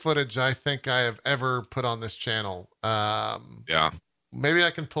 minutes of footage I think I have ever put on this channel. Yeah. Maybe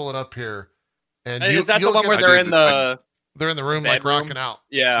I can pull it up here. And Is that the you'll one where get- they're did in the- they're in the room like bedroom? rocking out?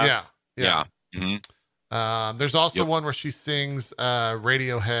 Yeah. Yeah. hmm There's also Yep. one where she sings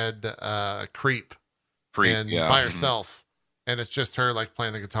Radiohead Creep Creep. and Yeah. by Mhm. herself. And it's just her like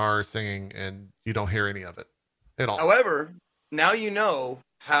playing the guitar, singing, and you don't hear any of it at all. However, now you know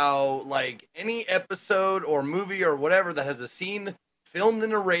how like any episode or movie or whatever that has a scene filmed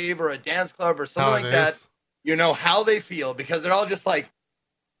in a rave or a dance club or something How like it that, is. you know how they feel because they're all just like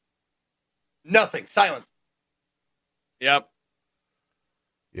nothing, silence. Yep.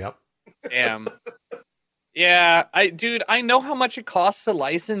 Yep. Damn. Yeah, I know how much it costs to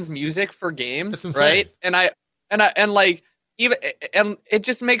license music for games, It's insane. right? And like even and it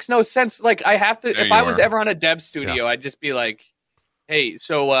just makes no sense. Like I have to There if you I was are. ever on a dev studio, I'd just be like, "Hey,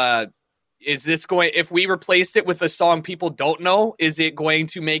 so is this going if we replaced it with a song people don't know, is it going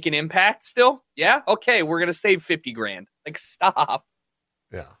to make an impact still? Yeah? Okay, we're going to save 50 grand." Like stop.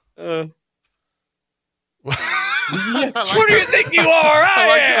 Yeah. Who I do you think you are? I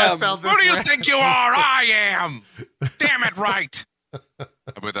like that I am. found this Who do you ra- think you are? I am. Damn it, right. I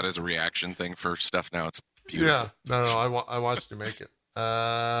put that as a reaction thing for stuff now. It's beautiful. Yeah. No, I watched you make it.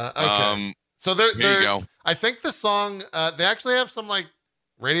 Okay. So Here you go. I think the song, they actually have some like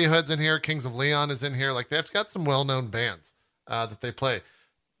Radiohead's in here, Kings of Leon is in here. Like they've got some well-known bands that they play.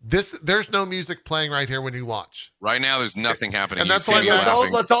 There's no music playing right here when you watch. Right now, there's nothing happening. And You that's see why me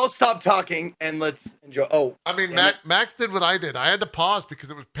Matt- Let's all stop talking and let's enjoy. Oh, I mean, Damn Max did what I did. I had to pause because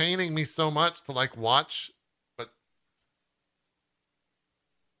it was paining me so much to like watch. But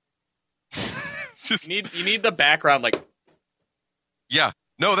It's just You need the background like yeah.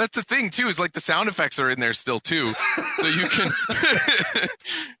 No, that's the thing too. Is like the sound effects are in there still too, so you can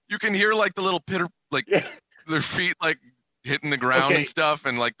you can hear like the little pitter, like Yeah. their feet like hitting the ground Okay. and stuff,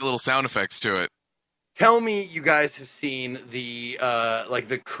 and like the little sound effects to it. tell me you guys have seen the like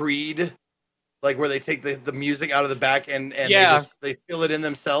the Creed, like where they take the music out of the back and Yeah. they fill it in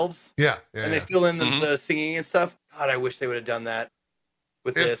themselves yeah, and they fill in Mhm. the singing and stuff. God, I wish they would have done that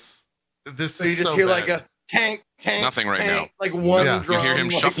with this. This So you is just so hear bad. like a tank, Nothing right tank, like one Yeah. You drum. hear him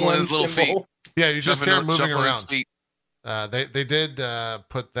like shuffling one his little cymbal. Yeah, you just hear him moving Shuffling his around. feet. They did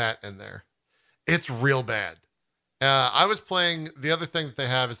put that in there. It's real bad. I was playing. The other thing that they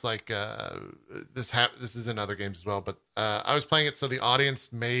have is like this is in other games as well. But I was playing it so the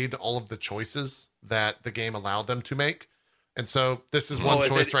audience made all of the choices that the game allowed them to make, and so this is one is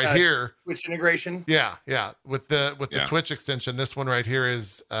choice it, right here. Twitch integration. Yeah. With the Yeah. Twitch extension, this one right here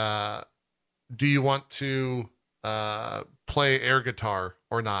is do you want to play air guitar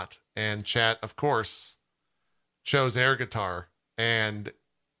or not? And chat, of course, chose air guitar, and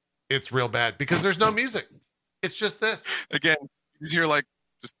it's real bad because there's no music. It's just this. Again, you just hear like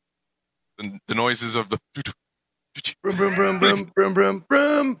just the noises of the Broom, broom, broom, broom, broom, broom,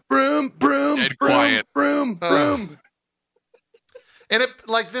 broom, broom, broom, Dead broom, quiet. broom, broom. And it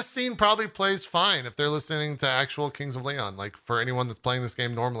like this scene probably plays fine if they're listening to actual Kings of Leon, like for anyone that's playing this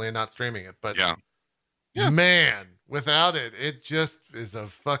game normally and not streaming it. But yeah. Yeah. man, without it, it just is a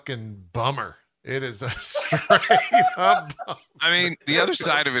fucking bummer. It is a straight up bummer. I mean, the other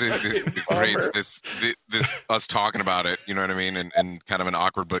side of it is it creates Bummer. this us talking about it. You know what I mean? And kind of an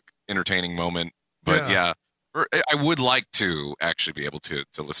awkward but entertaining moment. But yeah, I would like to actually be able to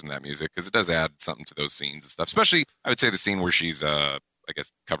listen to that music because it does add something to those scenes and stuff. Especially, I would say the scene where she's I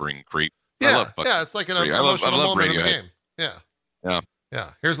guess covering Creep. I Yeah, love yeah, it's like an I love emotional moment of the Radiohead. game. Yeah, Yeah. yeah.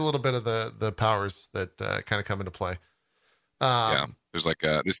 Here's a little bit of the powers that kind of come into play. Yeah, there's like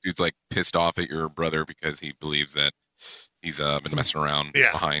this dude's like pissed off at your brother because he believes that he's been messing around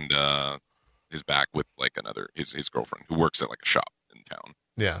Yeah. behind his back with like his girlfriend who works at like a shop in town.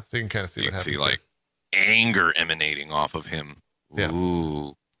 yeah. So you can kind of see You what can happens. see like anger emanating off of him. Yeah.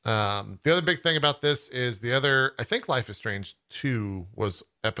 Ooh. The other big thing about this is I think Life is Strange 2 was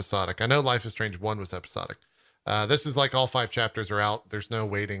episodic. I know Life is Strange 1 was episodic. This is like all 5 chapters are out. There's no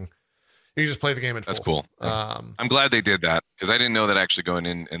waiting. You just play the game in full. That's cool. I'm glad they did that because I didn't know that actually going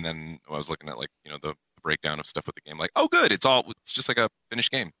in. And then I was looking at like the breakdown of stuff with the game. Like, oh, good, it's just like a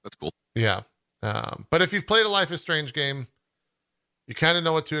finished game. That's cool. Yeah. But if you've played a Life is Strange game, you kind of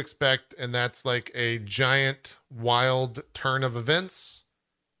know what to expect. And that's like a giant, wild turn of events.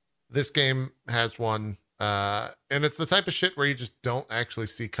 This game has one. And it's the type of shit where you just don't actually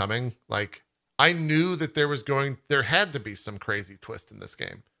see coming. Like, I knew that there had to be some crazy twist in this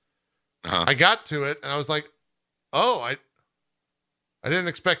game. Uh-huh. I got to it and I was like, Oh, I didn't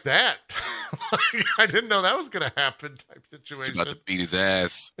expect that. I didn't know that was going to happen type He's situation. about to beat his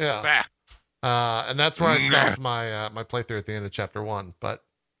ass. Yeah. Bah. And that's where I Nah. stopped my my playthrough at the end of chapter 1. But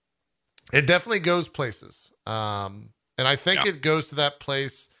it definitely goes places. And I think it goes to that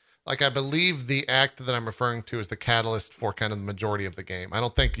place. Like, I believe the act that I'm referring to is the catalyst for kind of the majority of the game. I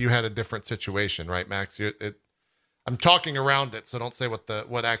don't think you had a different situation, right, Max? I'm talking around it, so don't say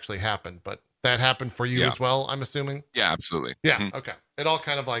what actually happened, but that happened for you as well, I'm assuming? Yeah, absolutely. Yeah, Mhm. okay. It all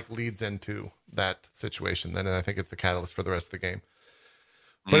kind of like leads into that situation then, and I think it's the catalyst for the rest of the game.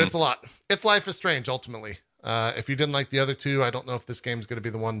 But it's a lot. It's Life is Strange, ultimately. If you didn't like the other two, I don't know if this game's going to be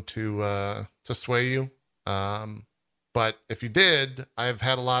the one to sway you. But if you did, I've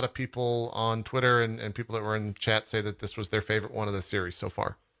had a lot of people on Twitter and people that were in chat say that this was their favorite one of the series so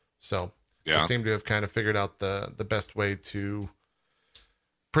far. So they seem to have kind of figured out the best way to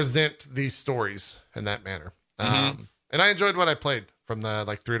present these stories in that manner. And I enjoyed what I played from the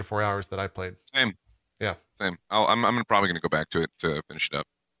like 3 to 4 hours that I played. Same. Yeah. Same. I'm probably going to go back to it to finish it up.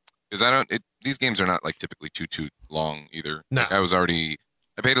 Because these games are not like typically too long either. No. Like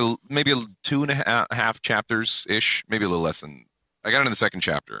I paid maybe 2.5 chapters ish, maybe a little less than. I got into the second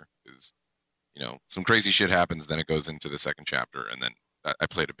chapter because, some crazy shit happens. Then it goes into the second chapter, and then I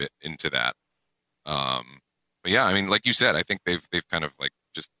played a bit into that. But yeah, I mean, like you said, I think they've kind of like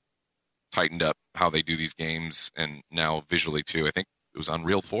just tightened up how they do these games, and now visually too. I think it was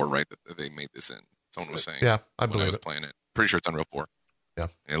Unreal 4, right? That they made this in. Someone was saying. Yeah, I when believe I was it. playing it. Pretty sure it's Unreal 4. Yeah.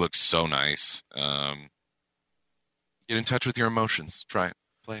 And it looks so nice. Get in touch with your emotions. Try it.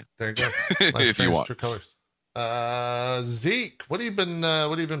 Play it. There you go. If you want. True colors. Zeke, what have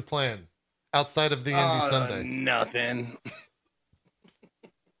you been playing outside of the Indie Sunday? Nothing.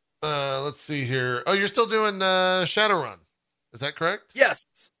 Let's see here. Oh, you're still doing Shadowrun. Is that correct? Yes.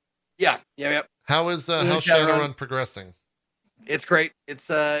 Yeah. How is Doing how's Shadowrun progressing? It's great. It's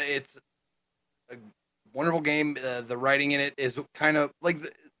a wonderful game. The writing in it is kind of like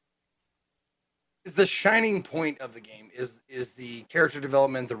is the shining point of the game is the character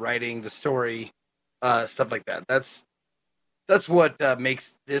development, the writing, the story, stuff like that. That's what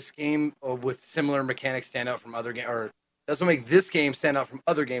makes this game with similar mechanics stand out from other games, or that's what makes this game stand out from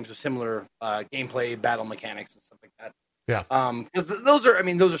other games with similar gameplay, battle mechanics, and stuff like that. Yeah. Because those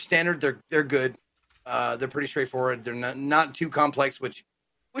are standard. They're good. They're pretty straightforward. They're not too complex, which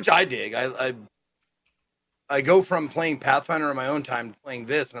I dig. I go from playing Pathfinder on my own time to playing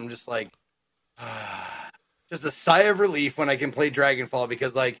this, and I'm just like, just a sigh of relief when I can play Dragonfall,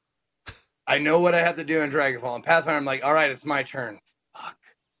 because like I know what I have to do in Dragonfall. And Pathfinder, I'm like, all right, it's my turn. Fuck.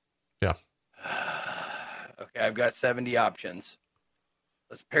 Yeah. Okay, I've got 70 options.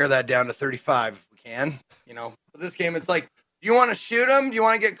 Let's pare that down to 35 if we can. With this game, it's like, do you want to shoot him? Do you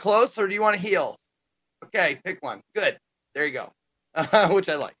want to get close, or do you want to heal? Okay, pick one. Good. There you go. Which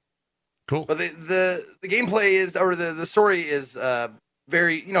I like. Cool. But the gameplay is, or the story is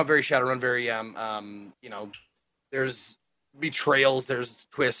very, very Shadowrun, very there's betrayals, there's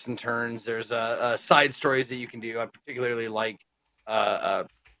twists and turns, there's side stories that you can do. I particularly like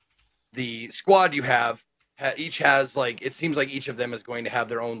the squad you have. Each has like, it seems like each of them is going to have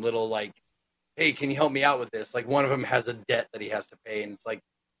their own little like, hey, can you help me out with this? Like one of them has a debt that he has to pay, and it's like,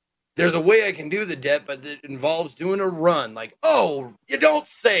 there's a way I can do the debt, but it involves doing a run. Like, oh, you don't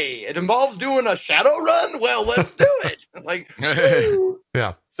say. It involves doing a shadow run? Well, let's do it. Like, woo.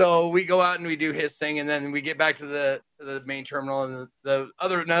 Yeah. So we go out and we do his thing, and then we get back to the main terminal, and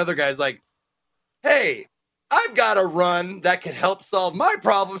another guy's like, hey, I've got a run that could help solve my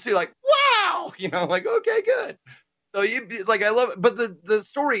problem. So you're like, wow, like, okay, good. So you like, I love it. But the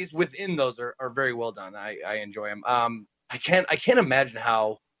stories within those are very well done. I enjoy them. I can't imagine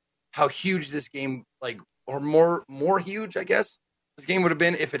how huge this game, like, or more huge, I guess, this game would have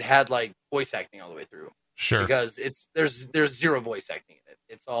been if it had like voice acting all the way through. Sure. Because there's zero voice acting in it.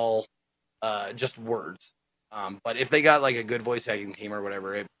 It's all just words. But if they got like a good voice acting team or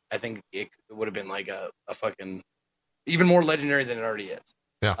whatever, I think it would have been like a fucking even more legendary than it already is.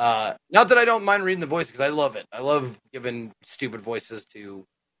 Yeah. Not that I don't mind reading the voice, because I love it. I love giving stupid voices to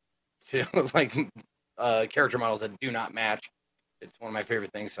like character models that do not match. It's one of my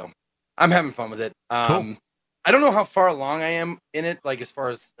favorite things. So I'm having fun with it. Cool. I don't know how far along I am in it, like as far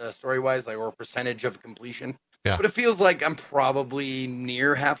as story wise, like, or percentage of completion. Yeah. But it feels like I'm probably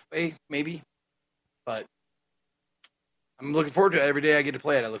near halfway, maybe. But I'm looking forward to it. Every day I get to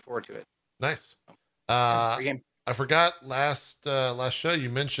play it, I look forward to it. Nice. Great game. I forgot last show you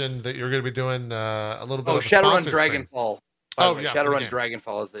mentioned that you're going to be doing a little bit of a Shadowrun sponsor stream. Dragonfall. Yeah, Shadowrun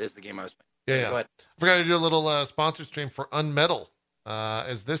Dragonfall is the game I was playing. Yeah. Go ahead. I forgot to do a little sponsor stream for Unmetal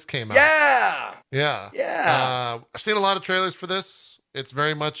as this came out. Yeah. Yeah. Yeah. I've seen a lot of trailers for this. It's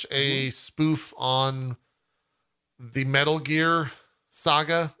very much a spoof on the Metal Gear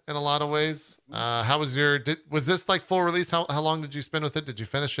saga in a lot of ways. How was was this like full release? How long did you spend with it? Did you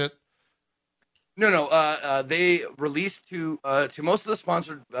finish it? No. They released to most of the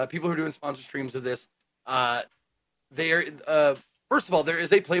sponsored people who are doing sponsored streams of this. They're first of all, there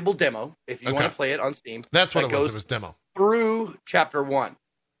is a playable demo if you want to play it on Steam. That's what it was. It was demo through chapter 1.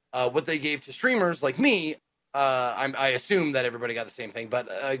 What they gave to streamers like me, I assume that everybody got the same thing, but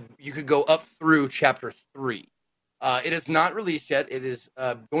you could go up through chapter 3. It is not released yet. It is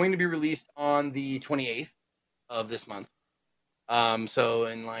going to be released on the 28th of this month. So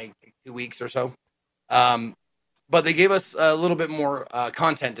in like 2 weeks or so. But they gave us a little bit more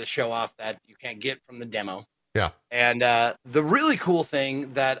content to show off that you can't get from the demo. Yeah. And the really cool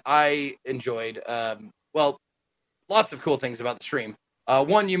thing that I enjoyed, lots of cool things about the stream.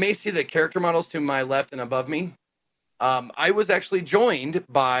 One, you may see the character models to my left and above me. I was actually joined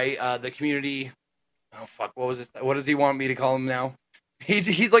by the community. Oh fuck! What was this? What does he want me to call him now? He's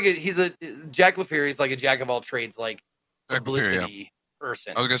a Jack LaFear. He's like a jack of all trades, like publicity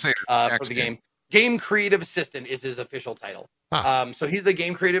person. I was gonna say for the game. Game creative assistant is his official title. Huh. So he's the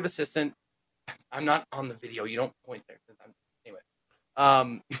game creative assistant. I'm not on the video. You don't point there. Anyway,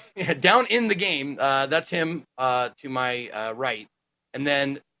 down in the game, that's him to my right, and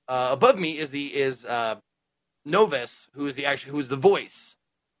then above me is Novus, who's the voice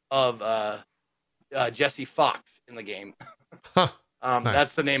of Jesse Fox in the game. Huh. Nice.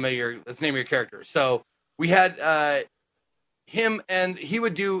 That's the name of your character. So we had him, and he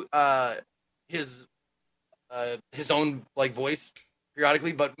would do his own like voice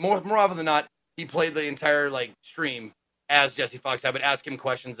periodically, but more often than not, he played the entire like stream as Jesse Fox. I would ask him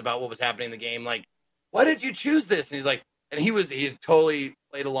questions about what was happening in the game, like, why did you choose this? And he's like, and he totally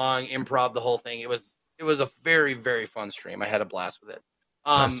played along, improv the whole thing. It was a very, very fun stream. I had a blast with it.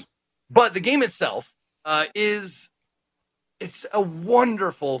 Nice. But the game itself it's a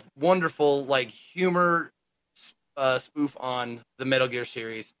wonderful, wonderful like humor spoof on the Metal Gear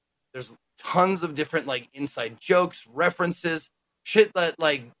series. There's tons of different like inside jokes, references, shit that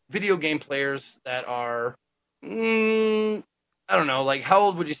like video game players that are I don't know, like how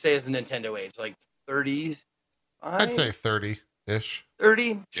old would you say is the Nintendo age? Like 30s? I'd say 30-ish.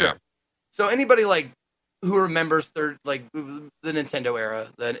 30? Sure. Yeah. So anybody like who remembers the Nintendo era,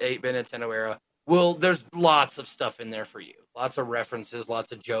 the 8-bit Nintendo era, there's lots of stuff in there for you. Lots of references,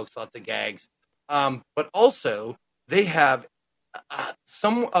 lots of jokes, lots of gags. But also they have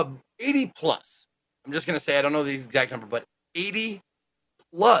some 80 plus. I'm just going to say, I don't know the exact number, but 80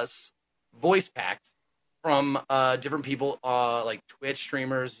 plus voice packs from different people, like Twitch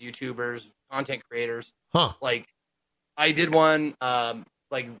streamers, YouTubers, content creators. Huh. Like I did one,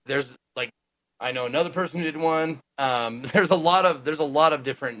 like there's like, I know another person who did one. There's a lot of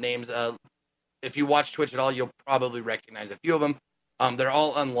different names. If you watch Twitch at all, you'll probably recognize a few of them. They're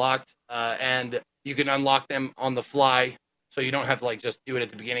all unlocked, and you can unlock them on the fly. So you don't have to like just do it at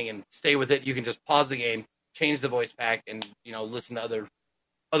the beginning and stay with it. You can just pause the game, change the voice pack, and listen to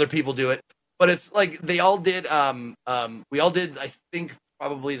other people do it. But it's like they all did. We all did. I think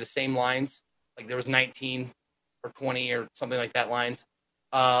probably the same lines. Like there was 19 or 20 or something like that lines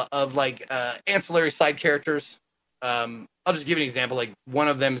of like ancillary side characters. I'll just give you an example. Like one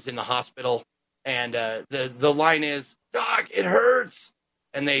of them is in the hospital, and the line is, "Doc, it hurts."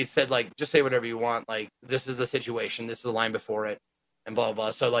 And they said, like, just say whatever you want. Like, this is the situation. This is the line before it. And blah, blah,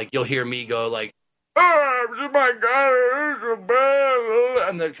 blah. So, like, you'll hear me go, like, oh, my God, it's so bad.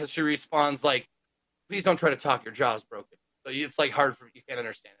 And then, because she responds, like, please don't try to talk. Your jaw's broken. So it's, like, hard for you can't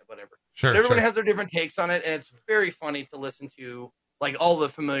understand it, whatever. Sure. But everyone has their different takes on it. And it's very funny to listen to, like, all the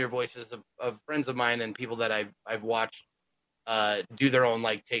familiar voices of friends of mine and people that I've watched do their own,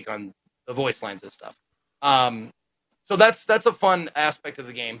 like, take on the voice lines and stuff. So that's a fun aspect of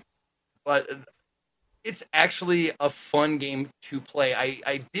the game, but it's actually a fun game to play.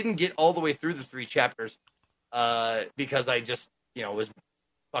 I didn't get all the way through the 3 chapters because I just was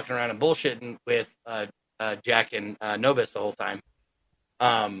fucking around and bullshitting with Jack and Novus the whole time.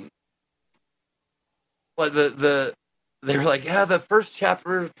 But they were like, yeah, the first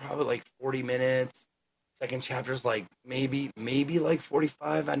chapter is probably like 40 minutes. Second chapter's like maybe like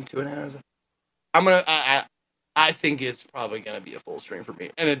 45 and 2.5. I think it's probably going to be a full stream for me.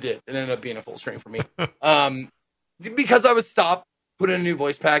 And it did. It ended up being a full stream for me. Because I would stop, put in a new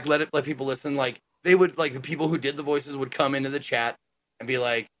voice pack, let people listen. Like, they would, like, the people who did the voices would come into the chat and be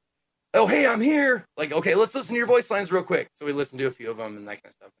like, oh, hey, I'm here. Like, okay, let's listen to your voice lines real quick. So we listened to a few of them and that kind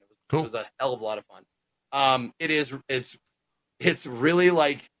of stuff. Cool. It was a hell of a lot of fun. It's it's really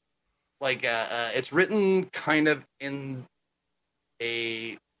like it's written kind of in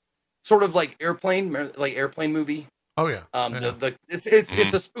a sort of like airplane movie. Oh yeah.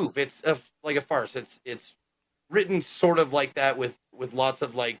 It's a spoof. It's like a farce. It's written sort of like that with lots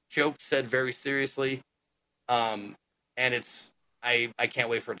of like jokes said very seriously. And it's I can't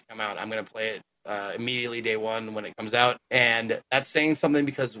wait for it to come out. I'm gonna play it immediately day one when it comes out, and that's saying something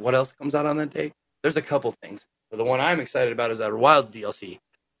because what else comes out on that day? There's a couple things, but the one I'm excited about is Outer Wilds DLC.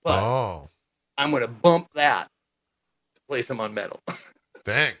 But Oh, I'm gonna bump that to play some Unmetal.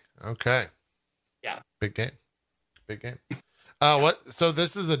 dang. Okay. Yeah. Big game. Big game. What? So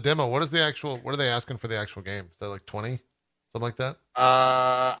this is a demo. What is the actual? What are they asking for the actual game? Is that like 20, something like that?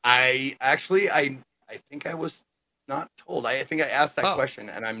 I actually I think I was not told. I think I asked that question,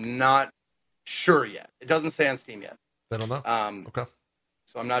 and I'm not sure yet. It doesn't say on Steam yet. They don't know. Okay.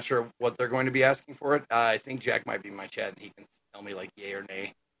 So I'm not sure what they're going to be asking for it. I think Jack might be in my chat, and he can tell me like yay or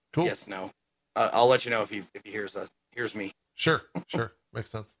nay. Cool. Yes, no. I'll let you know if he hears me. Sure.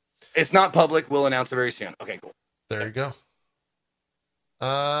 Makes sense. It's not public. We'll announce it very soon. Okay, cool. There you go.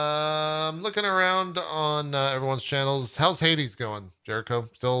 Looking around on everyone's channels. How's Hades going, Jericho?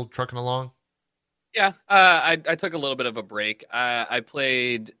 Still trucking along? Yeah, I took a little bit of a break. I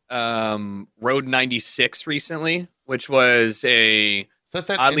played Road 96 recently, which was Is that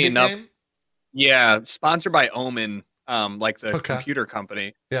oddly indie enough, game? yeah, sponsored by Omen, like the computer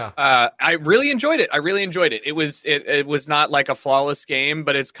company. Yeah. I really enjoyed it. It was not like a flawless game,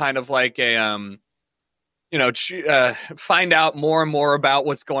 but it's kind of like a find out more and more about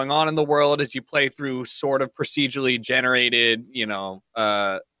what's going on in the world as you play through sort of procedurally generated,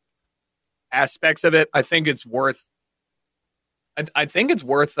 aspects of it. I think it's worth. I think it's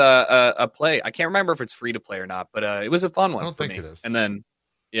worth a play. I can't remember if it's free to play or not, but it was a fun one. I don't think it is. And then,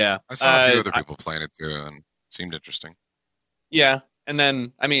 yeah, I saw a few other people playing it too, and it seemed interesting. Yeah, and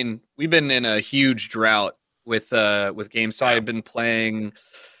then I mean, we've been in a huge drought with games, so I've been playing.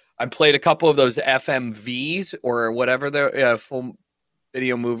 I played a couple of those FMVs or whatever the full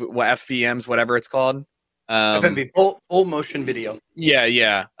video movie, FVMs, whatever it's called. FMV, full motion video.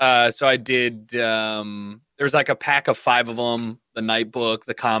 Yeah. So I did. There's like a pack of 5 of them. The Nightbook,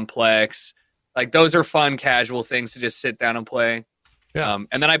 the Complex, like those are fun, casual things to just sit down and play. Yeah.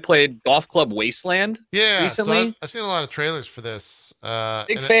 And then I played Golf Club Wasteland. Yeah. Recently, so I've seen a lot of trailers for this.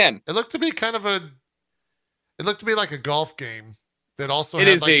 Big fan. It looked to be It looked to be like a golf game that also It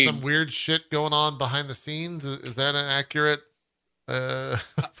had is like some weird shit going on behind the scenes. Is that an accurate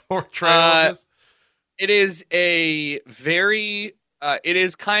portrayal of this? It is a very it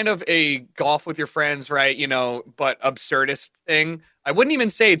is kind of a golf with your friends, right? But absurdist thing. I wouldn't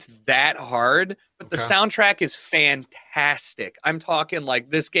even say it's that hard, but the soundtrack is fantastic. I'm talking like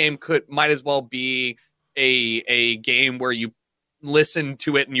this game might as well be a game where you listen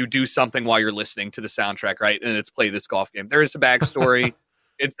to it and you do something while you're listening to the soundtrack, right? And it's play this golf game. There is a backstory.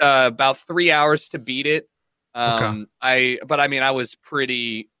 It's about 3 hours to beat it. I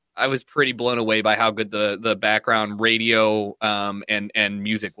was pretty blown away by how good the background radio and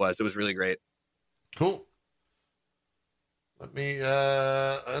music was. It was really great. Cool. Let me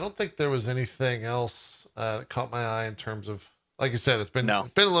I don't think there was anything else that caught my eye in terms of, like you said, it's been a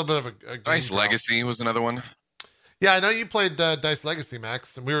little bit of a Dice Legacy was another one. Yeah, I know you played Dice Legacy,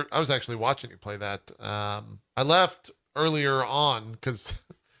 Max, and I was actually watching you play that. I left earlier on because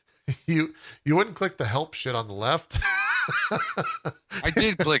you wouldn't click the help shit on the left. I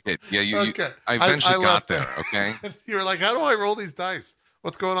did click it. Yeah, okay. I eventually got there. There. Okay. You were like, "How do I roll these dice?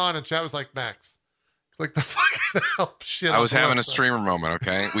 What's going on?" And chat was like, "Max, click the fucking help shit." I was having a streamer moment.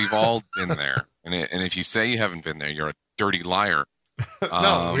 Okay, we've all been there, and if you say you haven't been there, you're a dirty liar.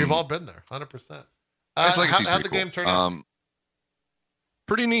 No, we've all been there, 100%. Dice Legacy's how'd the cool. game turn out?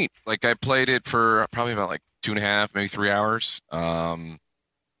 Pretty neat. Like I played it for probably about like 2.5, maybe 3 hours.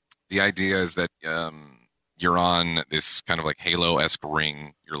 The idea is that you're on this kind of like Halo-esque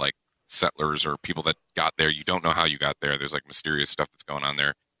ring. You're like settlers or people that got there. You don't know how you got there. There's like mysterious stuff that's going on there,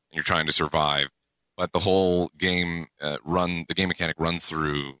 and you're trying to survive. But the whole game the game mechanic runs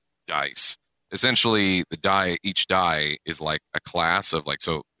through dice. Essentially, each die is like a class of like,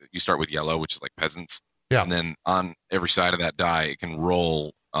 so you start with yellow, which is like peasants. Yeah. And then on every side of that die, it can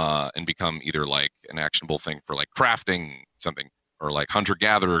roll and become either like an actionable thing for like crafting something or like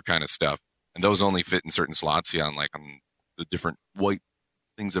hunter-gatherer kind of stuff. And those only fit in certain slots. Yeah, on the different white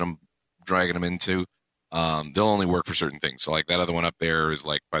things that I'm dragging them into. They'll only work for certain things. So like that other one up there is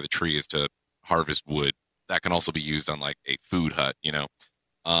like by the tree is to harvest wood. That can also be used on like a food hut,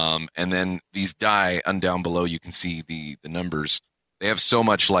 and then these die, and down below you can see the numbers. They have so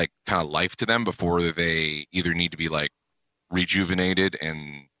much like kind of life to them before they either need to be like rejuvenated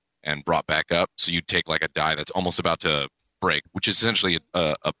and brought back up. So you'd take like a die that's almost about to break, which is essentially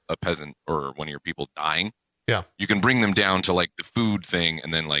a peasant or one of your people dying. Yeah. You can bring them down to like the food thing,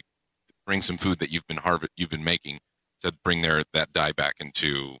 and then like bring some food that you've been making to bring that die back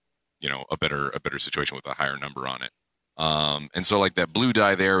into, you know, a better situation with a higher number on it. And so like that blue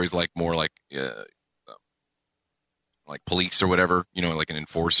die there is like more like police or whatever, you know, like an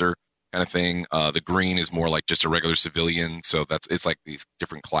enforcer kind of thing. The green is more like just a regular civilian. So it's like these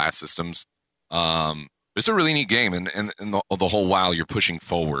different class systems. It's a really neat game, and the whole while you're pushing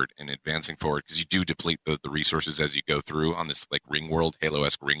forward and advancing forward because you do deplete the resources as you go through on this like ring world,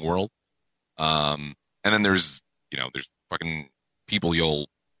 Halo-esque ring world. And then there's fucking people you'll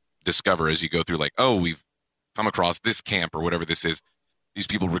discover as you go through, like, oh, we've come across this camp or whatever this is. These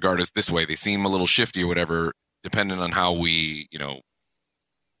people regard us this way. They seem a little shifty or whatever. Depending on how we, you know,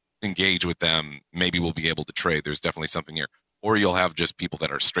 engage with them, maybe we'll be able to trade. There's definitely something here. Or you'll have just people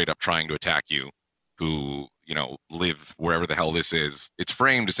that are straight up trying to attack you who, you know, live wherever the hell this is. It's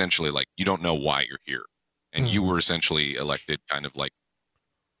framed essentially like you don't know why you're here. And you were essentially elected kind of like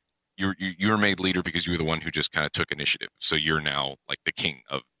you're made leader because you were the one who just kind of took initiative. So you're now like the king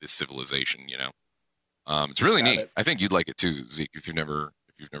of this civilization, you know. It's really neat. I think you'd like it too, Zeke, if you've never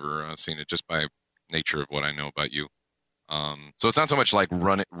seen it, just by nature of what I know about you. So it's not so much like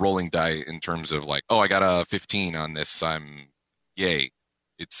rolling die in terms of like, oh, I got a 15 on this, I'm yay.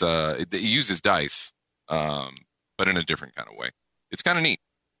 It's it uses dice, but in a different kind of way. It's kind of neat.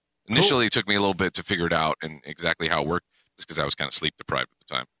 Initially, It took me a little bit to figure it out and exactly how it worked, just because I was kind of sleep deprived at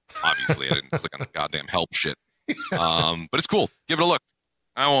the time. Obviously, I didn't click on the goddamn help shit. But it's cool. Give it a look.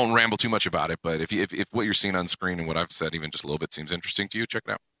 I won't ramble too much about it, but if what you're seeing on screen and what I've said even just a little bit seems interesting to you, check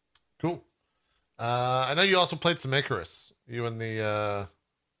it out. Cool. I know you also played some Icarus. You and the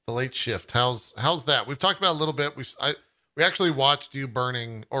late shift. How's that? We've talked about it a little bit. We actually watched you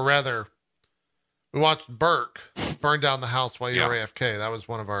burning, or rather, we watched Burke burn down the house while you were AFK. That was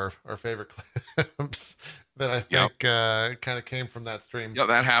one of our favorite clips that I think kind of came from that stream. Yeah,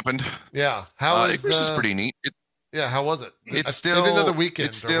 that happened. Yeah. Icarus is pretty neat. Yeah, how was it? It's still they did another weekend.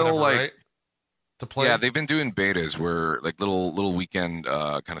 It's still whatever, like right? To play. Yeah, they've been doing betas where like little weekend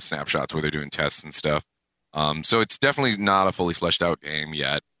kind of snapshots where they're doing tests and stuff. So it's definitely not a fully fleshed out game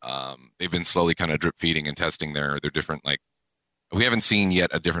yet. They've been slowly kind of drip feeding and testing their different, like, we haven't seen yet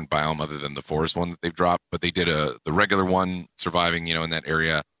a different biome other than the forest one that they've dropped, but they did the regular one surviving, you know, in that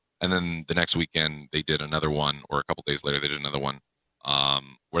area. And then the next weekend they did another one, or a couple days later they did another one,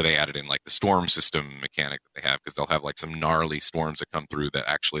 where they added in like the storm system mechanic that they have, because they'll have like some gnarly storms that come through that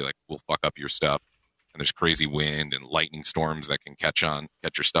actually like will fuck up your stuff. And there's crazy wind and lightning storms that can catch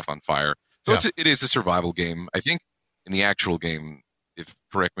your stuff on fire. So it is a survival game. I think in the actual game,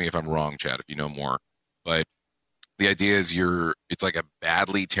 correct me if I'm wrong, Chad, if you know more, but the idea is it's like a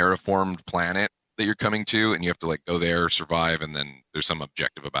badly terraformed planet that you're coming to, and you have to like go there, survive, and then there's some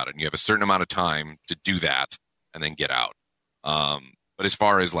objective about it. And you have a certain amount of time to do that and then get out. But as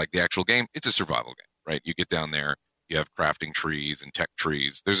far as like the actual game, it's a survival game, right? You get down there, you have crafting trees and tech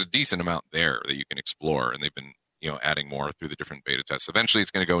trees. There's a decent amount there that you can explore, and they've been, you know, adding more through the different beta tests. Eventually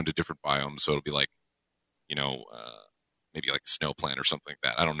it's going to go into different biomes. So it'll be like, you know, maybe like a snow plant or something like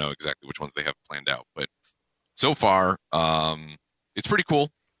that. I don't know exactly which ones they have planned out, but so far, it's pretty cool,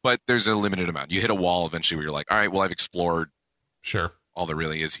 but there's a limited amount. You hit a wall eventually where you're like, all right, well, I've explored all there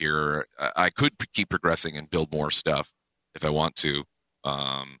really is here. I could keep progressing and build more stuff if I want to.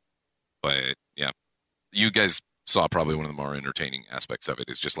 But yeah, you guys saw probably one of the more entertaining aspects of it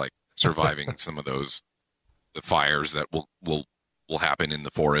is just like surviving some of the fires that will happen in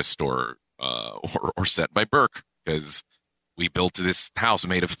the forest or set by Burke, because we built this house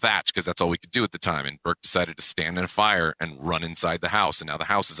made of thatch because that's all we could do at the time. And Burke decided to stand in a fire and run inside the house. And now the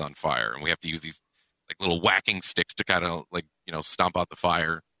house is on fire. And we have to use these like little whacking sticks to kind of like, you know, stomp out the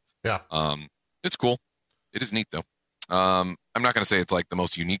fire. Yeah. It's cool. It is neat though. I'm not going to say it's like the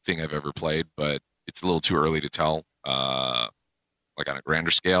most unique thing I've ever played, but it's a little too early to tell, like on a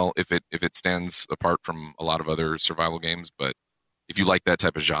grander scale, if it stands apart from a lot of other survival games. But if you like that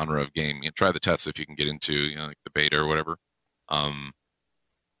type of genre of game, you know, try the tests if you can get into, you know, like the beta or whatever.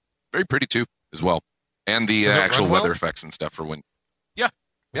 Very pretty too, as well, and the actual weather effects and stuff for when. Yeah,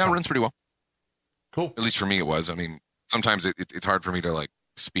 it runs pretty well. Cool. At least for me, it was. I mean, sometimes it's hard for me to like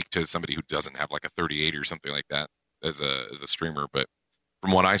speak to somebody who doesn't have like a 3080 or something like that as a streamer, but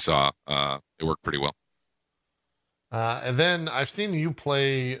from what I saw, it worked pretty well. And then I've seen you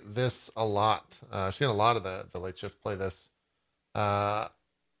play this a lot. I've seen a lot of the late shift play this.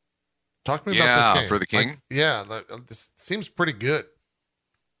 Talk to me about this game. For the King. Like, this seems pretty good.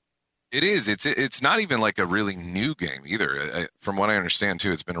 It is. It's not even like a really new game either. From what I understand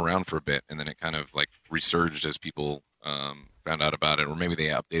too, it's been around for a bit, and then it kind of like resurged as people found out about it, or maybe they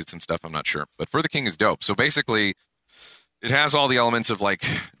updated some stuff. I'm not sure. But For the King is dope. So basically, it has all the elements of like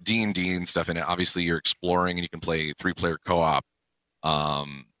D&D and stuff in it. Obviously, you're exploring, and you can play 3-player co-op.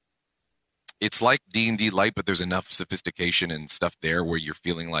 It's like D&D light, but there's enough sophistication and stuff there where you're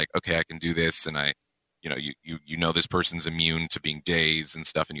feeling like, okay, I can do this, and you know this person's immune to being dazed and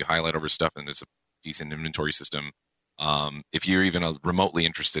stuff, and you highlight over stuff, and there's a decent inventory system. If you're even remotely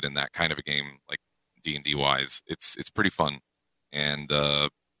interested in that kind of a game, like D&D wise, it's pretty fun. And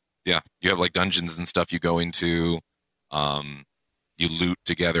yeah, you have like dungeons and stuff you go into. You loot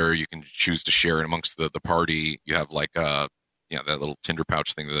together. You can choose to share it amongst the party. You have like that little tinder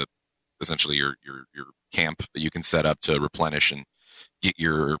pouch thing that essentially your camp that you can set up to replenish and get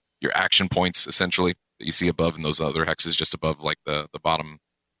your action points essentially that you see above, and those other hexes just above like the bottom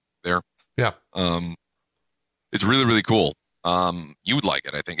there. Yeah. It's really, really cool. You would like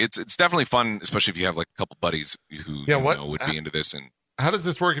it, I think. It's definitely fun, especially if you have like a couple buddies who would be into this. And how does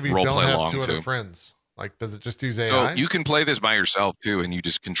this work if you role don't play have along, two other too. friends? Like, does it just use AI? So you can play this by yourself too, and you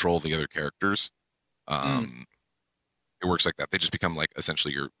just control the other characters. It works like that. They just become like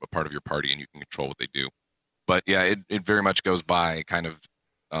essentially a part of your party, and you can control what they do. But yeah, it very much goes by kind of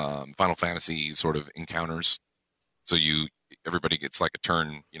Final Fantasy sort of encounters. So everybody gets like a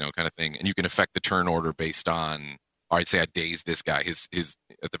turn, kind of thing, and you can affect the turn order based on. All right, say I daze this guy. His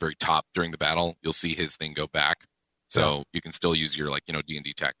at the very top during the battle, you'll see his thing go back. So you can still use your like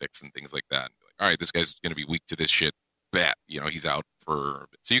D&D tactics and things like that. And be like, all right, this guy's going to be weak to this shit. Bet he's out for.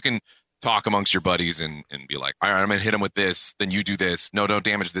 So you can talk amongst your buddies and be like, all right, I'm going to hit him with this. Then you do this. No, don't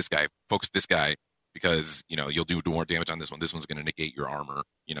damage this guy. Focus this guy because you'll do more damage on this one. This one's going to negate your armor,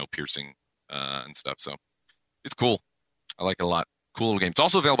 piercing and stuff. So it's cool. I like it a lot. Cool little game. It's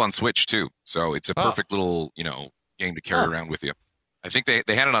also available on Switch too. So it's a perfect little game to carry around with you. I think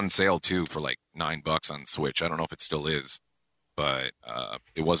they had it on sale too for like $9 on Switch. I don't know if it still is, but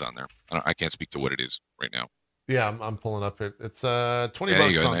it was on there. I can't speak to what it is right now. Yeah, I'm pulling up it. It's $20 there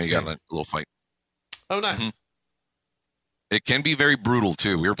you go. on Now Steam. You got a little fight. Oh, nice. Mm-hmm. It can be very brutal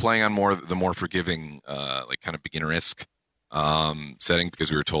too. We were playing on the more forgiving, like kind of beginner-esque setting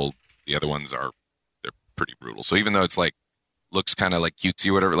because we were told the other ones they're pretty brutal. So even though it's like looks kind of like cutesy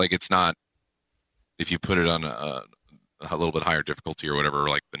or whatever, like it's not. If you put it on a little bit higher difficulty or whatever,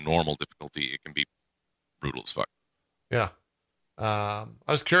 like the normal difficulty, it can be brutal as fuck. Yeah. I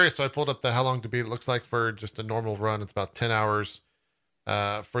was curious, so I pulled up the how long to beat. It looks like for just a normal run, it's about 10 hours.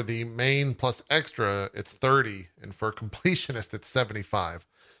 For the main plus extra, it's 30, and for completionist, it's 75.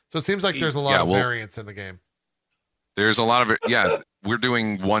 So it seems like there's a lot of variance in the game. There's a lot of it. Yeah, we're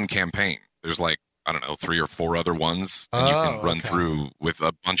doing one campaign. There's like, I don't know, 3 or 4 other ones, and you can run through with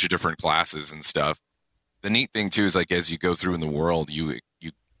a bunch of different classes and stuff. The neat thing too is like as you go through in the world, you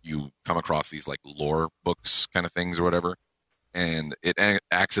come across these like lore books kind of things or whatever, and it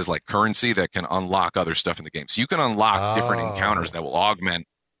acts as like currency that can unlock other stuff in the game. So you can unlock different encounters that will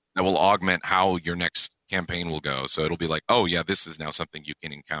augment how your next campaign will go. So it'll be like, oh yeah, this is now something you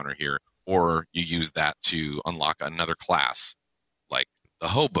can encounter here, or you use that to unlock another class, like the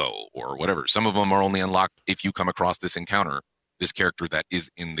hobo or whatever. Some of them are only unlocked if you come across this character that is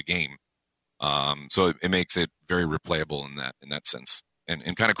in the game. So it makes it very replayable in that sense,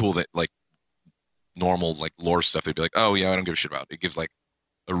 and kind of cool that like normal like lore stuff they'd be like, oh yeah, I don't give a shit about. It gives like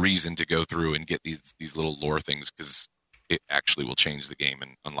a reason to go through and get these little lore things because it actually will change the game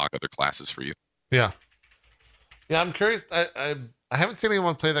and unlock other classes for you. Yeah, I'm curious. I haven't seen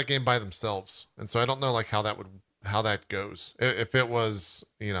anyone play that game by themselves, and so I don't know like how that goes. If it was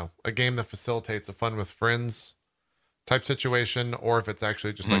a game that facilitates a fun with friends type situation, or if it's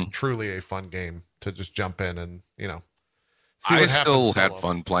actually just like truly a fun game to just jump in and see what I still had solo.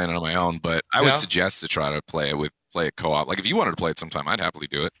 fun playing it on my own, but I would suggest to try to play it co-op. Like if you wanted to play it sometime, I'd happily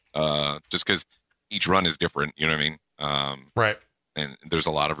do it. Just because each run is different, you know what I mean? Right. And there's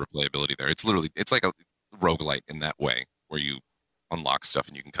a lot of replayability there. It's like a roguelite in that way, where you unlock stuff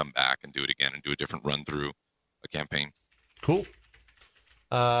and you can come back and do it again and do a different run through a campaign. Cool.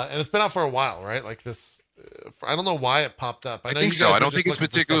 And it's been out for a while, right? Like this. I don't know why it popped up. I think so. I don't think it's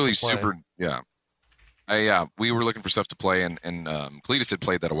particularly super. Yeah. We were looking for stuff to play, and Cletus had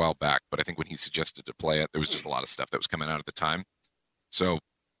played that a while back, but I think when he suggested to play it, there was just a lot of stuff that was coming out at the time. So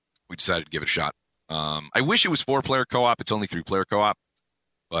we decided to give it a shot. I wish it was 4-player co-op. It's only 3-player co-op,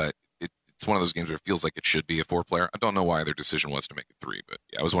 but it's one of those games where it feels like it should be a 4-player. I don't know why their decision was to make it 3, but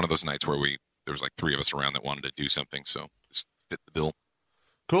yeah, it was one of those nights where there was like 3 of us around that wanted to do something, so just fit the bill.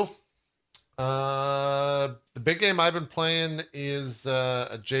 Cool. The big game I've been playing is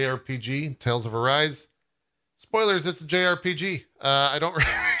a JRPG, Tales of Arise. Spoilers, it's a JRPG. I don't really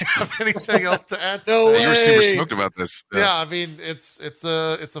have anything else to add to No that. You were super Hey. stoked about this. Yeah, I mean it's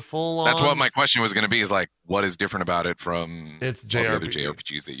a full on. That's what my question was going to be. Is like, what is different about it from It's all the other JRPG.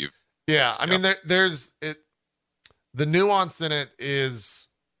 JRPGs that you've? Yeah, I mean there's it. The nuance in it is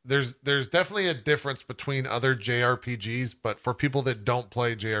there's definitely a difference between other JRPGs, but for people that don't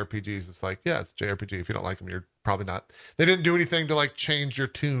play JRPGs, it's like, yeah, it's JRPG. If you don't like them, you're probably not. They didn't do anything to like change your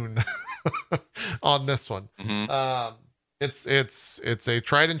tune on this one. Mhm. It's a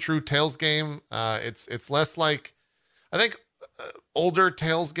tried and true Tales game. It's less like I think older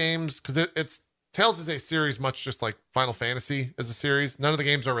Tales games because it's Tales is a series much just like Final Fantasy is a series. None of the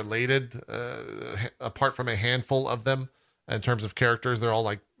games are related apart from a handful of them in terms of characters. They're all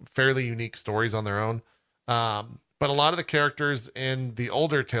like fairly unique stories on their own. But a lot of the characters in the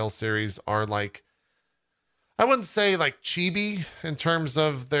older Tales series are like I wouldn't say like chibi in terms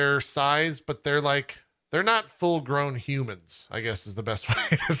of their size, but they're not full grown humans, I guess is the best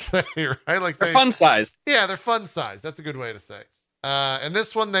way to say, right? Like They're fun size. yeah, they're fun size. That's a good way to say. And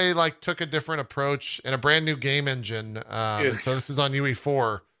this one they like took a different approach and a brand new game engine. And so this is on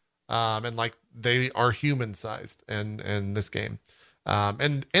UE4. And like they are human sized in this game.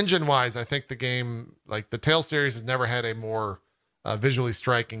 And engine wise, I think the game, like the Tales series has never had a more visually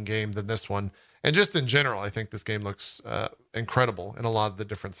striking game than this one. And just in general, I think this game looks incredible in a lot of the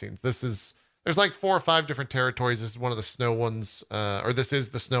different scenes. There's like 4 or 5 different territories. This is one of the snow ones, or this is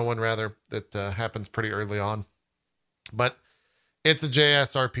the snow one rather, that happens pretty early on. But it's a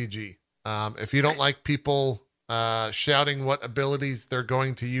JSRPG. If you don't like people shouting what abilities they're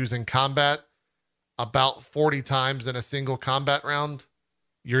going to use in combat about 40 times in a single combat round,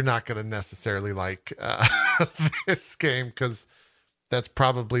 you're not going to necessarily like this game because that's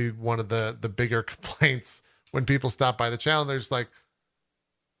probably one of the bigger complaints when people stop by the channel. They're just like,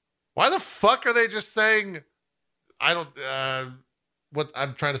 why the fuck are they just saying, I don't, what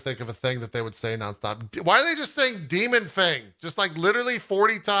I'm trying to think of a thing that they would say nonstop. Why are they just saying Demon Fang? Just like literally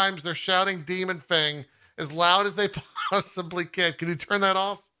 40 times they're shouting Demon Fang as loud as they possibly can. Can you turn that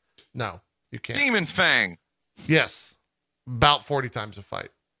off? No, you can't. Demon Fang. Yes. About 40 times a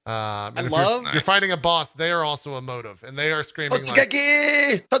fight. And if love- you're fighting a boss, they are also emotive and they are screaming like,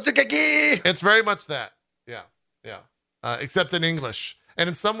 Totsugeki! Totsugeki! it's very much that. Yeah. Yeah. Except in English. And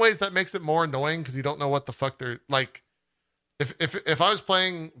in some ways that makes it more annoying because you don't know what the fuck they're like. If I was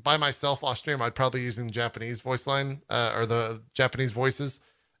playing by myself off stream, I'd probably using the Japanese voice line or the Japanese voices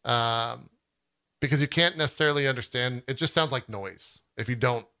because you can't necessarily understand. It just sounds like noise if you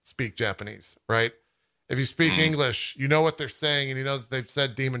don't speak Japanese, right? If you speak English, you know what they're saying and you know that they've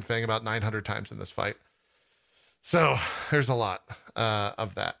said Demon Fang about 900 times in this fight. So there's a lot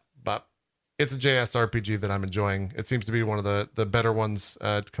of that, but it's a JSRPG that I'm enjoying. It seems to be one of the better ones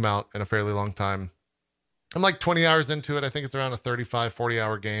to come out in a fairly long time. I'm like 20 hours into it. I think it's around a 35, 40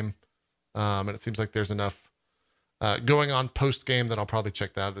 hour game. And it seems like there's enough going on post game that I'll probably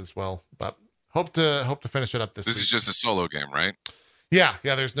check that out as well. But hope to finish it up this This week. is just a solo game, right? Yeah.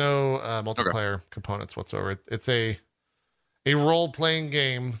 There's no multiplayer components whatsoever. It's a role playing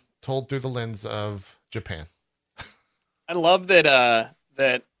game told through the lens of Japan. I love that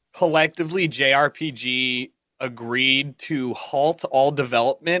that collectively JRPG agreed to halt all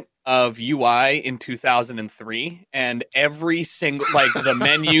development of UI in 2003, and every single like the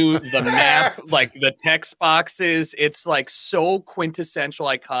menu, the map, like the text boxes, it's like so quintessential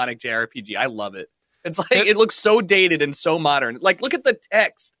iconic JRPG. I love it. It's like it looks so dated and so modern. Like look at the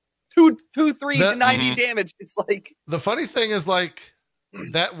text. 2-3-90 damage. It's like the funny thing is like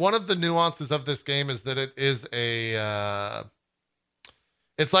that one of the nuances of this game is that it is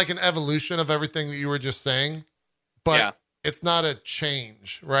it's like an evolution of everything that you were just saying, but it's not a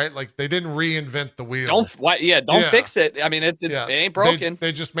change, right? Like they didn't reinvent the wheel. Don't fix it. I mean, it ain't broken.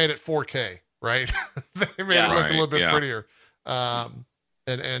 They just made it 4K, right? They made it look a little bit prettier.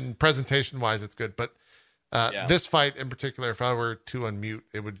 And presentation wise, it's good. But this fight in particular, if I were to unmute,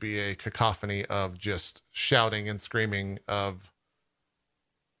 it would be a cacophony of just shouting and screaming of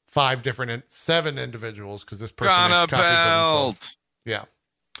 7 individuals because this person makes copies of themselves. Yeah.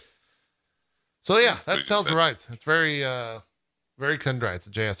 So yeah, that's Tales of Arise. It's very Kundra. It's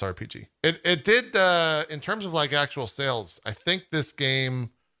a JSRPG. It did in terms of like actual sales. I think this game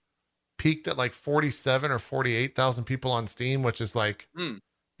peaked at like 47 or 48,000 people on Steam, which is like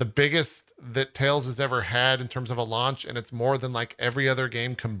the biggest that Tales has ever had in terms of a launch, and it's more than like every other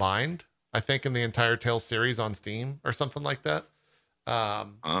game combined. I think in the entire Tales series on Steam or something like that.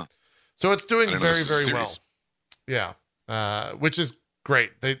 So it's doing very, very well. Yeah. Which is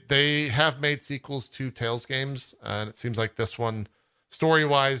great. They have made sequels to Tales games, and it seems like this one, story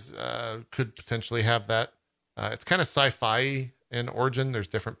wise, could potentially have that. It's kind of sci-fi in origin. There's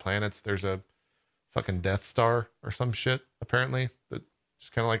different planets. There's a fucking Death Star or some shit apparently that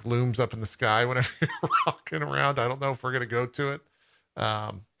just kind of like looms up in the sky whenever you're walking around. I don't know if we're gonna go to it,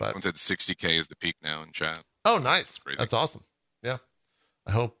 but Someone said 60K is the peak now in chat. oh, nice. crazy. That's awesome. Yeah,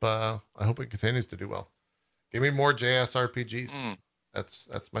 I hope it continues to do well. Give me more JSRPGs. Mm.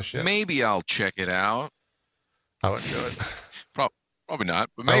 That's my shit. Maybe I'll check it out. I wouldn't do it. Probably not,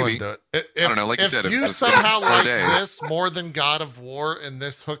 but I maybe. wouldn't do it. I don't know, like you said, if you it's a somehow slow like day. this more than God of War and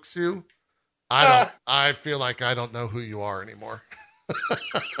this hooks you, I don't. I feel like I don't know who you are anymore.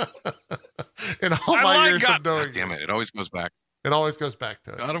 In all I my like years God- of knowing God damn you, it! It always goes back. it always goes back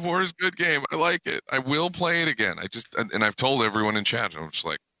to it. God of War is a good game. I like it. I will play it again. And I've told everyone in chat. I'm just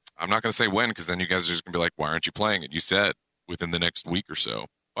like, I'm not gonna say when, because then you guys are just gonna be like, why aren't you playing it? You said within the next week or so.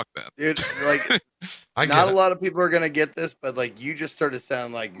 Fuck that. Dude, like I get not a it. lot of people are gonna get this, but like you just started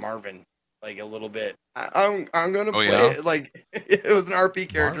sounding like Marvin, like a little bit. I'm gonna play yeah? it. Like it was an RP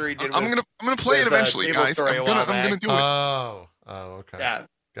character he did. I'm with- gonna play it with, eventually, Table guys. Story a I'm while gonna back. do it. Oh, okay. Yeah,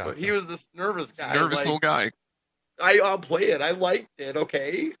 Got but it. he was this nervous guy. Nervous like, little guy. I'll play it. I liked it.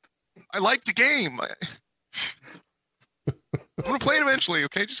 Okay. I like the game. I'm gonna play it eventually.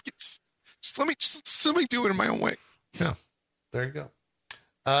 Okay, just let me do it in my own way. There you go.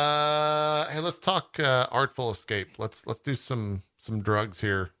 Hey, let's talk Artful Escape. Let's do some drugs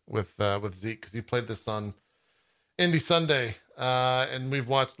here with Zeke, because he played this on Indie Sunday, and we've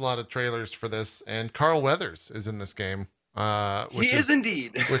watched a lot of trailers for this. And Carl Weathers is in this game. He is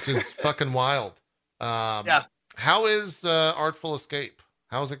indeed. which is fucking wild. Yeah. How is Artful Escape?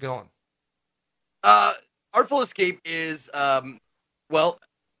 How's it going? Artful Escape is well,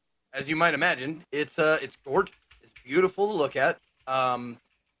 as you might imagine, it's gorgeous. It's beautiful to look at.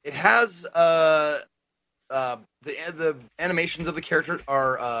 It has the animations of the character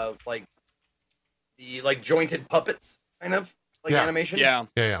are like the jointed puppets kind of Yeah. animation. Yeah.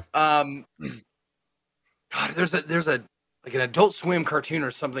 Yeah. God, there's a like an Adult Swim cartoon or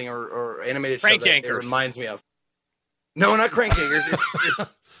something or animated show Crank that it Yankers. reminds me of. No, not Crank Yankers. It's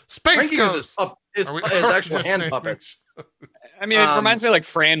Space Crank Yankers Ghost. is Are we- actual just hand naming- puppets. I mean, it reminds me of like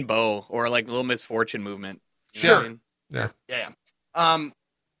Fran Bow or like Little Miss Fortune movement. You know what I mean? Yeah.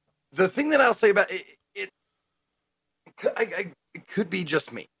 The thing that I'll say about it could be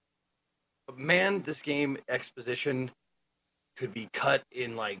just me, but man, this game exposition could be cut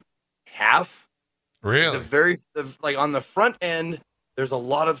in like half. Really? Like on the front end, there's a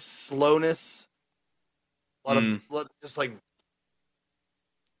lot of slowness, a lot of just like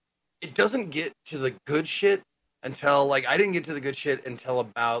it doesn't get to the good shit until like I didn't get to the good shit until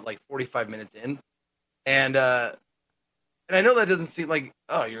about like 45 minutes in, and I know that doesn't seem like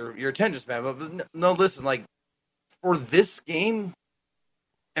your attention span, but no, listen, like for this game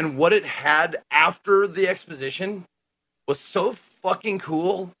and what it had after the exposition was so fucking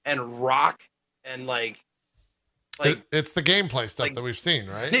cool and rock and like it's the gameplay stuff like that we've seen,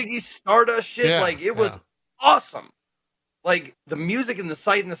 right? Ziggy Stardust shit. Yeah, like it was yeah. awesome. Like the music and the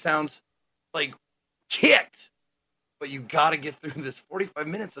sight and the sounds like kicked, but you got to get through this 45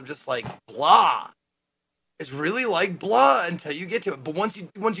 minutes of just like blah. It's really like blah until you get to it. But once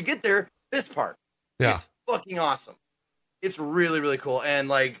you get there, this part, Yeah. it's fucking awesome. It's really, really cool. And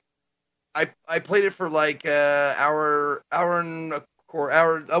like I played it for like hour and a quarter,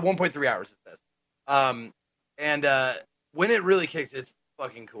 1.3 hours it says. And when it really kicks, it's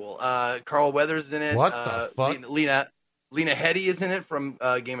fucking cool. Carl Weathers is in it. What the fuck? Lena Headey is in it from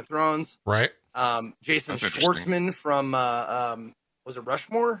Game of Thrones. Right. Jason That's interesting. Schwartzman from was it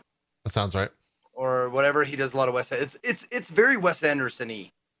Rushmore That sounds right. or whatever? He does a lot of Wes. It's very Wes Anderson-y.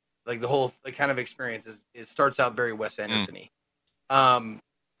 Like the whole kind of experience it starts out very Wes Anderson-y.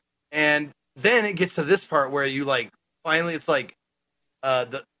 And then it gets to this part where you like finally it's like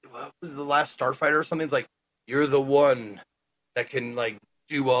what was the last Starfighter or something? It's like you're the one that can like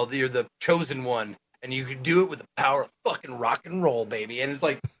do all you're the chosen one and you can do it with the power of fucking rock and roll, baby. And it's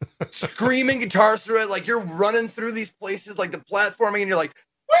like screaming guitars through it, like you're running through these places like the platforming and you're like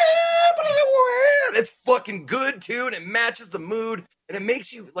it's fucking good too, and it matches the mood and it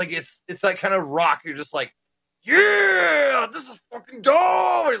makes you like it's that kind of rock. You're just like, yeah, this is fucking dope.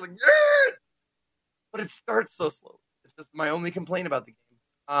 You're like, yeah. But it starts so slow. It's just my only complaint about the game.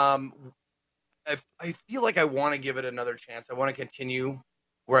 I feel like I want to give it another chance. I want to continue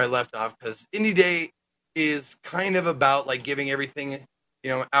where I left off because Indie Day is kind of about like giving everything,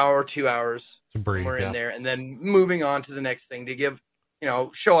 hour, 2 hours To breathe. somewhere Yeah. in there, and then moving on to the next thing to give,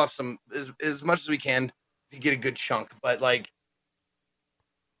 show off some as much as we can to get a good chunk. But like,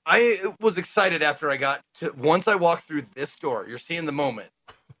 I was excited after I got to. Once I walked through this door, you're seeing the moment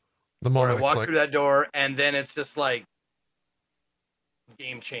The where I moment it walked clicked. through that door, and then it's just like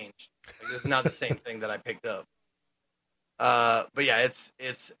game changed. Like, this is not the same thing that I picked up. But yeah, it's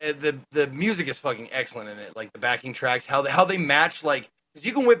the music is fucking excellent in it. Like the backing tracks, how they match. Like, because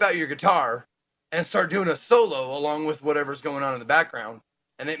you can whip out your guitar and start doing a solo along with whatever's going on in the background,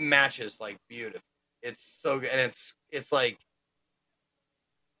 and it matches like beautiful. It's so good, and it's like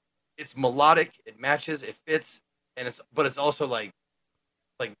it's melodic. It matches. It fits, and it's also like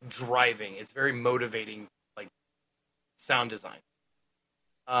driving. It's very motivating, like sound design.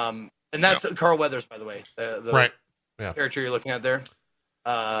 And that's Carl Weathers, by the way, the Right. character you're looking at there.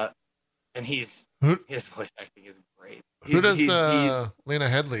 And his voice acting is great. Who does Lena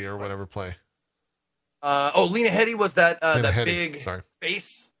Headey or whatever play? Lena Headey was that Lena that Headey, big sorry.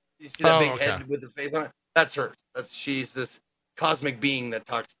 face. You see that big okay. head with the face on it? That's her. She's this cosmic being that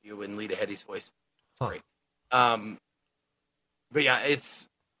talks to you in Lena Headey's voice. Huh. Great. But yeah, it's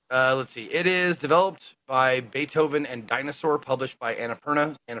let's see. It is developed by Beethoven and Dinosaur, published by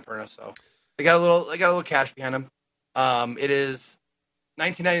Annapurna. So they got a little cash behind them. It is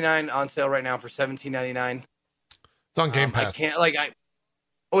 $19.99 on sale right now for $17.99. It's on Game Pass.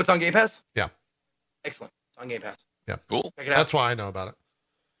 It's on Game Pass? Yeah. Excellent. It's on Game Pass. Yeah. Cool. Check it out. That's why I know about it.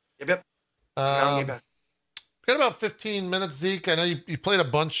 Yep. On Game Pass. Got about 15 minutes, Zeke. I know you played a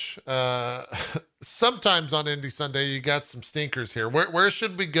bunch. Sometimes on Indie Sunday, you got some stinkers here. Where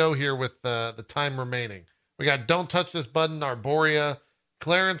should we go here with the time remaining? We got Don't Touch This Button, Arborea.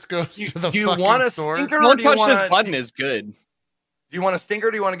 Clarence goes to the you fucking want a store. stinker? Or Don't do you touch want this button is good. Do you want a stinker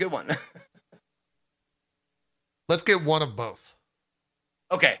or do you want a good one? Let's get one of both.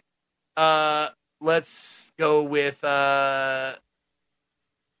 Okay. Let's go with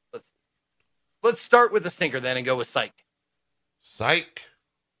let's start with the stinker then and go with Psych. Psych.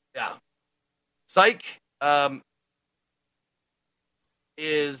 Yeah. Psych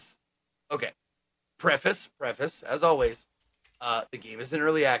is okay. Preface, as always. The game is in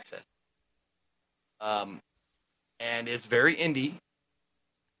early access. And it's very indie.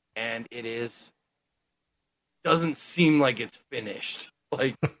 And it doesn't seem like it's finished.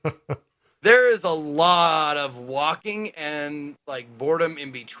 Like there is a lot of walking and like boredom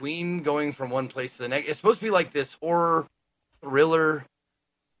in between going from one place to the next. It's supposed to be like this horror thriller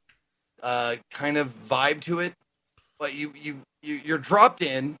kind of vibe to it, but you're dropped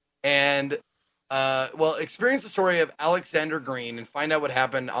in and experience the story of Alexander Green and find out what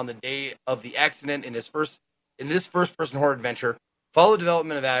happened on the day of the accident in this first person horror adventure. Follow the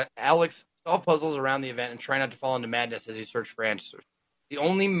development of Alex, solve puzzles around the event, and try not to fall into madness as you search for answers. The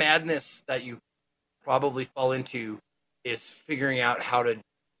only madness that you probably fall into is figuring out how to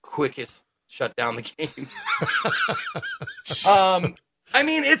quickest shut down the game. I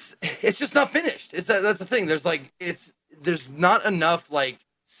mean, it's just not finished. That's the thing. There's not enough like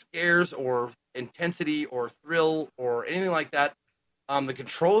scares or intensity or thrill or anything like that. The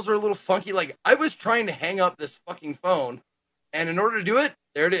controls are a little funky. Like I was trying to hang up this fucking phone, and in order to do it,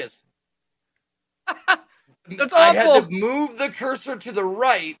 there it is. That's awful. I had to move the cursor to the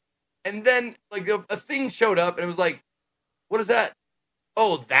right, and then like a thing showed up, and it was like, "What is that?"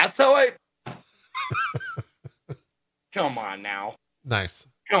 Oh, that's how I. Come on now. Nice.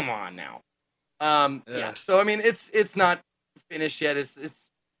 Come on now. Yeah. So I mean, it's not finished yet. It's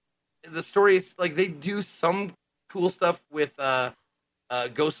the story is like they do some cool stuff with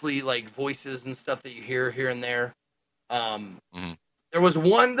ghostly like voices and stuff that you hear here and there. There was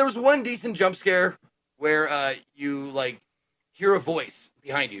one decent jump scare where you like hear a voice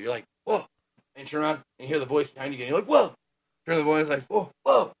behind you. You're like, whoa, and turn around and you hear the voice behind you again. You're like, whoa. Turn the voice like, whoa.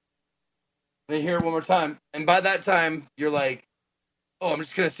 And then you hear it one more time, and by that time you're like, oh, I'm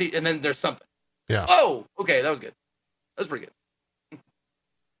just gonna see, and then there's something. Yeah. Oh, okay, that was good. That was pretty good.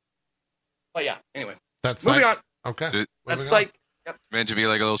 But yeah, anyway. That's moving on. Okay. So- That's Moving like, yep. Meant to be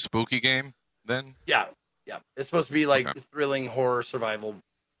like a little spooky game then? Yeah. It's supposed to be like Okay. thrilling horror survival,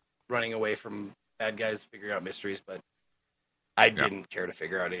 running away from bad guys, figuring out mysteries. But I didn't care to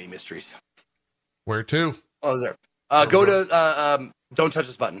figure out any mysteries. Where to? Oh, is there? Go to Don't Touch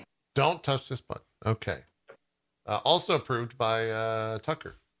This Button. Don't touch this button. Okay. Also approved by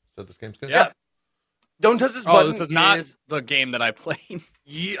Tucker. So this game's good. Yeah. Don't Touch This Oh, Button. this is not the game that I played.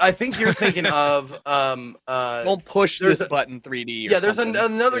 I think you're thinking of Don't push there's this a- button 3D. yeah. There's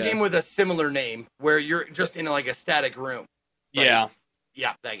another Yeah. game with a similar name where you're just in like a static room. Right? Yeah.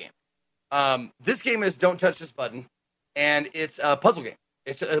 Yeah, that game. This game is Don't Touch This Button, and it's a puzzle game.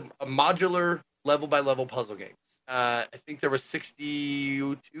 It's a modular level by level puzzle game. I think there was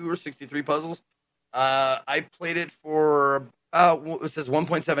 62 or 63 puzzles. I played it for It says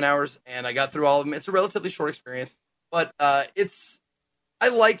 1.7 hours, and I got through all of them. It's a relatively short experience, but I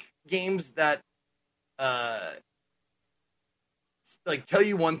like games that like tell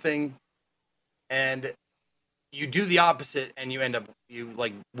you one thing, and you do the opposite, and you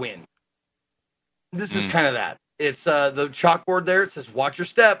like win. This is kind of that. It's the chalkboard there. It says watch your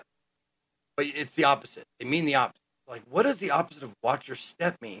step, but it's the opposite. They mean the opposite. Like, what does the opposite of watch your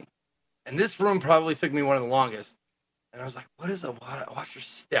step mean? And this room probably took me one of the longest. And I was like, what is a watch your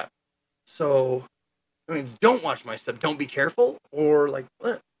step? So, I mean, don't watch my step. Don't be careful. Or like,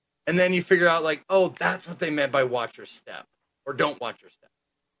 what? And then you figure out like, oh, that's what they meant by watch your step. Or don't watch your step.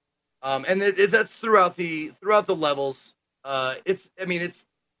 And that's throughout the levels. It's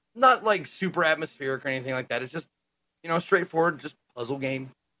not like super atmospheric or anything like that. It's just, straightforward, just puzzle game.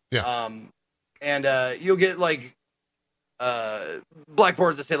 Yeah. And you'll get like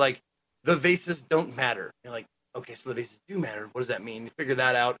blackboards that say like the vases don't matter. You're like, okay, so the vases do matter. What does that mean? You figure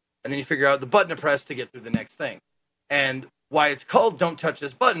that out, and then you figure out the button to press to get through the next thing. And why it's called "Don't Touch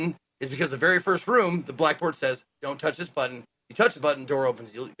This Button" is because the very first room, the blackboard says, "Don't touch this button." You touch the button, door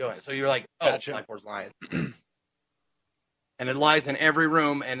opens, you go in. So you're like, oh, Gotcha. blackboard's lying. And it lies in every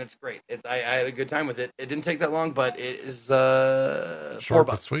room, and it's great. I had a good time with it. It didn't take that long, but it is Short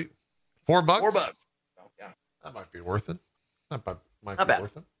but $4. sweet. $4? $4. So, yeah. That might be worth it. That might Not be bad.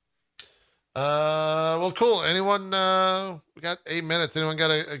 worth it. Well, cool. Anyone? We got 8 minutes. Anyone got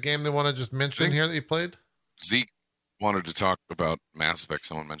a game they want to just mention here that you played? Zeke wanted to talk about Mass Effect.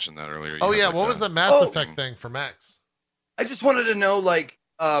 Someone mentioned that earlier. Oh You yeah, have, what was the Mass Effect thing for Max? I just wanted to know, like,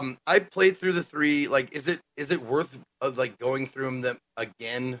 I played through the 3. Like, is it worth like going through them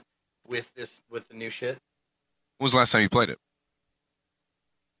again with the new shit? When was the last time you played it?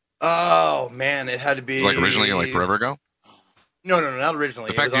 Oh man, it had to be It was like originally, like forever ago. No, not originally.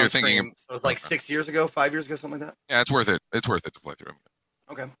 The fact It was that you're on thinking stream, so it was like 6 years ago, 5 years ago, something like that. Yeah, it's worth it. It's worth it to play through them.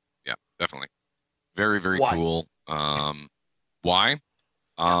 Okay. Yeah, definitely. Very, very Why? cool. Why?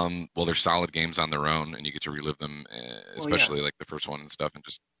 Well, they're solid games on their own, and you get to relive them, especially like the first one and stuff, and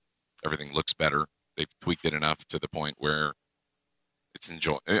just everything looks better. They've tweaked it enough to the point where it's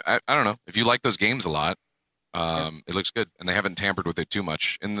enjoy. I don't know if you like those games a lot. It looks good, and they haven't tampered with it too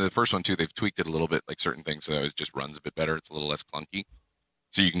much. In the first one too, they've tweaked it a little bit, like certain things, so it just runs a bit better. It's a little less clunky,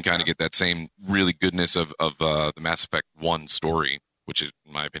 so you can kind of get that same really goodness of the Mass Effect 1 story, which is,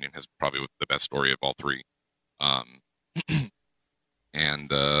 in my opinion, has probably the best story of all three.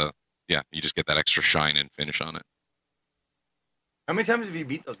 And yeah, you just get that extra shine and finish on it. How many times have you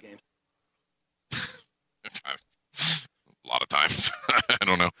beat those games? A lot of times. I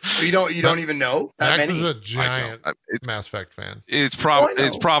don't know. You don't even know that Max many. is a giant It's Mass Effect fan. it's I probably know.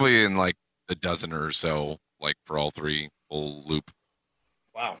 it's probably in like a dozen or so, like for all three full loop.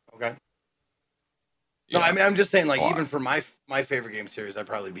 Wow. Okay. Yeah. No, I mean I'm just saying, like, A lot. even for my favorite game series, I'd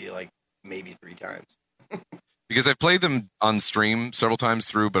probably be like maybe 3 times. Because I've played them on stream several times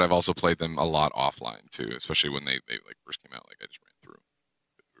through, but I've also played them a lot offline too, especially when they like first came out. Like I just ran through.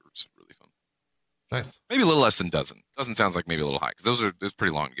 It was really fun. Nice. Maybe a little less than dozen. Dozen sounds like maybe a little high because it's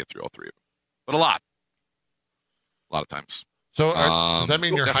pretty long to get through all three of them, but a lot of times. So does that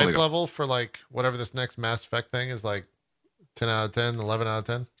mean your definitely hype level for like whatever this next Mass Effect thing is like 10 out of 10, 11 out of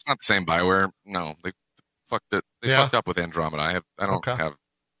 10? It's not the same Bioware. No, they fucked it. They Yeah. fucked up with Andromeda. I don't Okay. have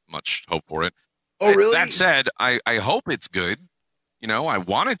much hope for it. Oh, really? That said, I hope it's good. You know, I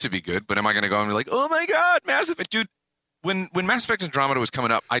want it to be good, but am I going to go and be like, oh my god, Mass Effect, dude? When Mass Effect Andromeda was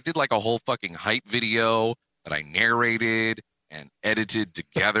coming up, I did like a whole fucking hype video that I narrated and edited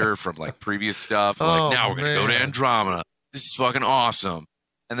together from like previous stuff. Oh, Like, now we're going to go to man. Andromeda. This is fucking awesome.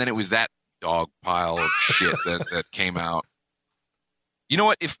 And then it was that dog pile of shit that came out. You know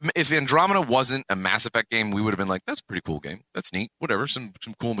what? If Andromeda wasn't a Mass Effect game, we would have been like, that's a pretty cool game. That's neat. Whatever. Some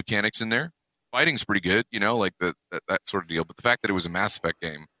cool mechanics in there. Fighting's pretty good, you know, like that sort of deal. But the fact that it was a Mass Effect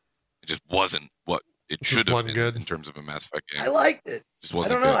game, it just wasn't what it Just should have wasn't been good. in terms of a Mass Effect game. I liked it. Just I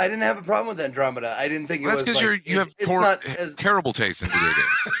wasn't don't know. good. I didn't have a problem with Andromeda. I didn't think it Well, that's was. because Like, you have it's not as. terrible taste in video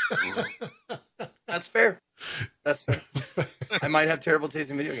games. That's fair. That's fair. I might have terrible taste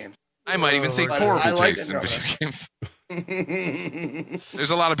in video games. I might even say But horrible I like taste in Andromeda. video games. I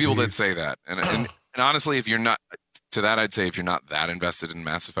There's a lot of people that Jeez. say that, and honestly, if you're not to that, I'd say if you're not that invested in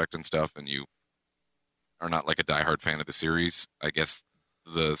Mass Effect and stuff, and you are not like a diehard fan of the series, I guess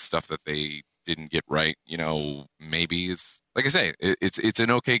the stuff that they didn't get right, you know, maybe is like I say, it's an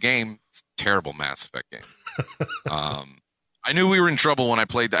okay game. It's a terrible Mass Effect game. I knew we were in trouble when I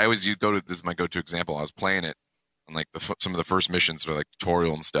played. I always go to this is my go-to example. I was playing it on like some of the first missions for like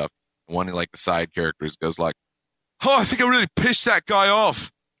tutorial and stuff. One of like the side characters goes like, "Oh, I think I really pissed that guy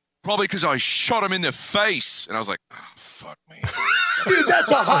off." Probably because I shot him in the face. And I was like, oh, fuck me. Dude, that's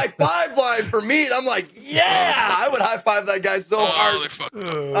a high five line for me. And I'm like, yeah, I would high five that guy so Oh, hard. they fucked up.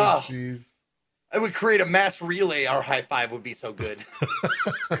 Oh, jeez. I would create a mass relay. Our high five would be so good.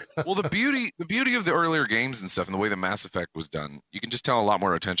 Well, the beauty of the earlier games and stuff, and the way the Mass Effect was done, you can just tell a lot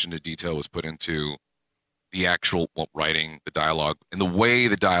more attention to detail was put into the actual writing, the dialogue, and the way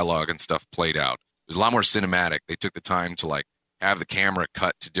the dialogue and stuff played out. It was a lot more cinematic. They took the time to like have the camera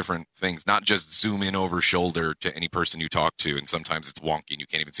cut to different things, not just zoom in over shoulder to any person you talk to, and sometimes it's wonky and you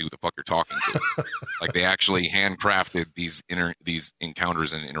can't even see who the fuck you're talking to. Like they actually handcrafted these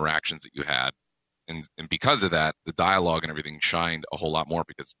encounters and interactions that you had. And because of that, the dialogue and everything shined a whole lot more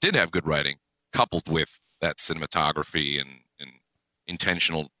because it did have good writing, coupled with that cinematography and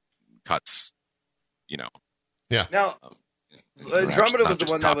intentional cuts. You know. Yeah. Now, Andromeda was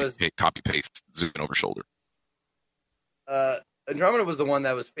the one that was copy paste, zooming over shoulder. Andromeda was the one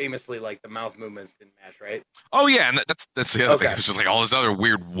that was famously like the mouth movements didn't match, right? Oh yeah, and that's the other thing. Okay. It's just like all this other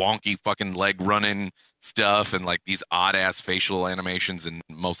weird, wonky, fucking leg running stuff, and like these odd ass facial animations. And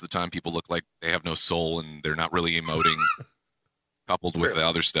most of the time, people look like they have no soul and they're not really emoting. Coupled with the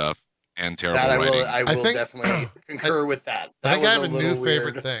other stuff and terrible That writing. I will think- definitely concur with that. I think I have a little new weird.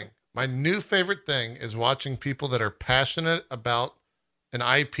 favorite thing. My new favorite thing is watching people that are passionate about an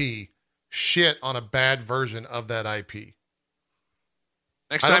IP shit on a bad version of that IP.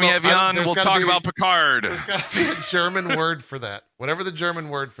 Next I don't time you know- have you I don't- on, there's we'll gotta talk be- about Picard. There's got to be a German word for that. Whatever the German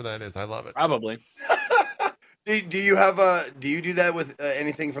word for that is, I love it. Probably. Do you have do you do that with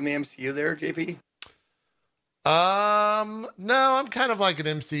anything from the MCU there, JP? No, I'm kind of like an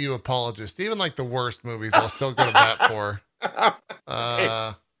MCU apologist. Even like the worst movies, I'll still go to bat for.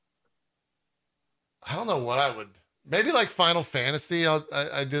 I don't know what I would. Maybe like Final Fantasy.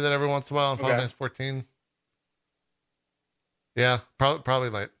 I do that every once in a while in Final Okay. Fantasy 14. Yeah, probably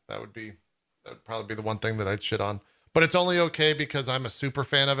like that would probably be the one thing that I'd shit on. But it's only okay because I'm a super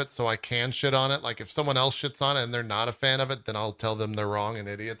fan of it, so I can shit on it. Like if someone else shits on it and they're not a fan of it, then I'll tell them they're wrong and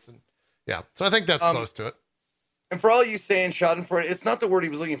idiots. And yeah, so I think that's close to it. And for all you saying Schadenfreude, it's not the word he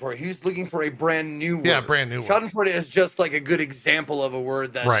was looking for. He was looking for a brand new word. Yeah, brand new word. Schadenfreude is just like a good example of a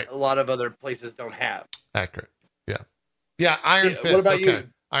word that Right. a lot of other places don't have. Accurate. Yeah. Iron Yeah, Fist. what about okay. you?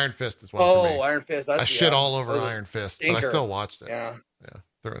 Iron Fist is one for me. Oh, Iron Fist. I That's, shit yeah, all over that was a Iron Fist, but I stinker. still watched it. Yeah.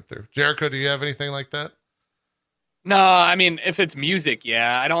 Through and through. Jericho, do you have anything like that? No, I mean, if it's music,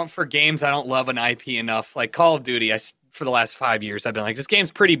 yeah. I don't, for games, I don't love an IP enough. Like Call of Duty, for the last 5 years, I've been like, this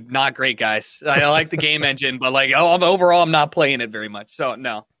game's pretty not great, guys. I like the game engine, but like, overall, I'm not playing it very much. So,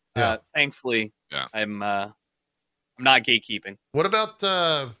 no. Yeah. Thankfully, Yeah. I'm not gatekeeping. What about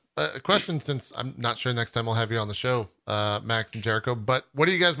a question, since I'm not sure next time we'll have you on the show, Max and Jericho, but what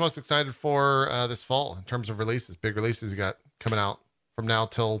are you guys most excited for this fall in terms of releases, big releases you got coming out from now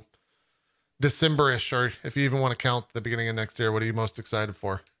till December-ish, or if you even want to count the beginning of next year, what are you most excited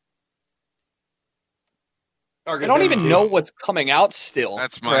for? I don't even know what's coming out still.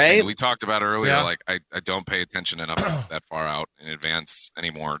 That's my right? thing. We talked about earlier. Yeah. Like I don't pay attention enough that far out in advance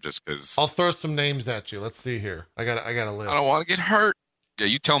anymore, just because I'll throw some names at you. Let's see here. I got a list. I don't want to get hurt. Yeah,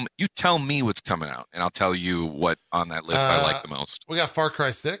 you tell me what's coming out, and I'll tell you what on that list I like the most. We got Far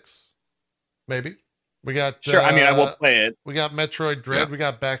Cry 6, maybe. We got Sure. I mean, I will play it. We got Metroid Dread. Yeah. We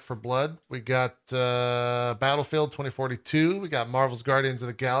got Back for Blood. We got Battlefield 2042. We got Marvel's Guardians of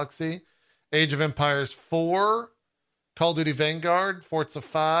the Galaxy, Age of Empires 4, Call of Duty Vanguard, Forza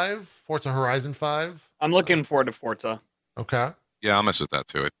 5, Forza Horizon 5. I'm looking forward to Forza. Okay. Yeah, I'll mess with that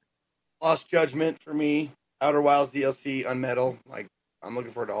too. Lost Judgment for me. Outer Wilds DLC, Unmetal. Like, I'm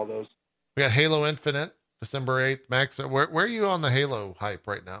looking forward to all those. We got Halo Infinite, December 8th. Max, where are you on the Halo hype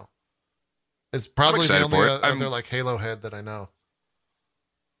right now? It's probably the excited only for it. other like Halo head that I know.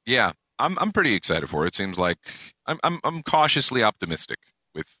 Yeah, I'm pretty excited for it. It seems like I'm cautiously optimistic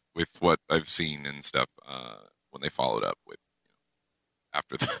with what I've seen and stuff when they followed up with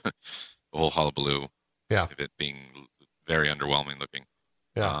after the whole hullabaloo. Yeah. Of it being very underwhelming looking.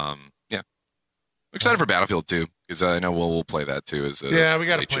 Yeah. Yeah. I'm excited for Battlefield too, because I know we'll play that too. As Yeah, we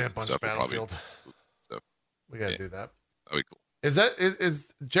got to late play a shift bunch stuff, of we'll probably- Battlefield. so, We got to yeah. do that. that'd be cool.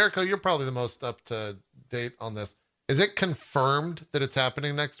 Is Jericho, you're probably the most up to date on this. Is it confirmed that it's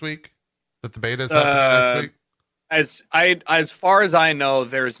happening next week? That the beta is happening next week? As far as I know,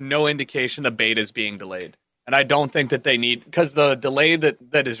 there's no indication the beta is being delayed. And I don't think that they need, because the delay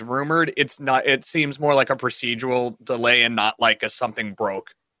that is rumored, it seems more like a procedural delay and not like a something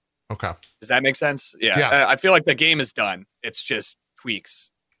broke. Okay. Does that make sense? Yeah. Yeah. I feel like the game is done. It's just tweaks.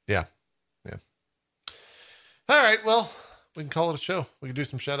 All right. Well, we can call it a show. We can do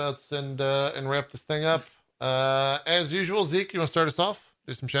some shout outs and wrap this thing up. As usual, Zeke, you want to start us off?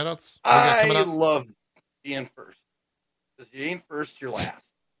 Do some shout outs. What do you got I coming up? love being first. Because you ain't first, you're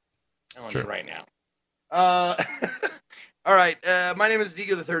last. I'm telling you True. right now. All right. My name is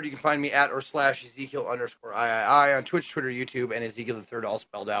Ezekiel the Third. You can find me at or / Ezekiel _ III on Twitch, Twitter, YouTube, and Ezekiel the Third all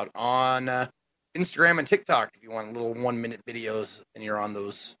spelled out on Instagram and TikTok if you want little 1-minute videos and you're on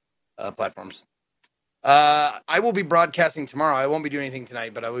those platforms. I will be broadcasting tomorrow. I won't be doing anything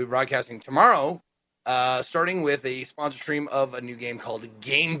tonight, but I will be broadcasting tomorrow, starting with a sponsor stream of a new game called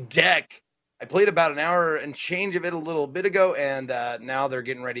Game Deck. I played about an hour and change of it a little bit ago, and now they're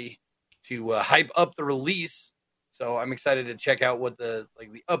getting ready to hype up the release. So I'm excited to check out what the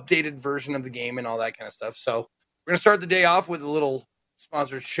updated version of the game and all that kind of stuff. So we're gonna start the day off with a little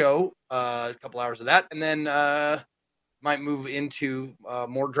sponsored show, a couple hours of that, and then might move into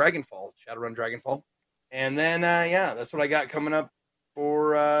more Dragonfall, Shadowrun Dragonfall, and then that's what I got coming up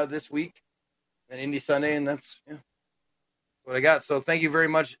for this week. Then Indie Sunday, and that's what I got. So thank you very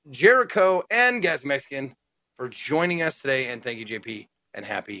much, Jericho and Gas Mexican, for joining us today, and thank you, JP, and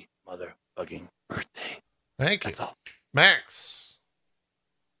happy motherfucking birthday. Thank you. That's all. Max.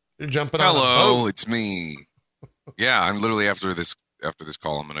 You're jumping on a Hello, boat. it's me. Yeah, I'm literally after this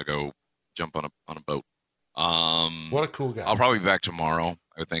call, I'm gonna go jump on a boat. What a cool guy. I'll probably be back tomorrow.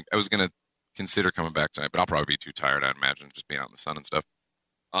 I think I was gonna consider coming back tonight, but I'll probably be too tired. I'd imagine just being out in the sun and stuff.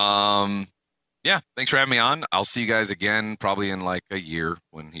 Yeah, thanks for having me on. I'll see you guys again probably in like a year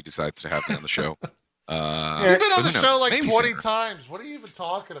when he decides to have me on the show. You've been on the who knows? show like Maybe 20 sooner. times. What are you even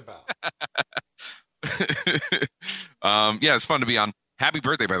talking about? Yeah, it's fun to be on. Happy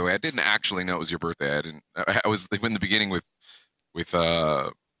birthday, by the way. I didn't actually know it was your birthday. I was like in the beginning with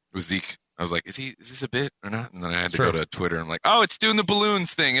Zeke. I was like, is this a bit or not? And then I had to go to Twitter and I'm like, oh, it's doing the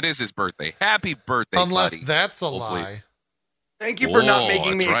balloons thing. It is his birthday. Happy birthday, Unless buddy. that's a Hopefully. lie. Thank you for not Whoa,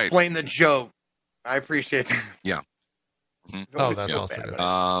 making me that's right. explain the joke. I appreciate that. Yeah. Mhm. It always that's feels also bad, good.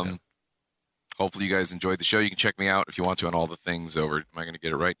 but- Hopefully you guys enjoyed the show. You can check me out if you want to on all the things over. Am I going to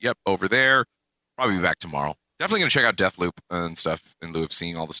get it right? Yep, over there. Probably be back tomorrow. Definitely going to check out Deathloop and stuff in lieu of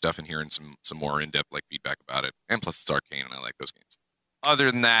seeing all the stuff and hearing some more in-depth feedback about it. And plus it's arcane and I like those games.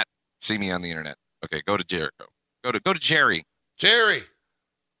 Other than that, see me on the internet. Okay, go to Jericho. Go to Jerry. Jerry.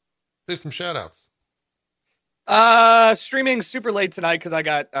 Do some shout outs. Streaming super late tonight because I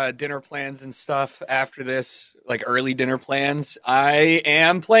got dinner plans and stuff after this, like early dinner plans. I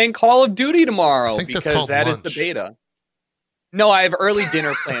am playing Call of Duty tomorrow because that is the lunch. beta. No, I have early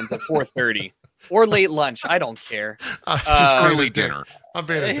dinner plans at 4:30 or late lunch. I don't care. Just Early dinner. I'm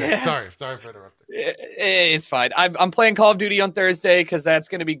being a dick. Sorry for interrupting. It's fine. I'm playing Call of Duty on Thursday because that's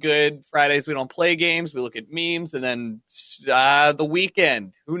going to be good. Fridays we don't play games. We look at memes, and then the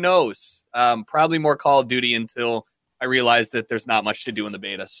weekend, who knows? Probably more Call of Duty until I realize that there's not much to do in the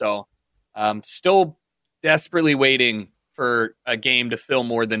beta. So, still desperately waiting for a game to fill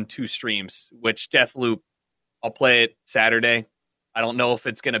more than 2 streams. Which Deathloop, I'll play it Saturday. I don't know if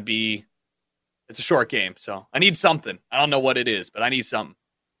it's going to be. It's a short game, so I need something. I don't know what it is, but I need something.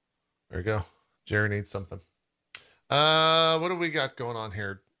 There you go. Jerry needs something. What do we got going on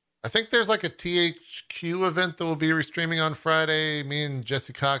here? I think there's like a THQ event that will be restreaming on Friday. Me and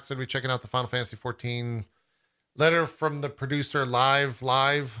Jesse Cox will be checking out the Final Fantasy 14 Letter from the Producer live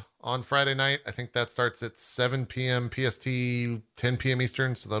on Friday night. I think that starts at 7 p.m. PST, 10 p.m.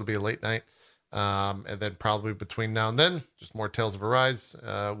 Eastern, so that'll be a late night. And then probably between now and then, just more Tales of Arise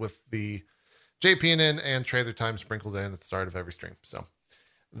with the JPNN and trailer time sprinkled in at the start of every stream. So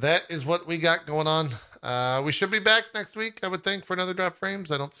that is what we got going on. We should be back next week, I would think, for another Drop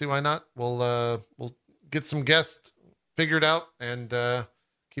Frames. I don't see why not. We'll get some guests figured out and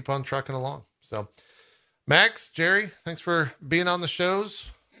keep on trucking along. So, Max, Jerry, thanks for being on the shows.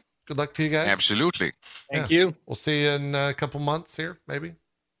 Good luck to you guys. Absolutely. Thank you. We'll see you in a couple months here, maybe.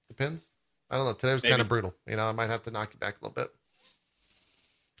 Depends. I don't know. Today was kind of brutal. I might have to knock you back a little bit.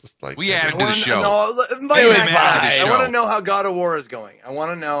 Just like We added to the show. Invite Max fine. back. The I want to show. know how God of War is going. I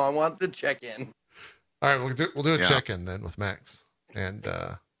want to know. I want the check-in. All right, we'll do a Yeah. check-in then with Max. And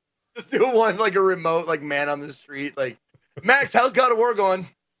Just do one like a remote, like man on the street. Like, Max, how's God of War going?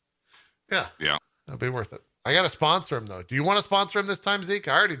 yeah. Yeah. That'll be worth it. I got to sponsor him though. Do you want to sponsor him this time, Zeke?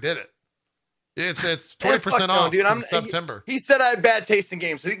 I already did it. It's 20% fuck no, off dude. 'cause it's September. He said I had bad taste in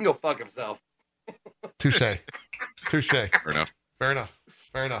games, so he can go fuck himself. Touche. Fair enough. Fair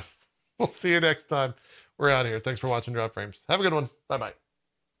enough. We'll see you next time. We're out of here. Thanks for watching Drop Frames. Have a good one. Bye-bye.